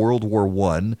 about World War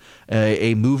I,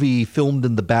 a movie filmed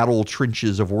in the battle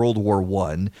trenches of World War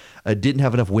I, didn't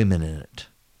have enough women in it.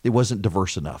 It wasn't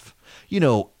diverse enough.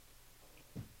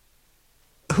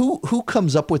 Who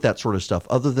comes up with that sort of stuff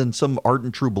other than some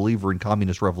ardent true believer in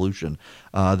communist revolution?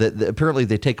 That apparently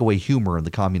they take away humor in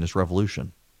the communist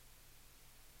revolution.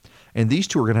 And these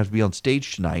two are going to have to be on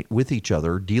stage tonight with each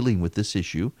other dealing with this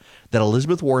issue that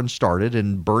Elizabeth Warren started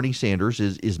and Bernie Sanders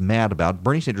is mad about.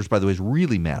 Bernie Sanders, by the way, is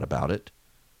really mad about it.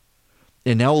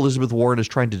 And now Elizabeth Warren is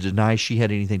trying to deny she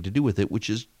had anything to do with it, which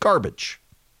is garbage.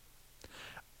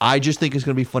 I just think it's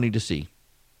going to be funny to see.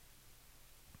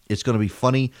 It's going to be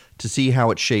funny to see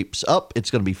how it shapes up. It's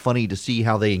going to be funny to see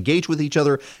how they engage with each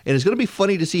other. And it's going to be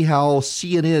funny to see how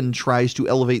CNN tries to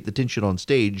elevate the tension on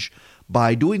stage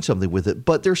by doing something with it.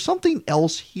 But there's something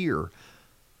else here.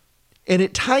 And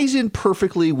it ties in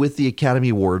perfectly with the Academy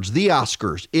Awards, the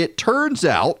Oscars. It turns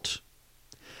out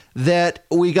that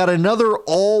we got another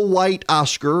all-white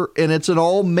Oscar, and it's an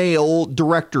all-male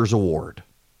director's award.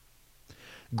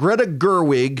 Greta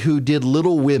Gerwig, who did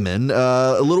Little Women.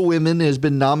 Little Women has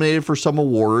been nominated for some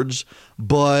awards,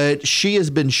 but she has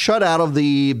been shut out of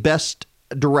the Best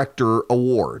Director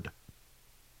award.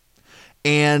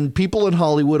 And people in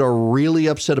Hollywood are really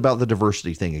upset about the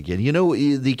diversity thing again.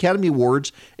 The Academy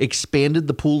Awards expanded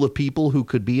the pool of people who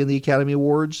could be in the Academy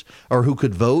Awards or who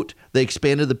could vote. They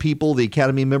expanded the people, the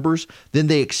Academy members. Then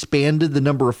they expanded the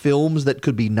number of films that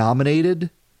could be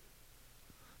nominated.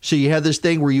 So you had this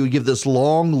thing where you would give this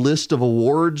long list of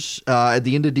awards at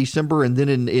the end of December, and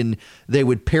then they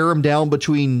would pare them down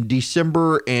between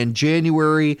December and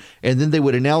January, and then they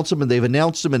would announce them, and they've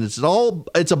announced them, and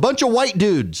it's a bunch of white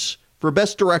dudes for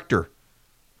Best Director.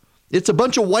 It's a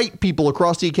bunch of white people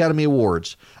across the Academy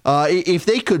Awards. If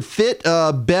they could fit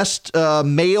Best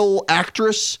Male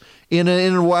Actress in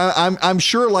a while, I'm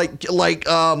sure like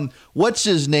what's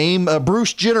his name?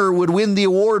 Bruce Jenner would win the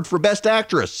award for Best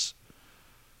Actress.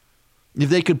 If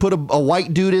they could put a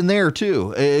white dude in there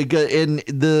too, and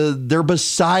they're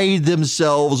beside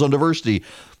themselves on diversity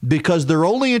because they're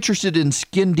only interested in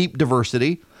skin deep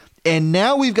diversity. And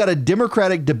now we've got a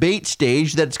Democratic debate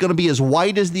stage that's going to be as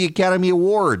white as the Academy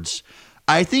Awards.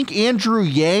 I think Andrew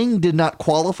Yang did not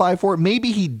qualify for it.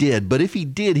 Maybe he did, but if he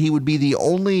did, he would be the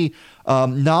only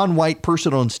non-white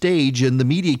person on stage, and the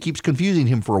media keeps confusing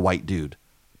him for a white dude.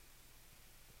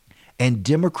 And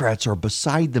Democrats are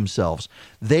beside themselves.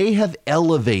 They have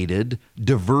elevated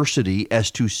diversity as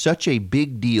to such a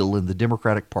big deal in the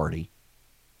Democratic Party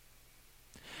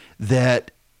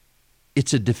that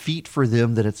it's a defeat for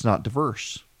them that it's not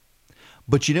diverse.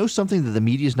 But you know something that the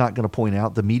media is not going to point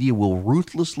out? The media will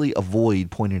ruthlessly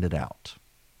avoid pointing it out.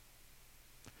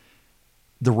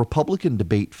 The Republican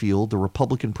debate field, the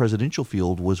Republican presidential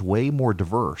field, was way more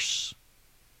diverse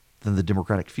than the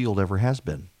Democratic field ever has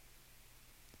been.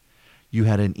 You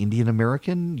had an Indian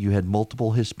American, you had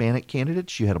multiple Hispanic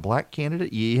candidates, you had a black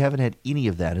candidate. You haven't had any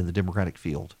of that in the Democratic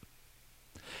field.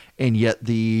 And yet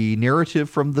the narrative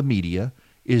from the media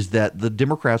is that the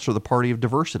Democrats are the party of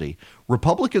diversity.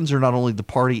 Republicans are not only the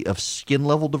party of skin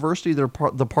level diversity, they're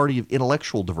the party of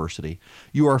intellectual diversity.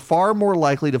 You are far more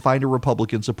likely to find a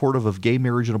Republican supportive of gay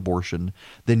marriage and abortion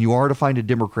than you are to find a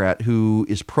Democrat who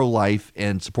is pro-life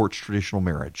and supports traditional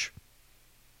marriage.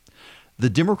 The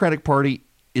Democratic Party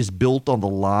is built on the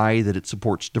lie that it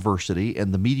supports diversity,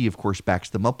 and the media, of course, backs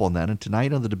them up on that. And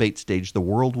tonight on the debate stage, the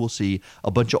world will see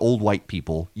a bunch of old white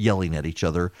people yelling at each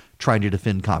other, trying to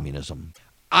defend communism.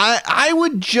 I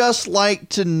would just like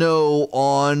to know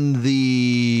on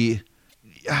the,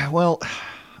 well,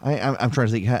 I'm trying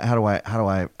to think how do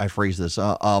I phrase this?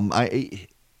 The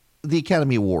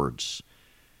Academy Awards,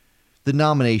 the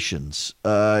nominations.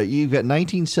 You've got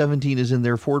 1917 is in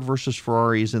there, Ford versus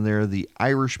Ferrari is in there, The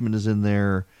Irishman is in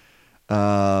there.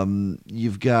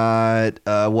 You've got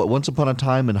Once Upon a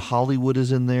Time in Hollywood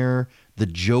is in there, The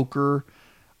Joker.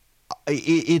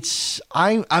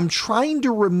 I'm trying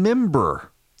to remember.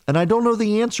 And I don't know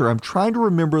the answer. I'm trying to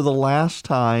remember the last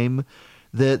time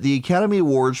that the Academy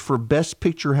Awards for Best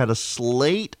Picture had a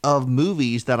slate of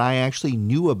movies that I actually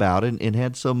knew about and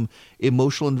had some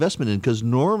emotional investment in. Because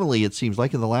normally it seems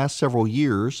like in the last several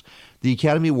years, the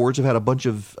Academy Awards have had a bunch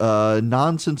of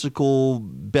nonsensical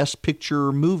Best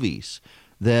Picture movies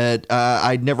that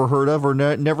I'd never heard of or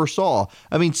never saw.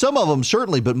 I mean, some of them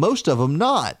certainly, but most of them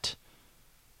not.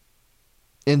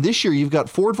 And this year, you've got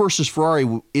Ford versus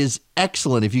Ferrari is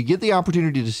excellent. If you get the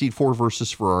opportunity to see Ford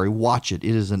versus Ferrari, watch it.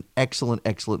 It is an excellent,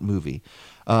 excellent movie.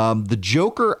 The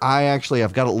Joker,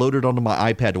 I've got it loaded onto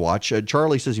my iPad to watch.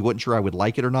 Charlie says he wasn't sure I would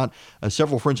like it or not.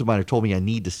 Several friends of mine have told me I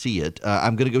need to see it.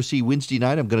 I'm going to go see Wednesday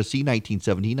night. I'm going to see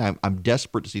 1917. I'm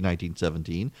desperate to see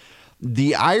 1917.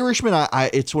 The Irishman,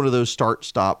 it's one of those start,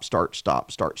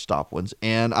 stop ones.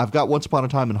 And I've got Once Upon a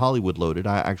Time in Hollywood loaded.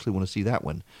 I actually want to see that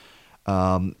one.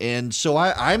 And so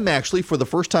I'm actually, for the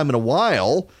first time in a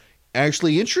while,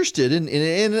 actually interested in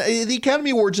the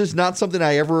Academy Awards is not something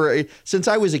I ever, since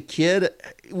I was a kid.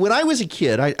 When I was a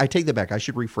kid, I take that back. I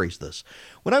should rephrase this.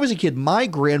 When I was a kid, my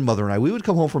grandmother and we would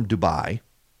come home from Dubai.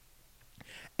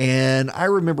 And I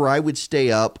remember I would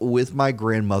stay up with my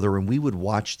grandmother and we would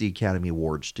watch the Academy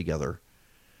Awards together.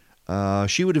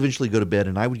 She would eventually go to bed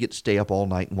and I would get to stay up all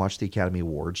night and watch the Academy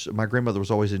Awards. My grandmother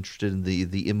was always interested in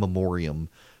the in memoriam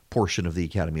portion of the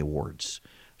Academy Awards.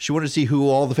 She wanted to see who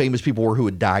all the famous people were who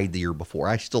had died the year before.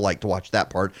 I still like to watch that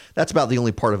part. That's about the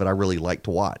only part of it I really like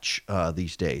to watch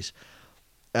these days.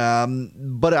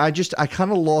 But I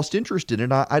kind of lost interest in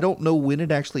it. I don't know when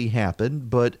it actually happened,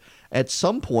 but at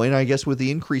some point, I guess with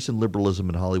the increase in liberalism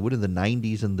in Hollywood in the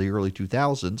 90s and the early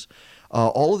 2000s,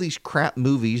 all of these crap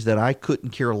movies that I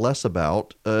couldn't care less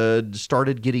about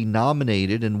started getting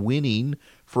nominated and winning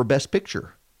for Best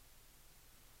Picture.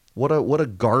 What a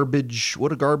garbage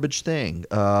thing.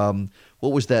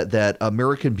 What was that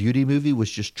American Beauty movie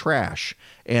was just trash.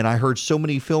 And I heard so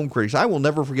many film critics. I will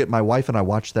never forget my wife and I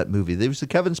watched that movie. It was the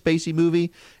Kevin Spacey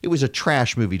movie. It was a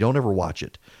trash movie. Don't ever watch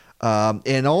it.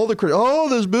 And all the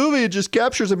this movie, it just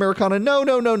captures Americana. No.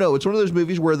 It's one of those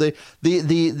movies where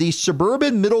the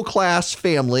suburban middle class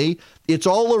family, it's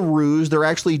all a ruse. They're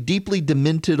actually deeply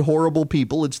demented, horrible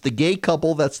people. It's the gay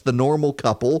couple that's the normal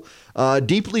couple,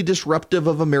 deeply disruptive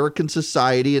of American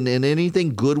society, and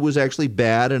anything good was actually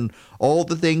bad, and all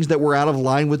the things that were out of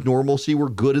line with normalcy were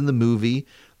good in the movie.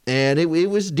 And it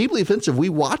was deeply offensive. We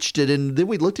watched it, and then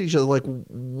we looked at each other like,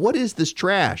 what is this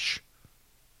trash?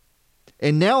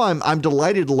 And now I'm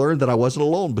delighted to learn that I wasn't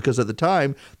alone, because at the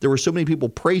time there were so many people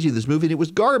praising this movie and it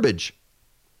was garbage.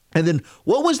 And then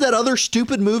what was that other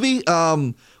stupid movie?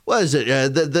 What is it?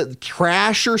 The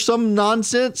Crash or some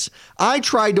nonsense? I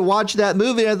tried to watch that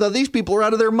movie and I thought, these people are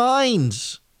out of their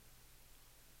minds.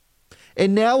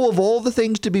 And now, of all the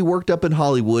things to be worked up in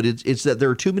Hollywood, it's that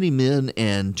there are too many men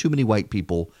and too many white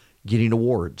people getting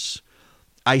awards.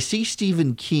 I see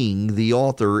Stephen King, the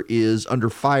author, is under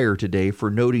fire today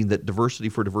for noting that diversity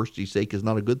for diversity's sake is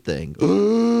not a good thing.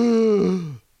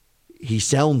 He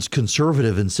sounds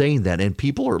conservative in saying that, and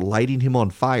people are lighting him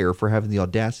on fire for having the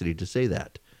audacity to say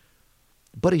that.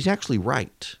 But he's actually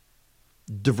right.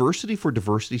 Diversity for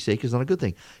diversity's sake is not a good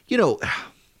thing. You know,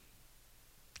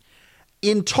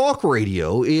 in talk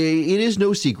radio, it is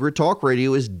no secret, talk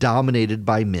radio is dominated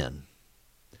by men.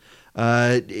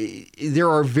 There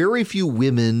are very few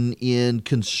women in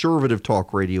conservative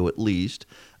talk radio, at least.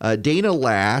 Dana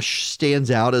Lash stands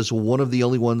out as one of the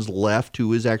only ones left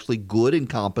who is actually good and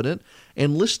competent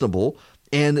and listenable.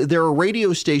 And there are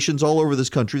radio stations all over this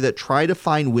country that try to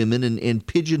find women and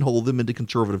pigeonhole them into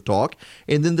conservative talk.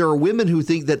 And then there are women who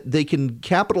think that they can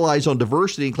capitalize on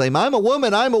diversity and claim, I'm a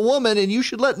woman, and you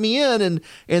should let me in.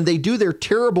 And they do their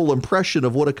terrible impression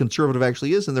of what a conservative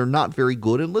actually is, and they're not very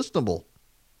good and listenable.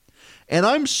 And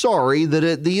I'm sorry that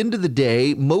at the end of the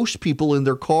day, most people in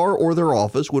their car or their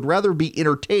office would rather be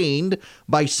entertained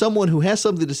by someone who has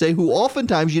something to say, who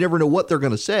oftentimes you never know what they're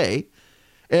going to say,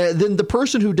 than the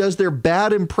person who does their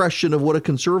bad impression of what a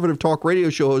conservative talk radio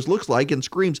show host looks like and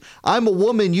screams, I'm a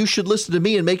woman, you should listen to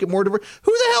me and make it more diverse.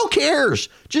 Who the hell cares?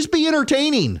 Just be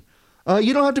entertaining.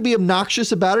 You don't have to be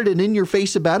obnoxious about it and in your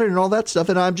face about it and all that stuff.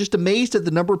 And I'm just amazed at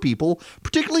the number of people,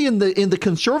 particularly in the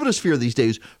conservative sphere these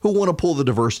days, who want to pull the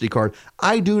diversity card.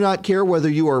 I do not care whether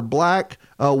you are black,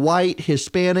 white,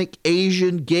 Hispanic,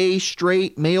 Asian, gay,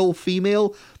 straight, male,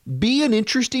 female. Be an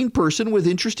interesting person with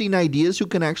interesting ideas who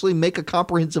can actually make a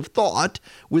comprehensive thought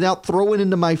without throwing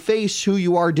into my face who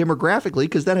you are demographically,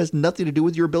 because that has nothing to do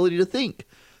with your ability to think.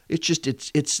 It's just,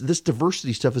 it's this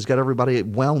diversity stuff has got everybody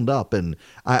wound up. And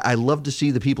I love to see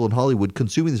the people in Hollywood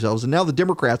consuming themselves. And now the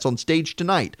Democrats on stage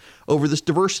tonight over this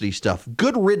diversity stuff.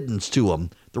 Good riddance to them.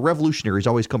 The revolutionaries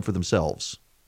always come for themselves.